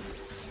never.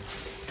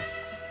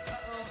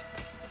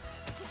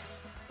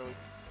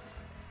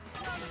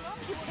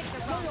 You picked the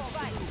wrong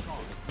fight.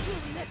 You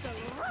little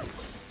runt!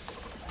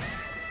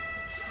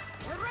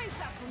 Erase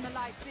that from the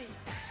live feed.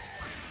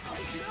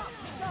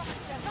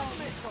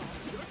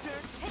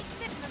 Take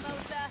this,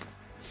 Mimosa.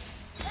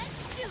 Let's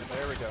do this.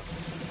 There we go.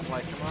 I'm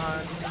like, come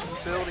on,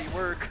 facility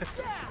work.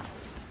 You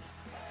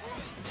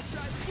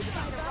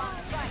got the wrong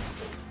fight.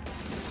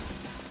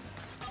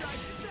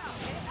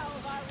 Get out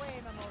of our way,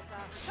 Mimosa.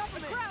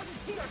 The crowd is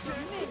here for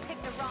me. Pick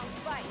the wrong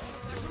fight.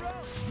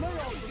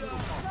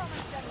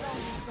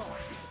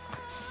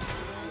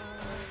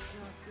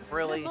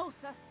 Really?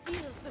 Mimosa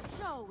steals the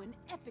show in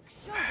epic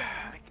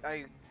showdown.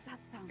 I That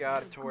sounds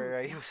got like it to where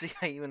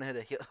I even hit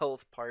a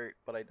health part,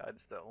 but I died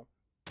still.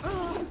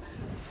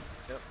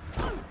 Yep.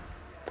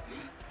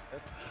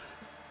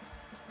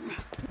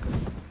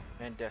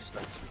 And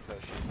distance,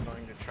 because she's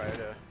going to try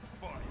to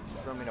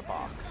throw me in a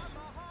box.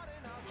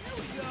 Here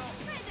we go.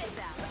 Try this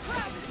out. The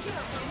crowd is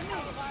here for me.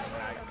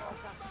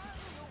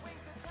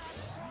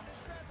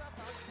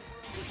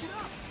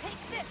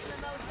 Take this,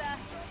 Mimosa.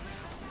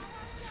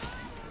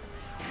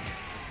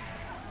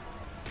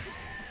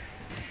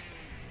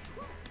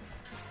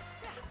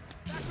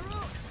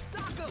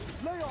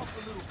 Lay off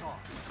the little car.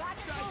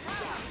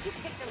 You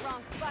picked the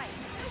wrong fight.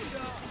 Here we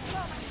go.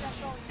 That's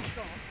all you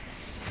got.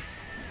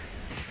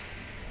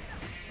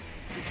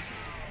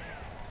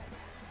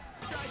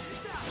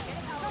 Get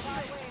out of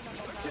our way,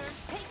 Mimosa.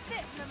 Take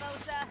this,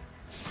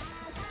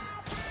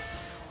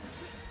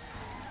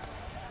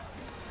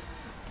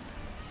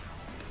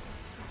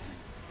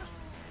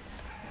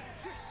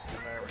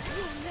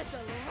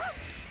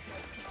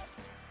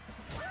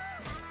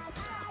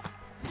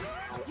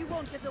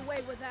 won't get away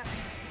with that.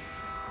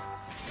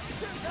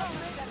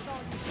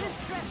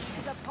 This dress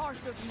is a part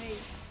of me.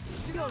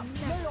 You'll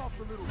never... Lay off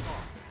the little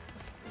car.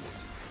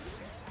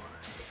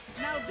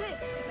 Now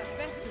this is a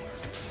festival.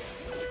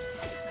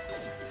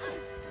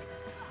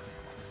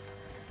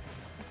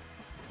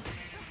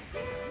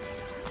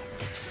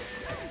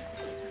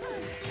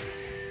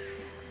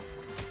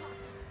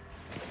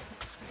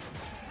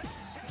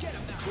 Get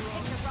him now. You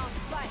take the wrong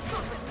fight.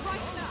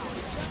 Right now.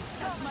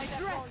 That's my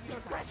dress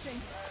you're dressing.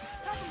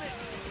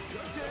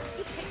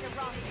 You take the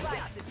wrong fight.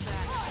 Got this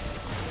back.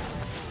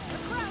 The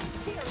crowd's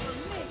here for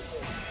me.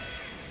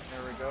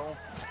 There we go.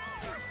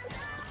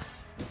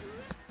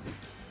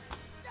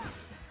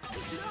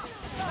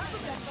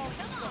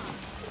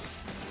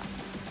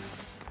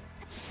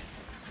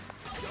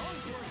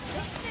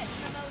 Take this,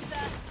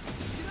 Mimosa.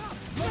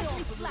 Let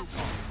me slap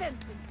your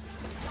senses.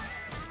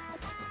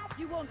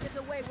 You won't get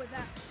away with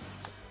that.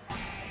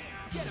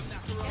 Get him,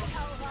 Macaron.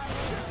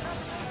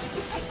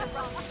 You take the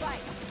wrong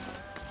fight.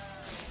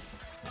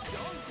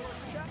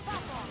 Pop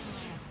off.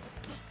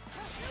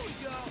 Here we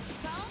go.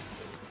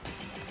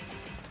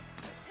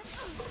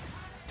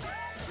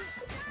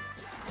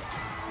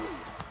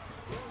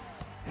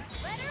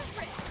 Let her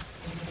rip.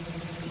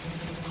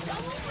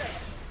 Double rip.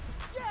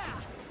 Yeah.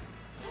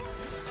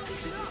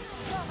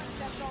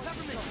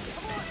 Peppermint.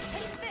 Come on,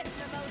 take this,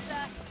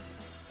 Mimosa.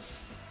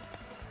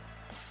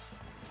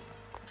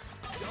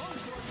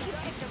 You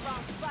take the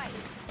wrong fight.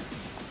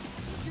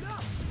 Get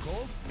up.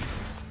 Cold?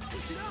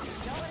 Get up.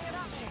 Don't let it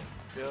up me.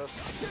 Just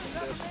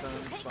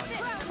distance. Take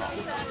this,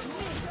 Mimosa.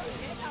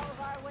 Get out of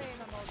our way,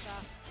 Mimosa.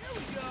 Here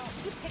we go.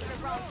 You take the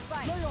wrong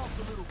fight. Lay off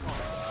the little car.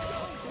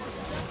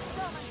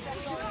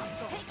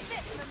 Take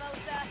this,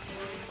 Mimosa.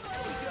 Here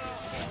we go.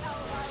 Get out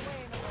of our way,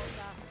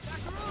 Mimosa.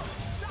 Macaron.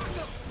 Knock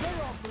him. Lay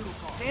off the little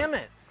car. Damn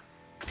it!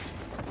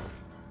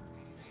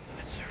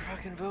 It's their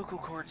fucking vocal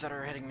cords that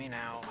are hitting me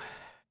now.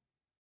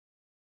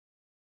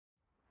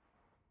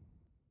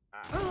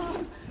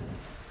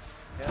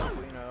 Yeah,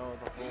 we know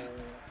the whole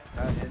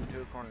got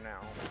into a corner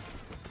now.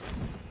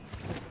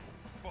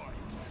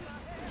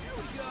 Here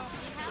we go.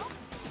 Help?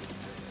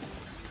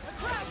 The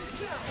crowd is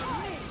here for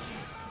me.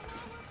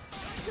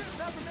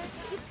 Peppermint.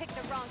 You picked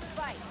the wrong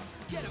fight.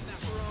 Get him,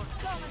 Macaron.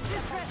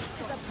 This dress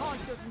is a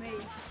part of me.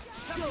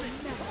 You'll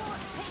never.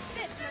 Take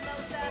this,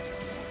 Mimosa.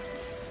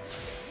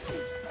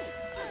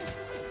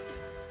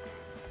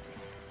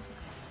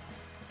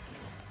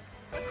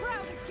 The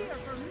crowd is here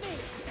for me.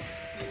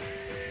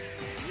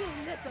 You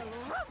little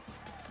rump.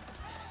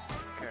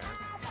 Okay.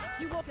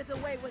 You won't get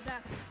away with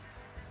that.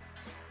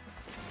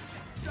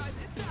 Try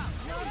this out.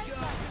 Here we go.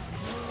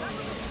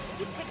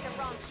 You picked the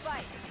wrong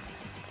fight.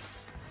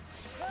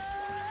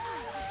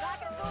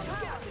 You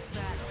got this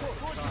back. You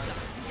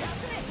got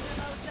this,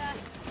 Mimosa.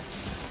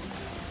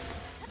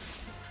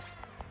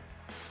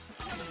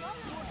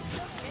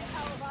 Get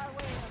out of our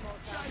way,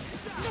 Mimosa.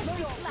 Let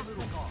me slap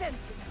some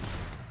sense.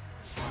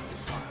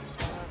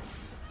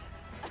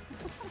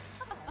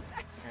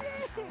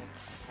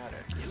 Had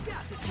it. You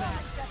got this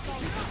back.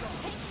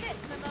 Take this,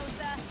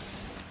 Mimosa.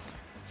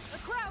 The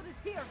crowd is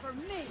here for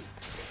me.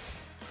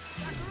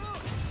 Macaron.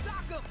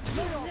 Sock him.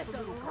 You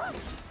little rump.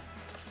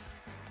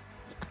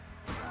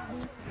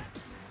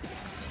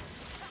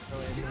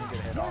 Really didn't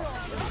get hit off.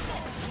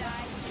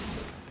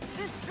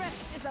 This dress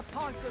is a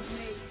part of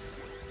me.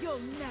 You'll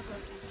never.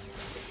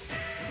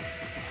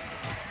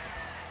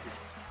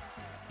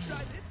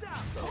 Try this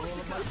out.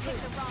 You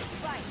take the wrong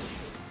fight.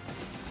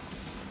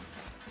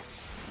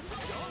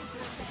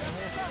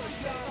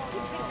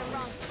 You take the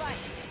wrong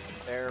fight.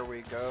 There we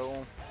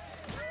go.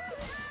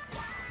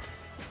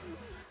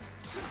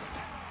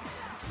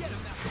 Get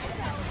him,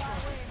 Macaron.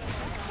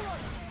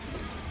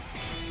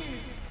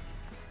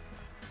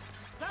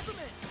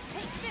 Peppermint.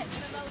 Take this,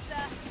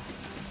 Mimosa.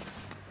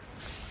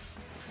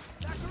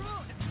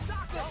 Macaron.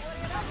 Sock him.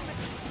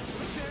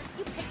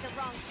 You picked the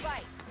wrong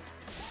fight.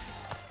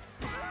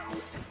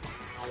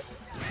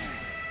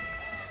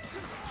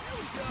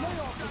 Lay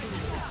off the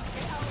little car.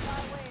 Get out of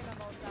our way,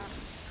 Mimosa.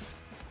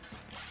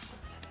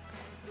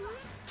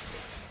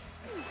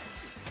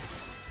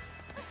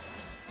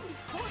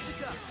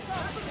 Corsica.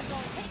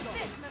 Take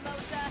this,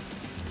 Mimosa.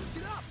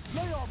 Get up.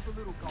 Lay off the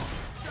little car.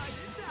 Try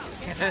this out.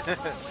 Get out of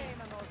our way,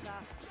 Mimosa.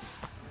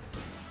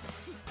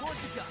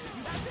 Corsica.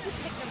 You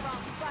picked the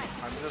wrong fight.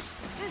 I'm just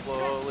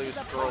slowly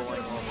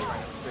scrolling over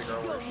trying to figure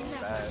out where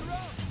she's at.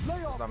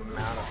 The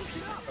amount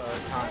of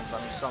times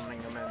I'm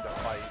summoning them into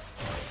fight.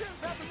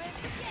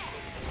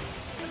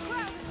 The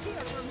crowd is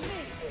here for me.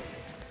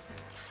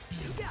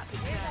 You got this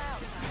Get back.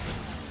 out.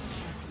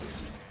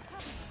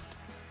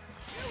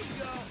 Here we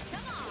go.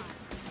 Come on.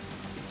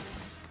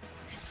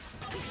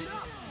 Get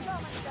up.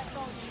 Summon that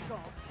bone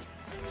gold.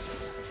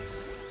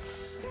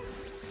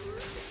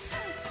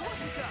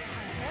 Corsica.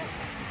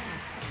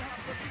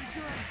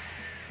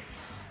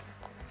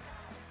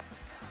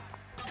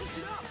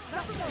 Get up.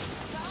 Peppermint.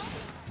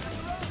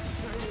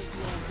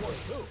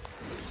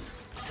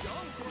 Go,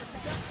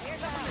 Corsica. Here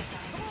goes.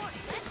 Come on,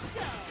 let's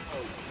go.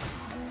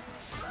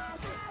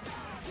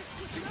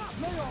 Get up.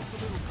 Lay off the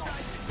little car.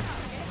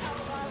 Get out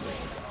of our way,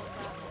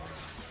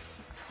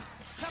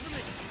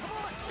 Peppermint, come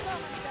on!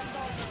 Summon them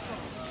all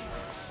control.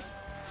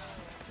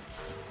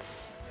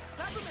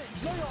 Peppermint,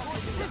 lay off!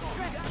 This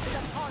dress is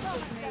a part of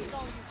me.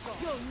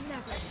 You'll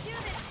never do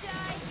this,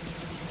 Jai!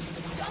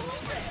 double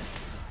rip!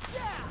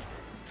 Yeah!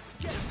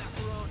 Get him,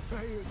 Macaron!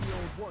 Hey, here's the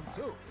old one,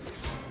 too.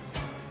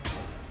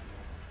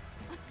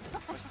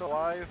 Am I still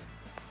alive?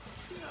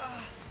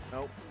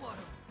 Nope.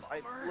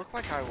 I look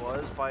like I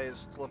was by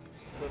his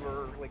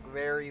sliver, like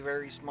very,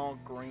 very small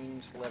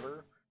green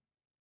sliver.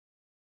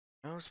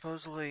 No,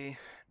 supposedly.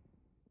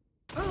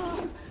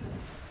 No.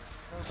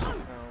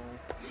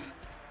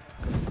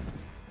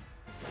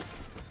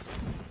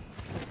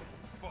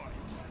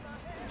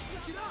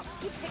 Switch it up!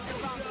 You picked the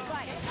wrong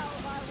fight! Get out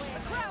of my way!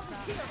 The crowd is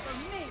here for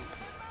me!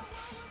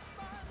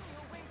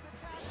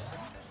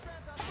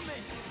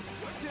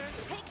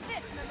 Take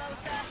this,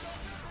 Mimosa!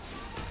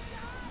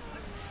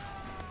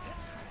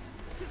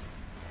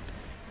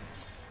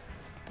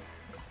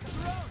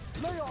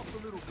 Lay off the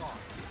little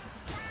guard.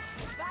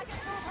 Back at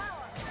full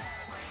power!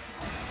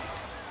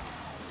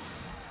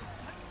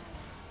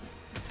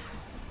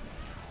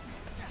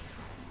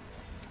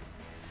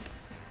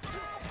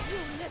 You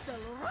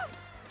little rat!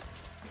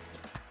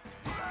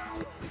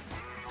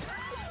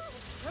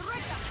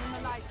 Right up from the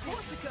light.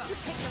 You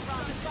picked the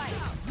wrong fight.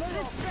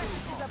 This dress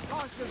is a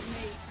part of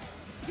me.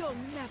 You'll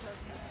never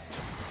take it.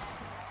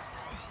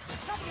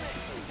 Government!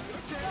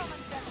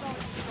 Someone sets all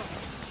control.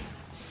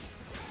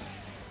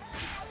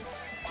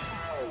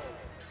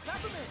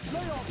 Peppermint,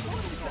 lay off!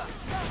 Someone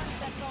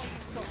sets all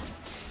control.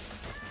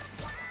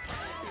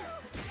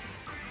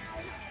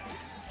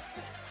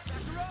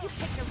 You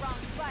picked the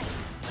wrong fight.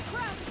 The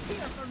crowd is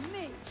here for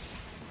me.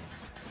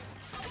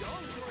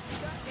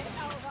 Get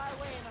out of our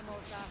way,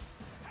 Mimosa.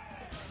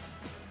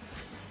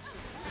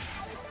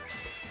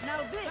 Now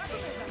this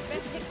is the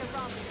best pick the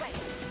wrong way.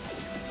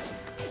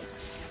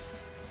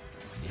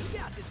 You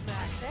got this,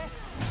 Max.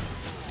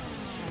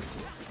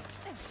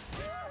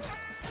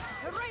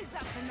 Erase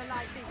that from the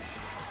light beat.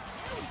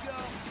 Here we go.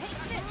 Take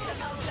this,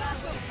 Mimosa.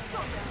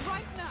 Stop it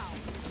right now.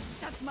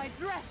 That's my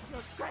dress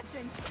you're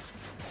scratching.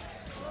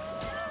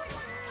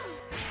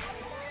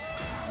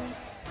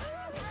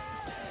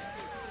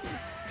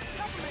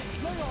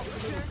 Lay off the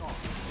little guard.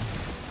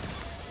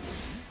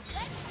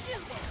 Let's do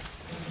this.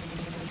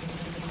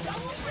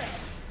 Double rip.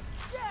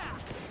 Yeah!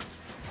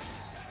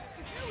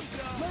 Here we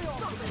go. Lay off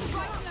Stop the it little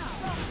right guard. now.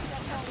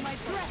 That's my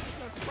dress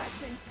you're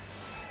scratching.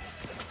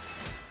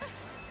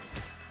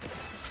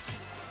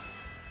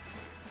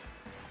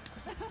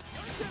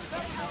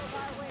 Get out of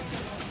our way,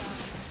 Mimosa.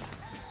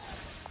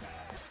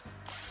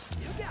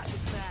 You got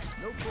this, Max.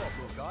 No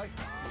problem, guy.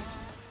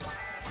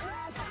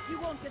 You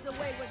won't get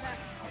away with that.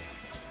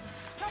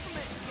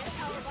 Peppermint, get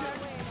out of our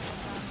way,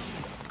 Mimosa.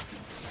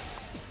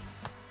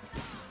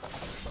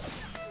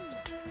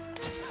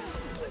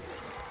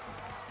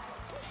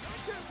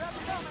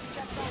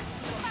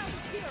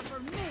 Here for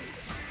me.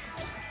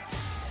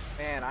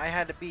 Man, I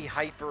had to be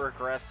hyper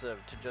aggressive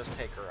to just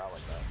take her out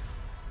like that.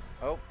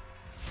 Oh.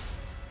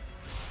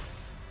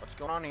 What's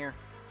going on here?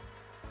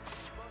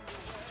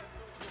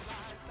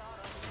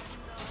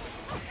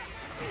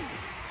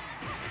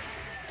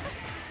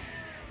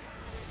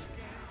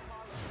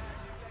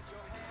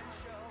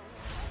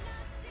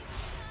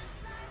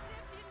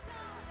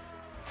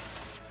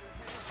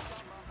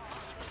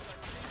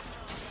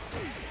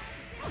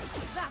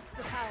 That's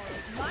the power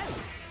of my life.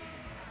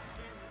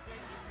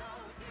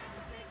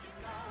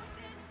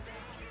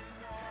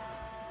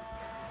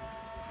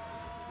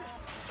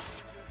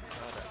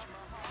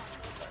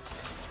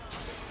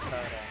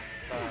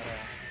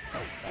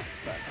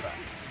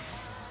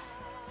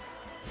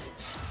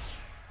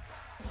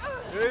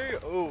 Hey,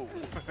 oh.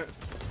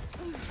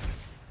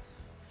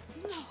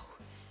 No,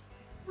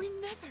 we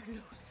never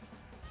lose.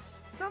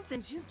 Some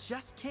things you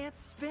just can't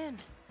spin.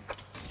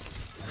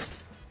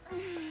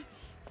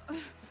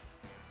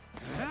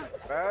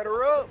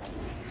 Batter up.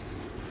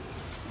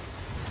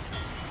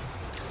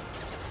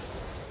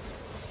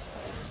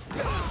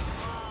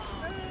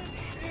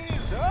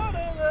 He's out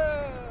of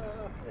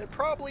there. They're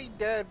probably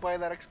dead by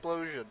that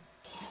explosion.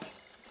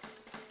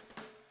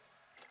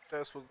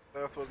 Death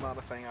was not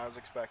a thing I was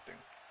expecting.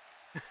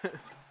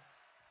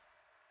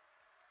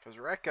 Because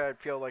Rekka, I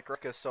feel like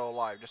Rekka's still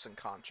alive, just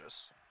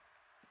unconscious.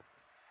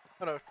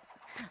 But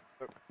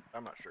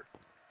I'm not sure.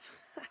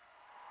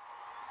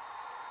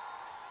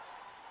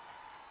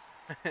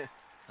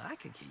 I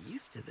could get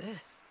used to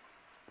this.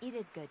 You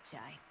did good,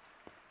 Jai.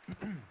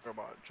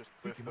 Robot, just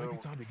Think it might be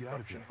time to get out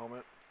of here.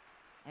 Helmet.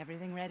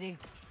 Everything ready?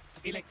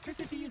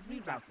 Electricity is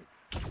rerouted.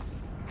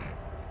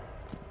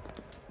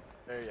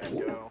 There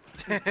you go.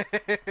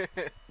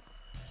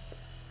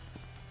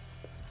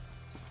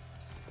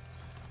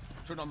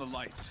 Turn on the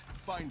lights.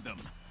 Find them.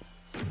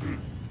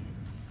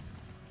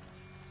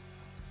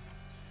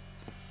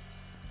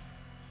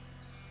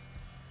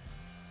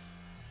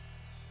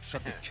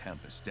 Shut the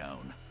campus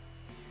down.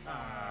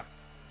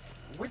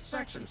 Which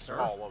section, sir?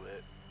 All of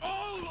it.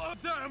 All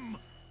of them!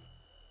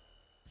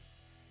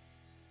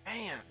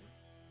 Man,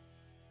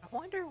 I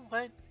wonder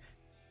what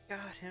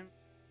got him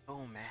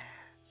so mad.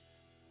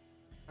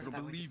 I don't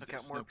believe took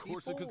this. out more Now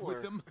Korsica's people, with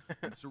or- them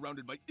and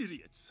surrounded by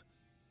idiots.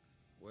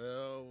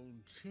 Well,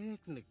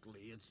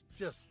 technically, it's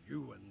just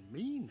you and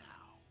me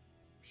now.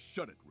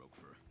 Shut it,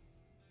 Roquefort.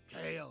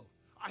 Kale,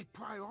 I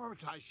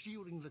prioritize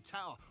shielding the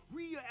tower,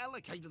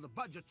 reallocated the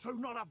budget so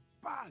not a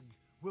bug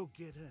will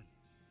get in.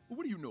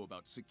 What do you know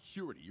about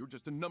security? You're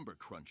just a number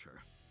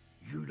cruncher.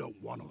 You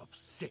don't want to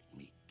upset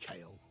me,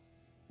 Kale.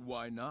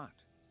 Why not?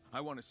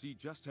 I want to see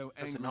just how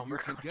Because a angry number you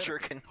can get. cruncher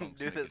if those can punks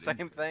do make the it in same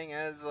here. thing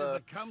as If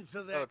it comes to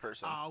other that,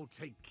 person. I'll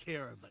take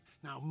care of it.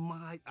 Now,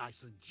 might I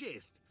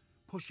suggest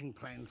pushing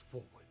plans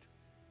forward?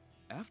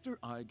 After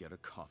I get a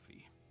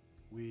coffee.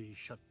 We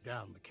shut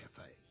down the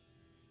cafe.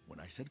 When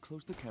I said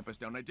close the campus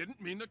down, I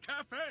didn't mean the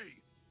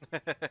cafe!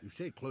 You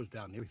said close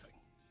down everything.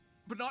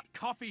 But not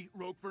coffee,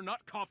 Roquefort,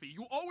 not coffee.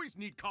 You always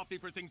need coffee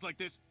for things like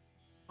this.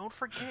 Don't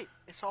forget,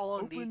 it's all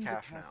on Open the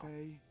decaf now.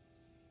 cafe.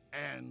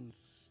 And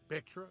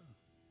Spectra?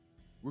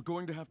 We're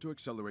going to have to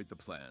accelerate the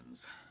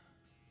plans.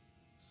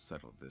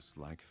 Settle this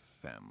like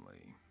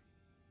family.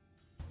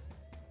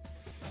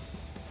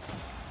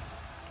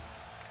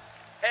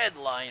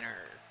 Headliner.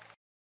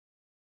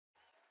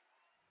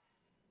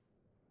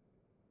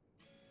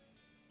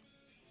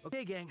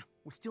 Okay, gang,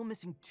 we're still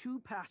missing 2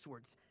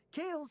 passwords.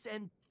 Kale's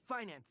and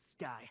finance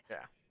guy.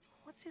 Yeah.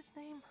 What's his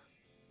name?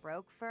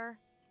 Roquefort?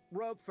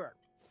 Roquefort.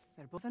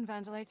 They're both in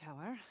Vandelay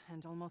Tower,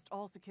 and almost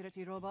all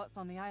security robots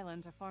on the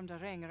island have formed a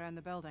ring around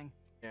the building.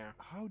 Yeah.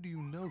 How do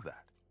you know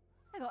that?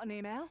 I got an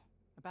email.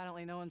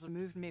 Apparently no one's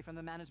removed me from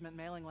the management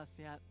mailing list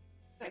yet.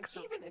 And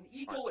even an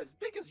ego as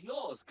big as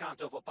yours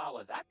can't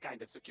overpower that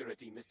kind of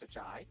security, Mr.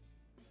 Chai.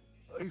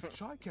 If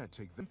Chai can't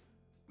take them,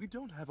 we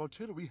don't have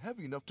artillery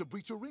heavy enough to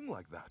breach a ring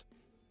like that.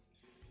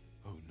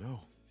 Oh no.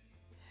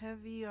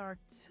 Heavy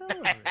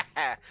artillery.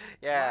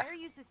 Yeah. Why are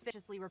you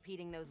suspiciously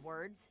repeating those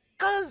words?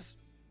 Because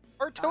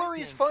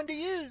artillery is think- fun to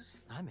use.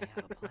 I may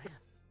have a plan.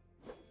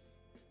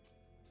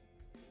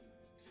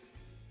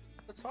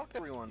 Let's talk to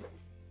everyone.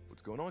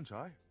 What's going on,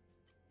 Chai?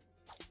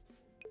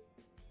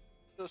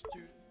 Just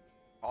do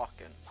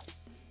talking.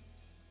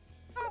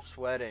 Stop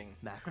sweating.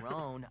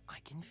 Macaron, I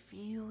can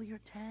feel your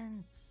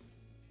tense.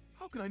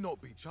 How can I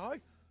not be, Chai?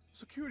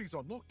 Security's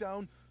on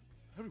lockdown,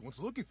 everyone's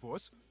looking for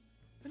us,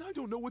 and I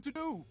don't know what to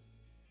do.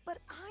 But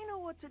I know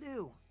what to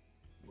do.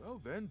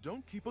 Well then,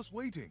 don't keep us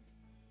waiting.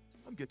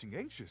 I'm getting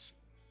anxious.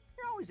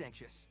 You're always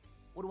anxious.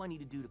 What do I need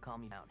to do to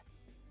calm you down?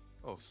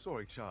 Oh,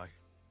 sorry, Chai.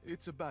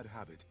 It's a bad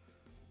habit.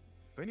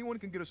 If anyone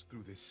can get us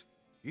through this,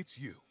 it's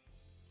you.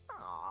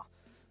 Aw,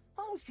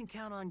 always can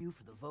count on you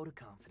for the vote of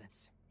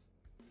confidence.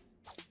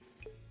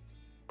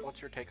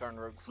 What's your take on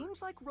Roquefort?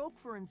 Seems like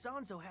Roquefort and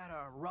Zanzo had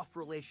a rough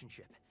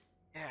relationship.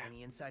 Yeah.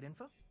 Any inside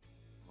info?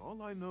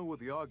 All I know are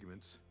the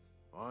arguments.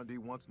 R&D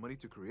wants money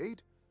to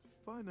create,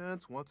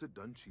 finance wants it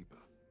done cheaper.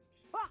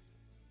 Ah,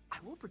 I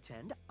will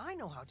pretend I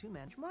know how to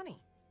manage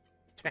money.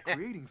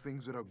 Creating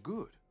things that are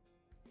good.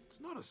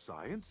 It's not a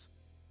science.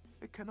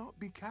 It cannot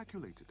be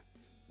calculated.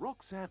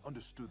 Roxanne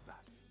understood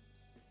that.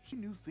 She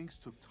knew things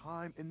took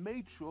time and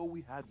made sure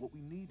we had what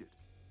we needed.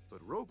 But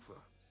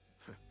Roquefort,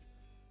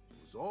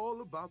 it was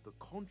all about the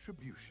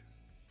contribution.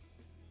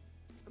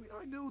 I mean,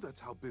 I know that's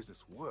how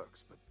business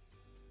works, but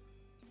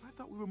I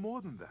thought we were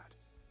more than that.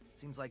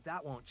 Seems like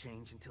that won't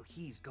change until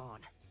he's gone.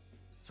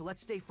 So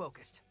let's stay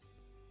focused.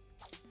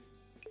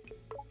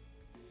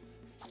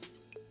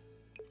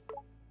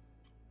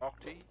 Talk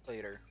to you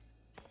later.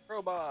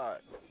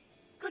 Robot.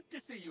 Good to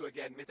see you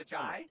again, Mr.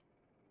 Chai.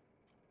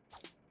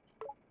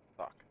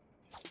 Fuck.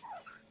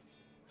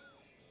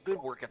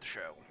 Good work at the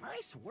show.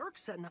 Nice work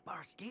setting up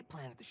our escape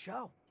plan at the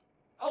show.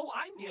 Oh,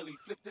 I merely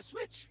flipped the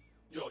switch.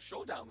 Your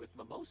showdown with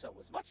Mimosa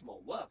was much more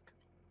work.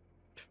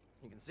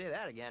 You can say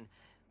that again.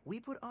 We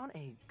put on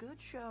a good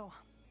show.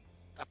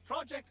 A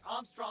Project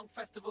Armstrong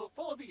festival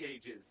for the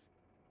ages.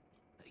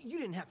 You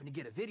didn't happen to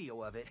get a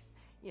video of it,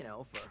 you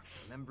know, for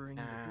remembering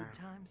the good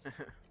times?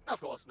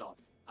 Of course not.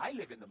 I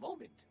live in the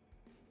moment.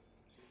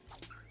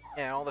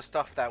 Yeah, all the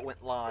stuff that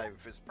went live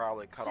is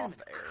probably cut Cinnamon,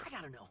 off the air. I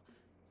gotta know.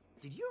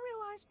 Did you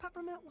realize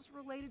Peppermint was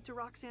related to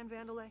Roxanne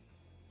Vandelay?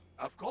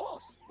 Of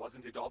course.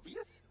 Wasn't it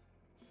obvious?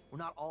 We're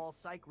not all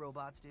psych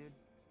robots, dude.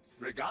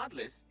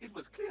 Regardless, it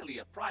was clearly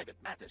a private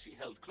matter she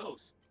held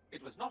close.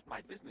 It was not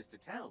my business to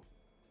tell.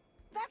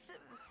 That's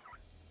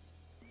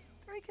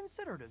very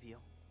considerate of you.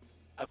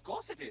 Of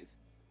course it is.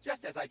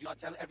 Just as I do not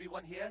tell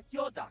everyone here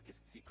your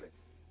darkest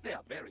secrets. They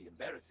are very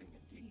embarrassing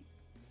indeed.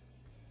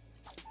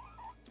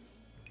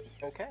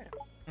 Okay.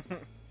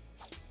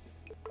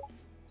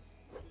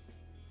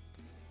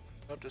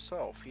 Note to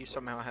self, he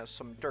somehow has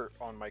some dirt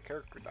on my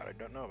character that I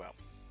don't know about.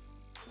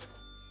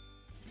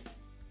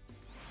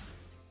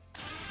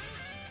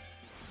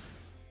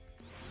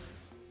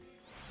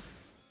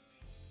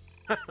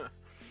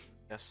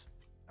 Yes.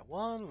 That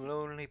one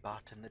lonely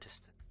bot in the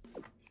distance.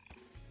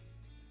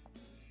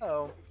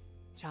 Oh.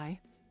 Chai?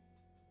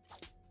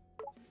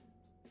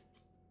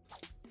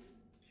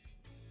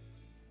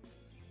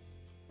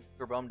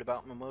 You're bummed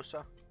about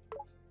Mimosa?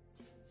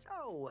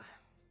 So,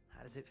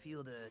 how does it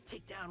feel to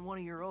take down one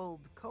of your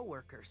old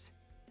co-workers?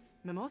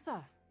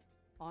 Mimosa?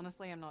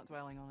 Honestly, I'm not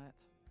dwelling on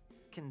it.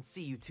 can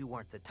see you two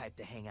weren't the type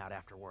to hang out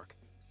after work.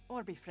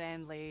 Or be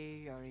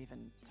friendly, or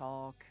even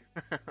talk.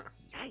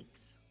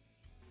 Yikes.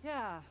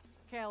 Yeah,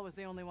 Kale was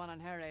the only one on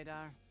her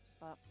radar,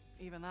 but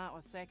even that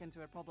was second to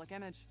her public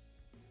image.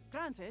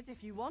 Granted,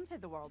 if you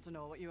wanted the world to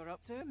know what you were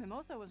up to,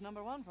 Mimosa was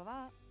number one for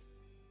that.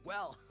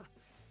 Well,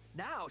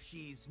 now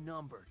she's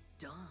number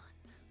done.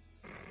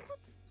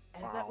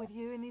 What is it with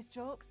you and these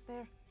jokes?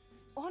 They're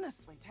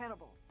honestly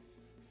terrible.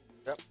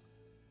 Yep.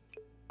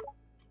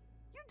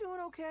 You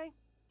doing okay?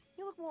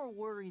 You look more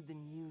worried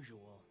than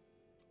usual.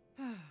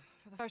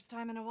 For the first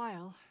time in a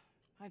while,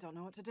 I don't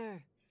know what to do.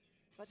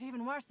 But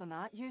even worse than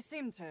that, you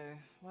seem to,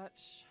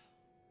 which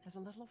is a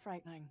little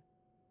frightening.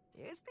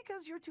 It's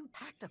because you're too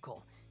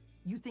tactical.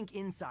 You think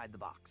inside the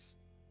box.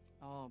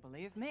 Oh,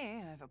 believe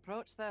me, I've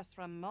approached this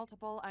from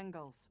multiple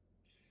angles.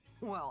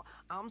 Well,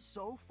 I'm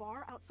so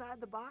far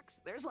outside the box,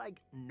 there's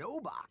like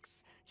no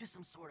box. Just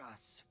some sort of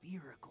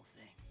spherical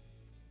thing.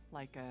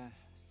 Like a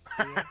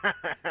sphere?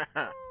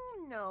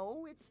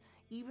 No, it's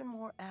even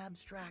more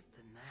abstract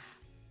than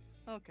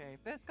that. Okay,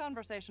 this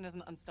conversation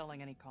isn't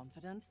instilling any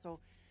confidence, so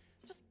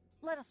just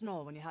let us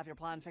know when you have your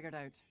plan figured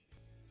out.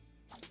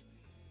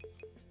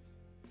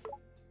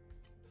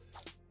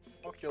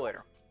 Talk to you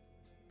later.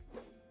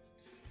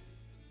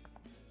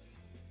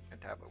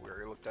 And have it we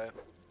already looked at.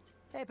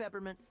 Hey,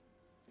 Peppermint.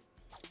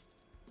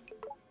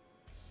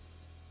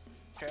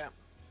 Okay.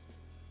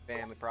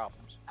 Family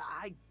problems.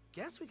 I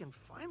guess we can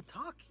finally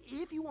talk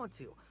if you want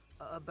to.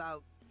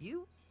 About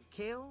you,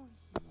 Kale,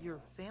 your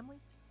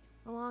family?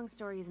 The long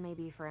stories may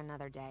be for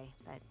another day,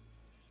 but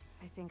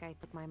I think I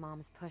took my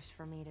mom's push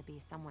for me to be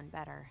someone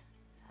better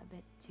a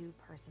bit too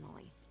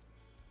personally.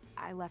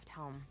 I left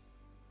home,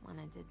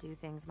 wanted to do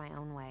things my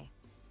own way.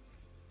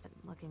 But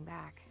looking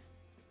back,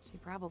 she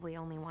probably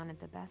only wanted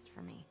the best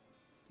for me.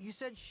 You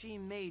said she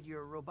made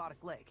your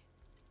robotic leg.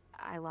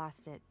 I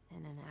lost it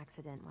in an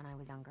accident when I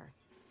was younger.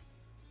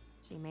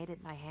 She made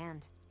it by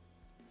hand.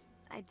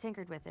 I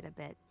tinkered with it a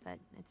bit, but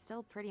it's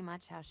still pretty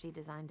much how she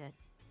designed it.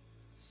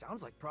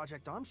 Sounds like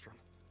Project Armstrong.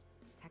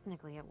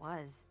 Technically it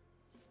was.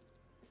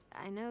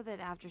 I know that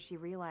after she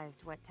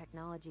realized what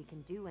technology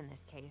can do in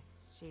this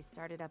case, she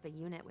started up a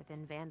unit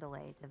within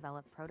Vandelay to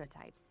develop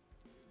prototypes.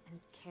 And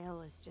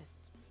Kale is just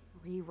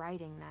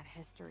rewriting that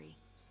history.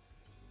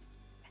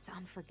 It's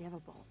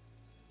unforgivable.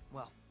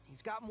 Well,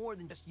 he's got more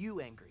than just you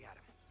angry at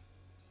him.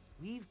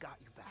 We've got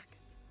your back.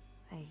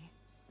 I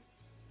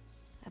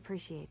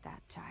appreciate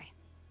that, Chai.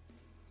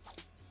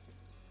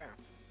 Yeah.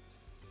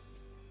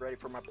 Ready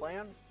for my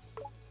plan?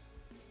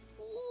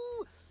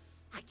 Ooh,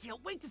 I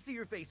can't wait to see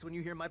your face when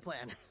you hear my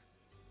plan.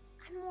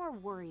 I'm more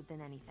worried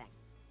than anything.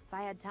 If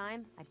I had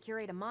time, I'd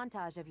curate a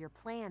montage of your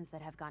plans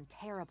that have gone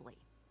terribly.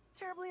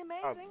 Terribly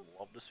amazing? I'd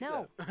love to see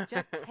No, that.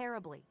 just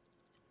terribly.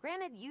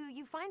 Granted,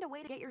 you find a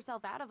way to get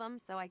yourself out of them,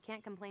 so I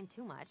can't complain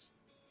too much.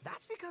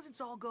 That's because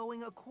it's all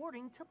going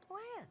according to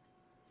plan.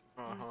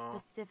 You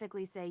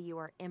specifically say you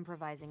are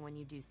improvising when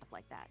you do stuff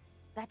like that.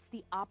 That's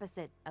the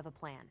opposite of a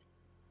plan.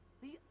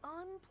 The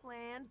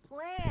unplanned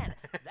plan.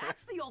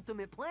 That's the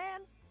ultimate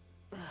plan.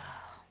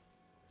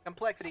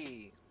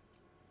 Complexity.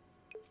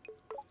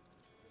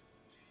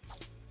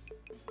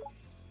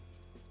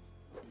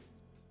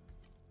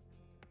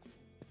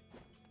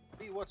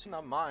 See what's in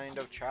the mind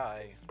of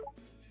Chai.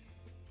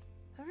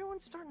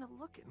 Everyone's starting to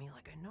look at me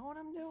like I know what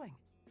I'm doing.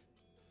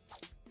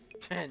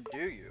 And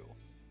do you?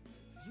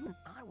 You and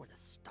I were the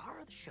star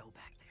of the show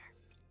back there.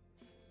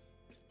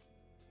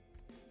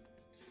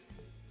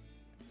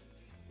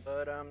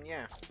 But,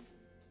 yeah.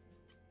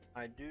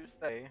 I do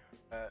say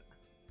that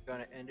I'm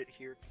gonna end it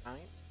here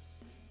tonight.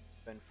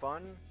 It's been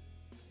fun.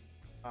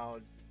 I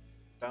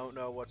don't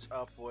know what's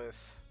up with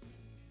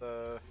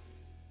the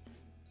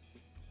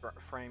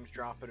frames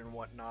dropping and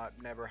whatnot.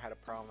 Never had a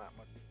problem that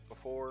much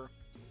before.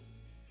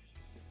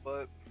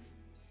 But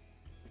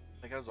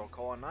I guess I'll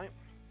call it a night.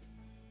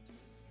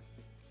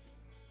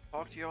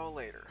 Talk to y'all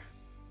later.